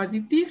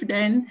positive,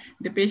 then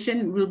the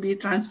patient will be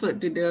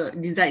transferred to the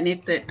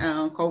designated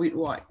COVID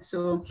ward.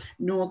 So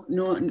no,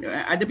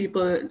 other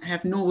people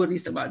have no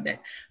worries about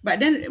that. But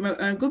then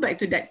go back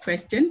to that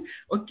question.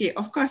 Okay,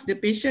 of course the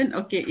patient,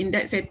 okay, in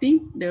that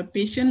setting, the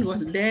patient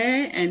was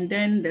there, and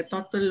then the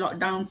total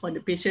lockdown for the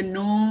patient,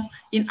 no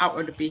in out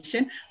of the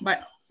patient,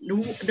 but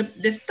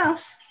the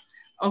staff.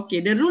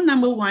 Okay, the rule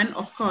number one,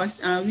 of course,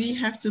 we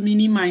have to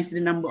minimize the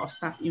number of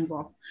staff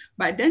involved.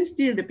 But then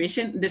still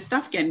the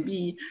staff can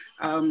be,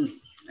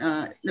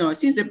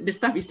 since the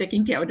staff is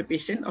taking care of the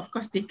patient, of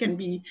course, they can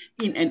be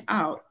in and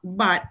out,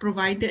 but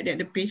provided that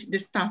the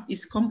staff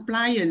is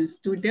compliant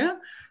to the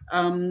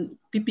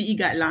PPE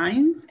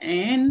guidelines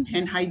and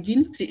hand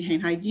hygiene, strict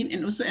hand hygiene,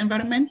 and also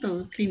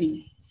environmental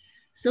cleaning.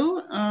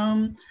 So,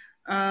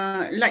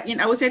 like in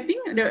our setting,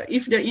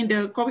 in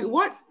the COVID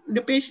ward,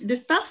 the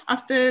staff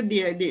after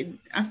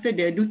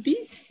their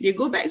duty, they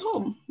go back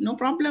home, no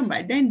problem.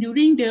 But then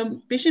during the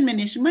patient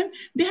management,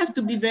 they have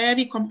to be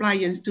very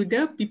compliant to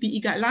the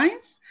PPE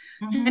guidelines,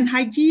 hand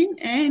hygiene,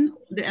 and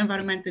the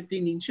environmental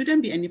cleaning.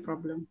 Shouldn't be any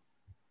problem.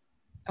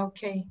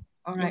 Okay,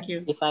 all right. Thank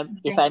you.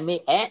 If I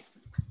may add,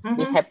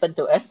 this happened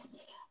to us.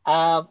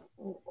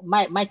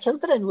 My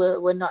children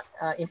were not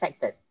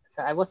infected.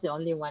 So I was the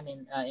only one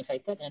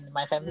infected, and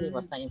my family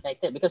was not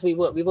infected because we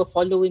were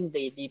following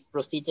the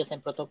procedures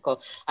and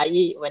protocol.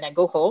 I.e., when I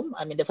go home,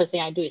 the first thing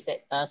I do is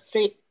that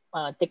straight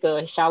take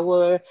a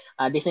shower,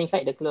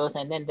 disinfect the clothes,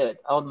 and then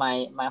all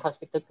my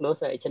hospital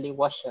clothes are actually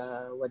washed,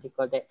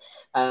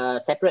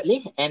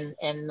 separately.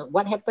 And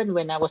what happened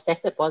when I was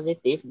tested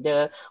positive,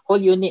 the whole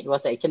unit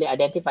was actually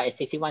identified as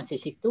CC1,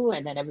 CC2,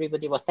 and then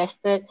everybody was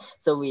tested.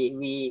 So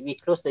we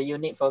closed the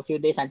unit for a few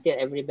days until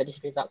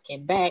everybody's result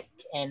came back.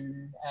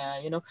 And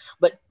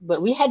but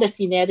we had a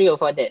scenario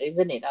for that,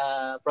 isn't it,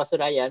 Prof.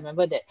 Suraiya? I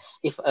remember that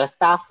if a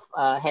staff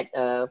had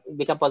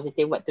become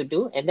positive, what to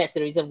do, and that's the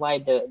reason why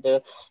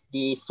the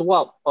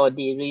swab or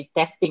the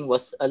retesting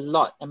was a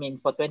lot.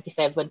 For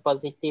 27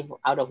 positive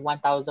out of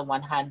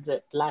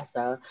 1,100 plus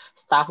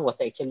staff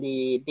was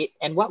actually did.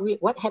 And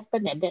what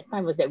happened at that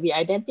time was that we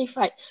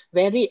identified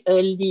very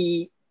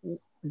early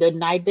the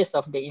nidus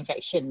of the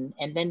infection,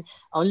 and then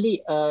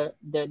only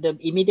the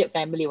immediate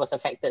family was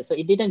affected. So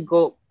it didn't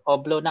go or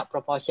blown up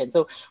proportion.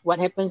 So what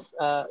happens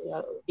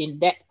in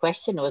that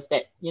question was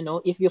that,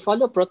 if you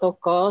follow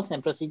protocols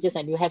and procedures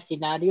and you have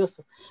scenarios,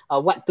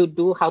 what to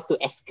do, how to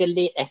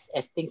escalate as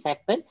things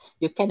happen,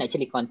 you can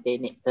actually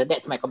contain it. So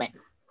that's my comment.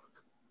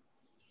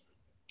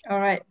 All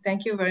right,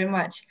 thank you very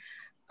much.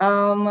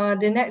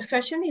 The next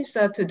question is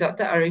to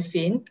Dr.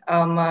 Arifin.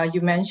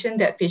 You mentioned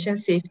that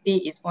patient safety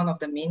is one of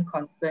the main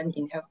concerns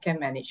in healthcare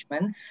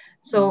management.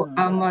 So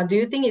do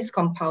you think it's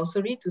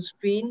compulsory to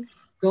screen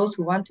those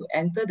who want to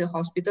enter the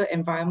hospital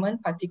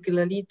environment,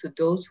 particularly to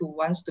those who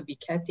wants to be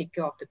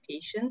caretaker of the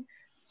patient?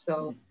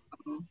 So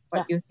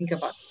what do you think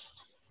about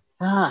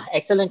that?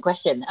 Excellent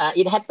question.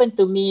 It happened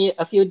to me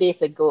a few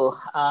days ago.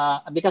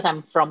 Because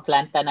I'm from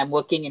Kelantan, I'm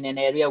working in an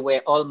area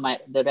where all my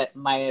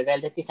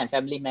relatives and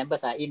family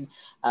members are in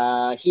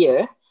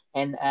here.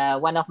 And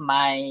one of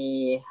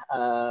my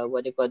a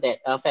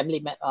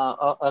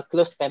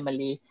close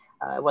family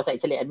was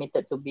actually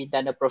admitted to be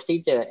done a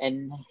procedure,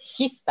 and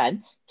his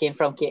son came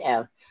from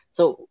KL.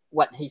 So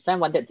what his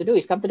son wanted to do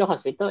is come to the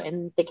hospital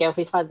and take care of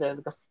his father,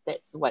 because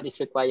that's what is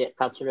required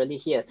culturally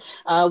here.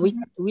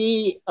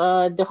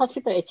 The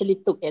hospital actually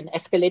took an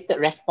escalated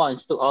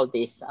response to all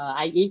this,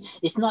 i.e.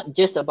 it's not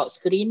just about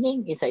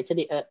screening, it's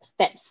actually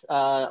steps,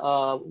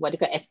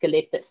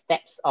 escalated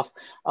steps of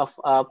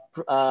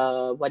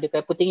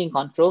putting in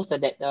control, so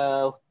that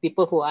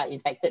people who are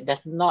infected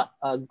does not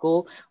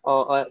go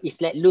or is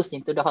let loose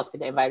into the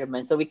hospital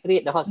environment. So we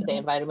create the hospital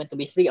environment to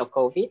be free of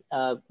COVID,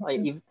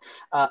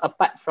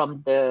 apart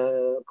from the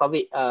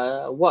COVID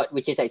ward,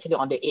 which is actually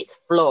on the 8th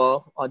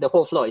floor, or the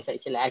whole floor is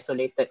actually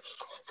isolated.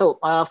 So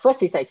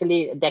first is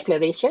actually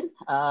declaration.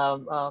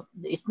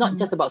 It's not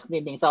just about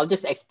screening. So I'll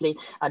just explain.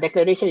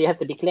 Declaration, you have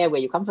to declare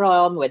where you come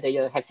from, whether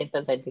you have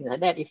symptoms and things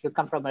like that. If you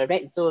come from a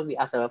red zone, we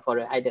ask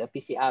for either a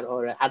PCR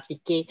or an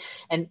RTK.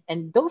 And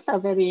those are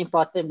very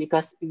important,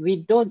 because we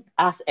don't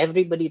ask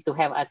everybody to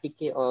have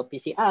RTK or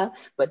PCR,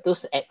 but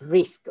those at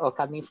risk or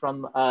coming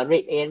from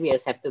red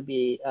areas have to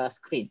be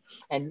screened.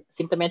 And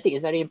symptomatic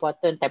is very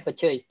important.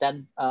 Temperature is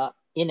done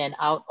in and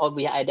out, or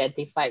we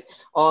identified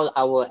all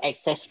our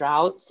access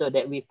routes, so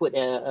that we put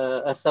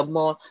a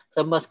thermal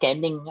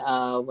scanning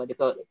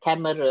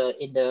camera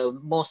in the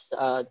most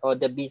or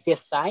the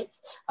busiest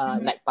sites,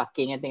 like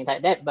parking and things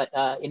like that. But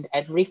in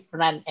every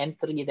front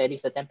entry there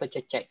is a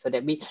temperature check, so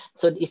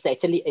it's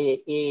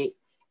actually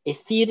a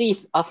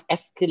series of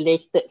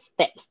escalated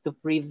steps to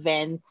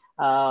prevent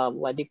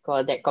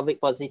COVID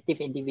positive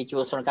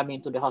individuals from coming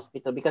into the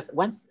hospital. Because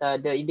once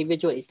the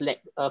individual is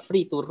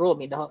free to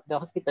roam in the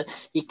hospital,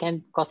 it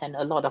can cause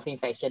a lot of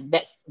infection.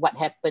 That's what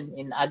happened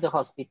in other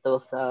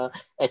hospitals,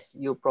 as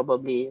you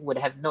probably would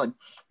have known.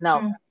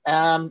 Now,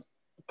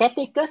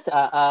 caretakers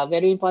are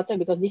very important,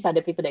 because these are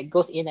the people that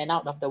goes in and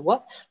out of the ward.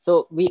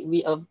 So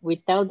we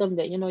tell them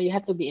that, you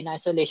have to be in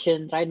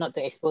isolation, try not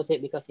to expose it,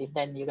 because if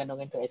then you're not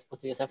going to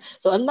expose yourself.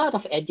 So a lot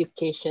of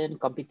education,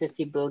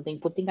 competency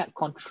building, putting up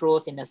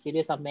controls in a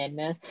series of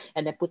manners,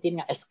 and then putting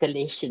up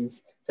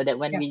escalations, so that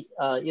when we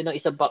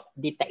it's about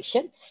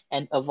detection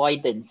and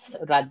avoidance,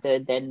 rather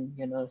than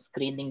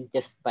screening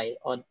just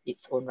on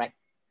its own right.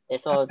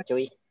 That's all,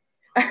 Joey.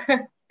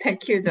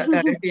 Thank you,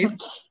 Dr. Arifin.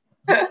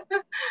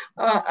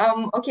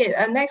 Okay,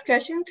 next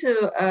question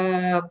to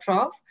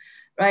Prof.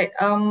 Right,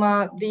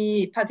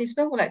 the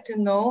participant would like to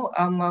know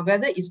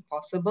whether it's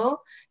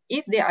possible,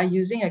 if they are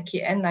using a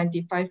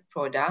KN95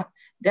 product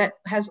that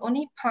has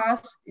only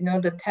passed,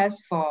 the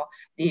test for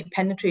the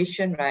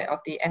penetration, right,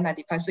 of the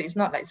N95, so it's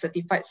not like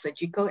certified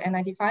surgical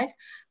N95,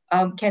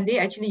 can they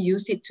actually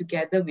use it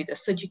together with a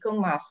surgical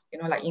mask,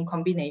 like in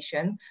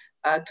combination,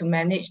 to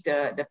manage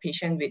the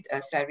patient with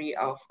a SARI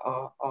or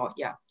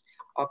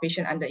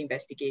patient under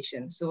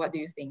investigation? So what do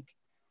you think?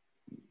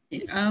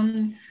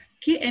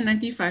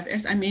 KN95,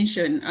 as I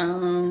mentioned,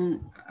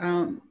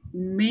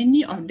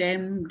 many of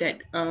them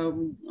that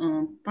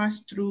pass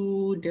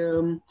through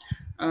the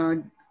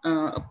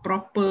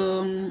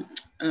proper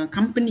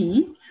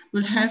company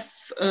will have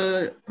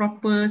a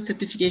proper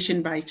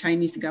certification by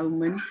Chinese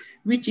government,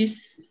 which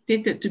is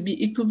stated to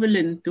be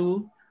equivalent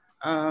to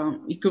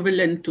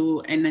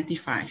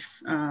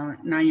N95,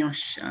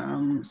 NIOSH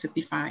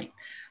certified.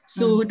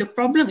 So the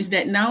problem is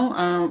that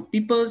now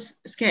people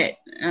scared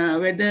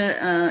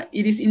whether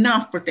it is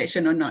enough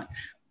protection or not.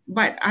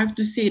 But I have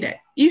to say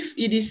that if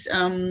it is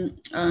a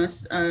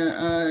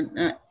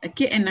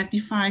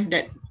KN95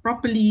 that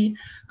properly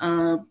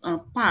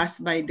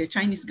passed by the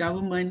Chinese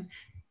government,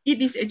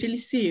 it is actually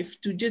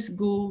safe to just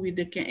go with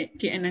the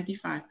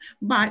KN95.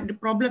 But the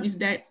problem is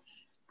that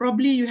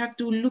probably you have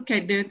to look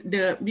at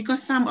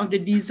because some of the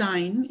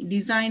design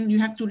you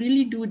have to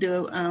really do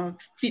the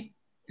fit.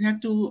 You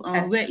have to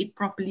wear it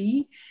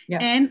properly,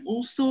 and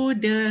also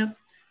the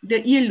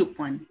ear loop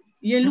one.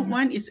 Ear loop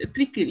one is a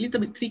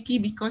little bit tricky,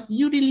 because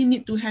you really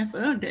need to have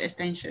the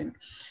extension.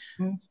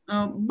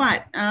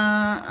 But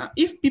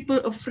if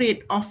people are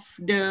afraid of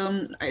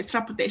the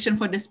extra protection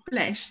for the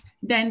splash,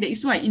 then that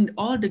is why in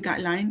all the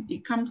guideline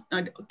it comes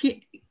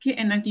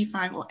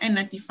KN95 or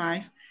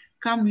N95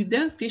 come with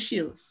the face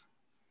shields.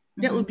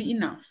 That will be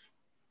enough.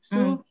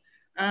 So.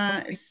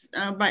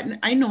 But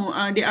I know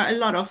there are a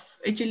lot of,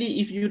 actually,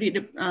 if you read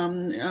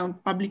the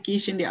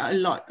publication, there are a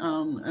lot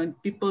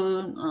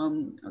people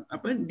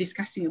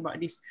discussing about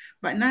this.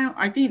 But now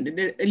I think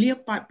the earlier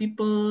part,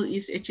 people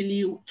is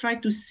actually try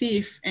to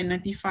save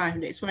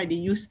N95. That's why they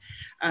use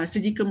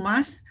surgical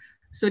mask,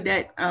 so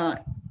that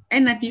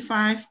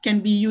N95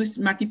 can be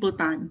used multiple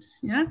times.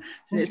 Yeah,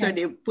 so Okay. that's why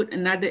they put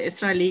another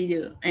extra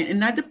layer. And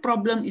another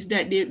problem is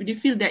that they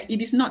feel that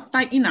it is not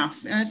tight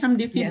enough. Some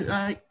they feel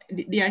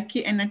their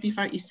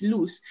KN95 is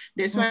loose.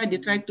 That's why they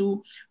try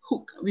to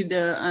hook with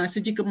the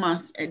surgical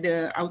mask at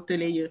the outer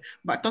layer.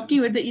 But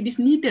talking whether it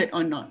is needed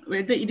or not,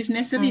 whether it is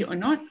necessary or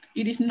not,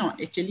 it is not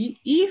actually.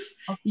 If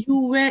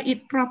you wear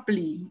it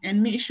properly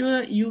and make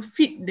sure you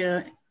fit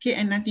the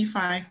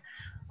KN95.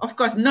 Of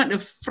course, not the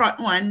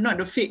fraud one, not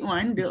the fake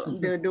one,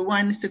 the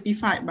one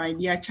certified by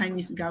their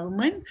Chinese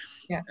government.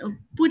 Yeah.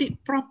 Put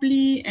it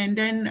properly and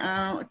then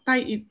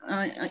tie it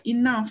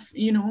enough,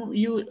 you know,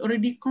 you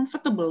already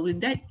comfortable with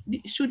that.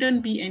 It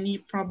shouldn't be any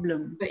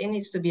problem. So it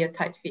needs to be a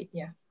tight fit,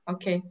 yeah.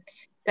 Okay,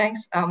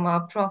 thanks,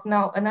 Prof.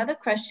 Now, another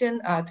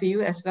question to you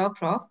as well,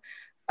 Prof,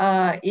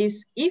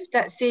 is if,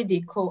 let's say,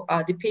 the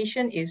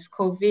patient is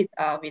COVID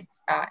with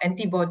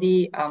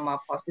antibody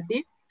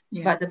positive,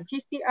 but the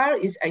PCR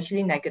is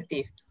actually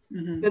negative.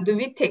 So do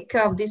we take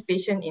care of this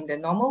patient in the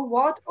normal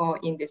ward or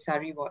in the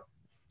SARI ward?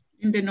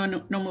 In the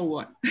normal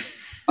ward.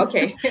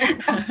 Okay.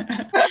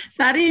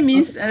 SARI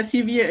means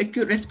severe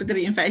acute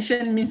respiratory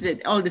infection, means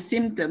that all the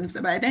symptoms,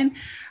 but then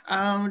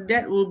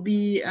that will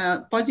be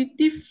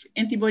positive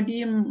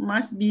antibody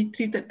must be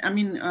treated,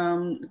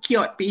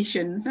 cured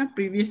patients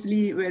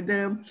previously,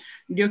 whether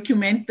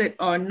documented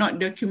or not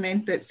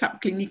documented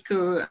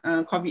subclinical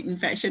COVID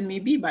infection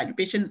maybe, but the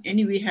patient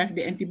anyway have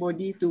the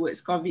antibody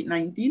towards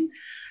COVID-19.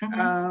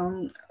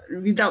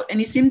 Without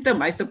any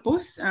symptom, I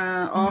suppose,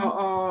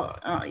 or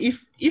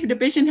if the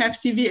patient have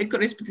severe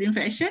acute respiratory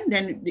infection,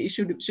 then it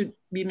should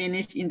be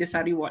managed in the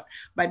SARI ward.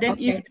 But then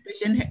if the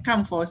patient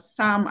come for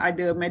some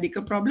other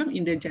medical problem,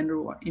 in the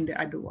general ward, in the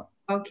other ward.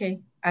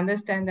 Okay,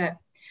 understand that.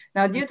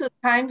 Now, due to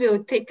time,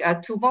 we'll take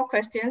 2 more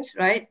questions,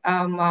 right?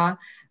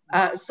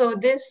 So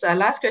this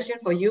last question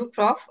for you,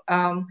 Prof.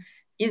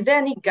 Is there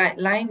any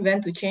guideline when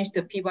to change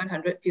the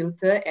P100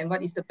 filter, and what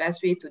is the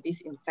best way to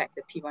disinfect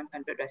the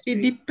P100 respirator?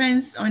 It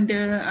depends on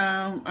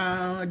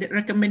the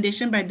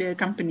recommendation by the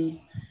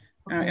company.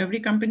 Every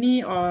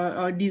company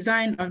or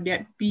design of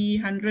that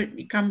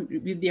P100 come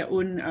with their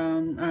own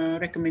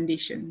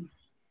recommendation.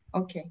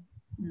 Okay,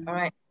 all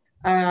right.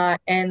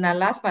 And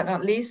last but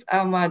not least,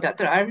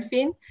 Dr.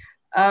 Arifin,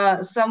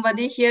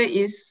 somebody here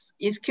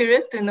is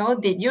curious to know,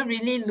 did you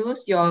really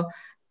lose your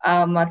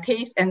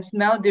taste and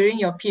smell during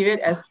your period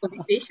as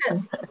COVID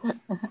patient?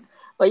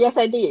 Oh yes,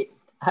 I did.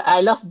 I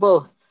lost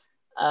both.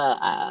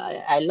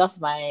 I lost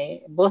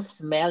my both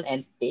smell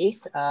and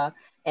taste,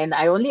 and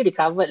I only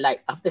recovered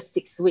like after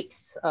 6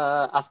 weeks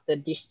after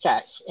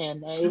discharge,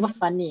 and it was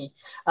funny.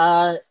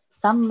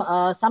 Some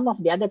of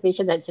the other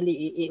patients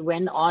actually it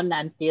went on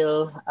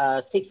until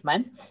 6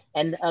 months,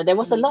 and there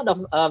was a lot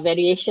of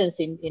variations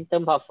in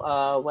terms of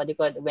what you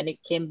call it, when it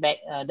came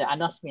back, the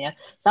anosmia.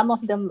 Some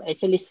of them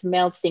actually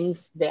smell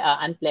things that are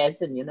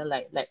unpleasant, you know,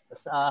 like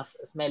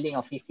smelling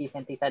of feces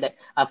and things like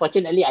that.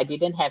 Fortunately, I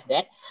didn't have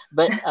that,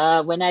 but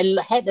when I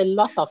had a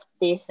loss of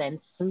taste and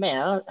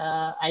smell,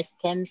 I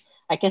can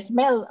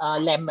smell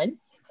lemon.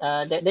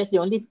 That's the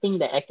only thing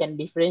that I can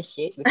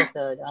differentiate,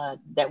 because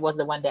that was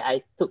the one that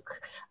I took,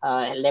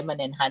 lemon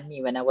and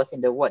honey, when I was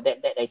in the ward.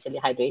 That actually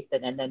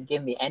hydrated and then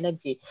gave me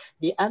energy.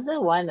 The other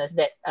one is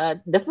that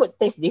the food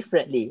tastes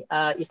differently.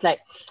 It's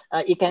like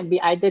it can be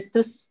either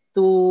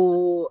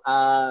too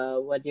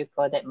what do you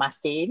call that,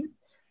 masine,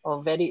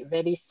 or very,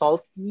 very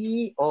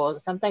salty, or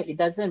sometimes it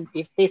doesn't,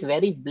 it tastes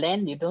very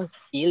bland, you don't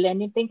feel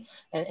anything,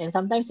 and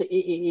sometimes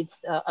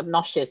it's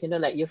obnoxious, you know,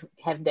 like you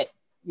have that,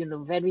 you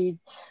know, very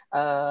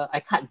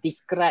I can't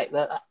describe,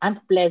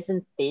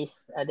 unpleasant taste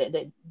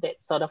that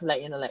sort of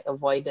like, you know, like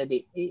avoided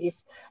it. It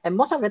is, and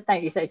most of the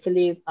time it's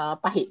actually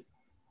pahit,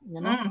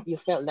 you know. You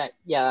felt like,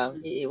 yeah,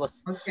 it was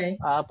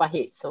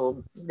pahit.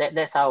 So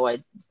that's how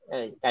I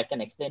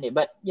can explain it.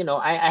 But you know,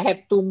 I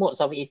have 2 modes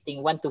of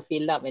eating, one to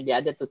fill up and the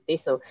other to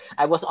taste. So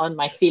I was on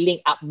my filling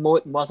up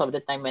mode most of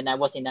the time when I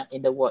was in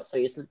the ward. So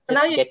it's just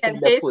now you getting can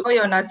the taste food. all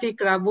your nasi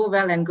kerabu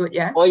well and good,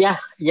 yeah? Oh yeah.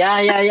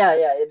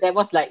 That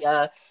was like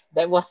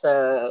that was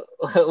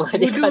what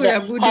do you call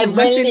that?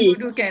 Heavenly.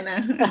 Voodoo can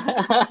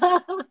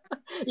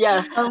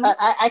Yeah,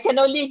 I can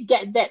only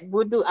get that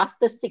voodoo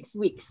after 6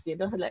 weeks, you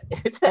know, like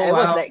I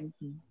was like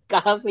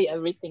garbage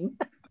everything.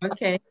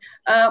 Okay,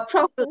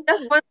 Prof,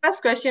 just one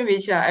last question,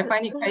 which I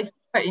find it quite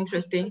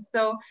interesting.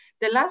 So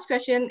the last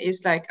question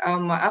is like,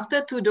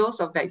 after 2 doses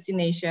of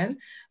vaccination,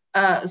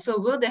 so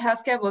will the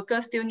healthcare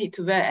workers still need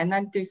to wear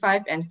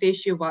N95 and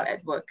face shield while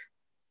at work?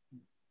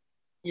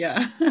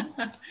 Yeah,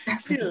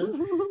 still,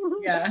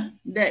 yeah,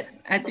 that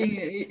I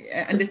think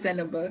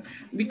understandable,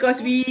 because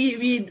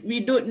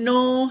we don't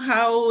know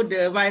how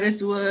the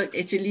virus work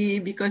actually,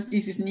 because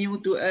this is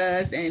new to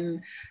us,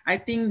 and I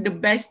think the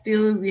best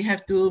still we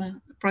have to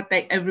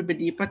protect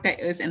everybody,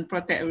 protect us and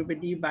protect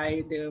everybody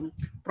by the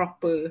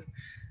proper.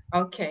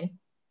 Okay,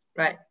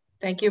 right.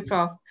 Thank you,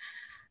 Prof.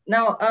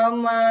 Now,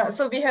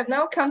 so we have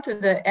now come to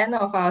the end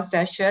of our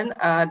session.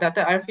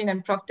 Dr. Arifin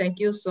and Prof, thank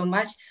you so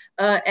much.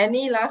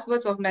 Any last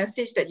words of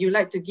message that you'd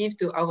like to give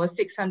to our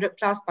 600+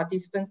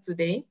 participants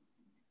today?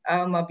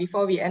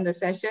 before we end the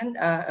session,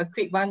 a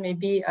quick one,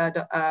 maybe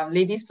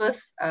ladies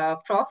first.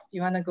 Prof,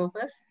 you want to go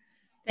first?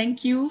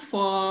 Thank you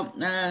for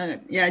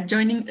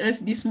joining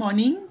us this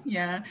morning.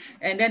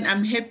 And then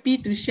I'm happy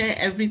to share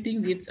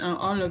everything with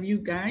all of you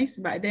guys.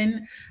 But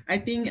then I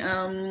think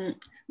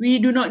we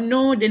do not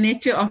know the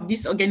nature of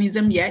this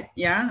organism yet.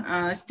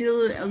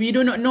 Still we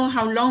do not know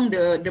how long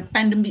the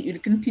pandemic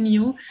will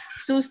continue.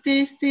 So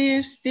stay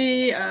safe,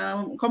 stay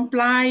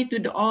comply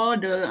to all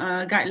the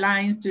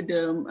guidelines to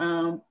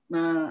the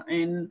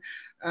and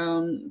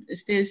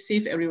stay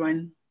safe,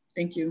 everyone.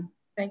 Thank you.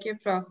 Thank you,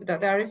 Prof.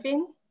 Dr.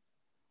 Arifin.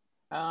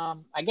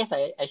 I guess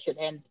I should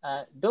end.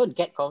 Don't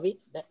get COVID.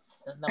 That's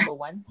number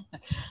one,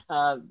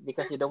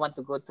 because you don't want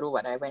to go through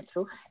what I went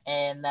through.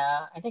 And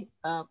I think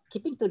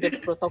keeping to the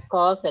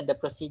protocols and the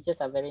procedures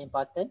are very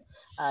important,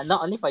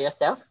 not only for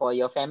yourself, for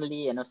your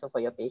family, and also for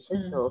your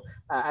patients. So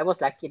I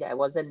was lucky that I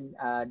wasn't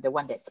the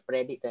one that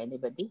spread it to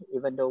anybody,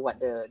 even though what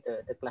the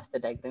cluster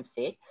diagram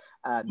said,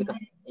 because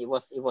it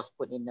was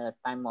put in a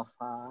time of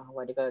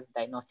what they call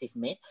diagnosis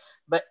made.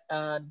 But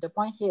the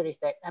point here is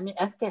that, I mean,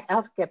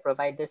 healthcare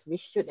providers, we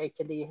should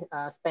actually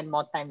spend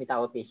more time with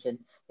our patient,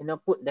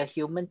 put the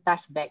human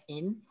touch back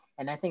in.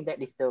 And I think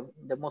that is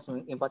the most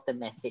important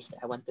message that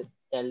I want to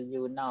tell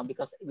you now,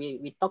 because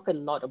we talk a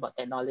lot about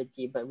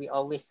technology, but we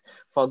always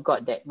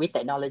forgot that with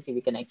technology,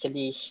 we can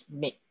actually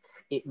make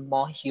it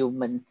more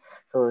human.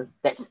 So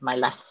that's my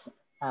last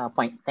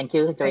point. Thank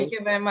you, Joy. Thank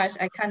you very much.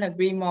 I can't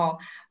agree more.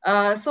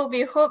 So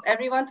we hope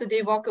everyone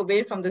today walk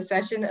away from the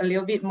session a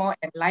little bit more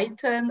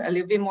enlightened, a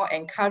little bit more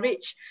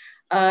encouraged,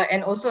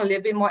 and also a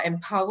little bit more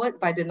empowered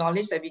by the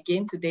knowledge that we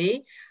gained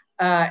today.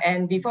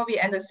 And before we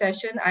end the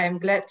session, I am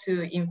glad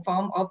to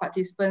inform all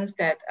participants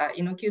that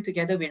InnoQ,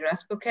 together with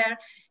RESPOKARE,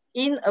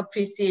 in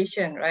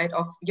appreciation, right,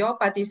 of your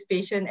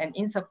participation and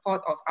in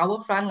support of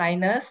our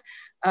frontliners,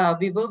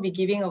 we will be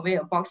giving away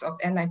a box of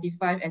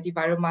N95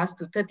 antiviral masks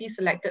to 30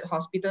 selected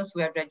hospitals who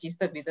have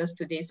registered with us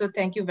today. So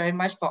thank you very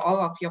much for all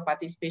of your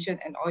participation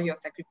and all your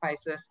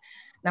sacrifices.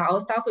 Now, our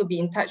staff will be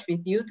in touch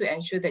with you to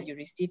ensure that you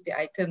receive the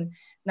item.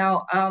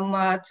 Now,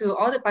 to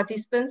all the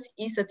participants,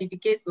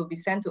 e-certificates will be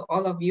sent to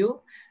all of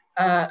you.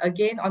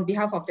 Again, on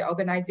behalf of the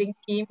organizing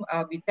team,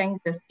 we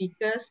thank the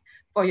speakers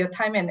for your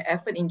time and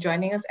effort in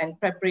joining us and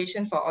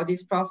preparation for all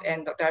this, Prof.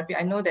 and Dr. Arifin.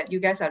 I know that you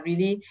guys are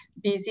really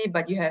busy,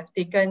 but you have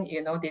taken,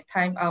 the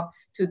time out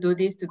to do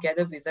this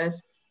together with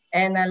us.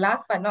 And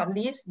last but not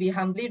least, we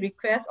humbly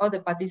request all the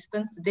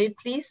participants today,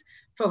 please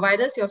provide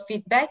us your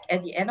feedback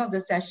at the end of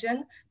the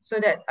session so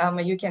that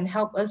you can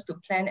help us to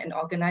plan and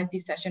organize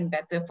this session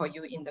better for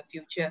you in the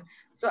future.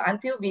 So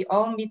until we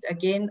all meet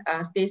again,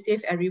 stay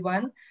safe,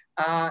 everyone.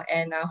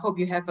 And I hope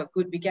you have a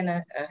good weekend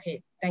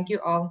ahead. Thank you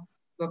all.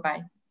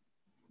 Bye-bye.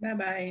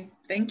 Bye-bye.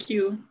 Thank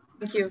you.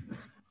 Thank you.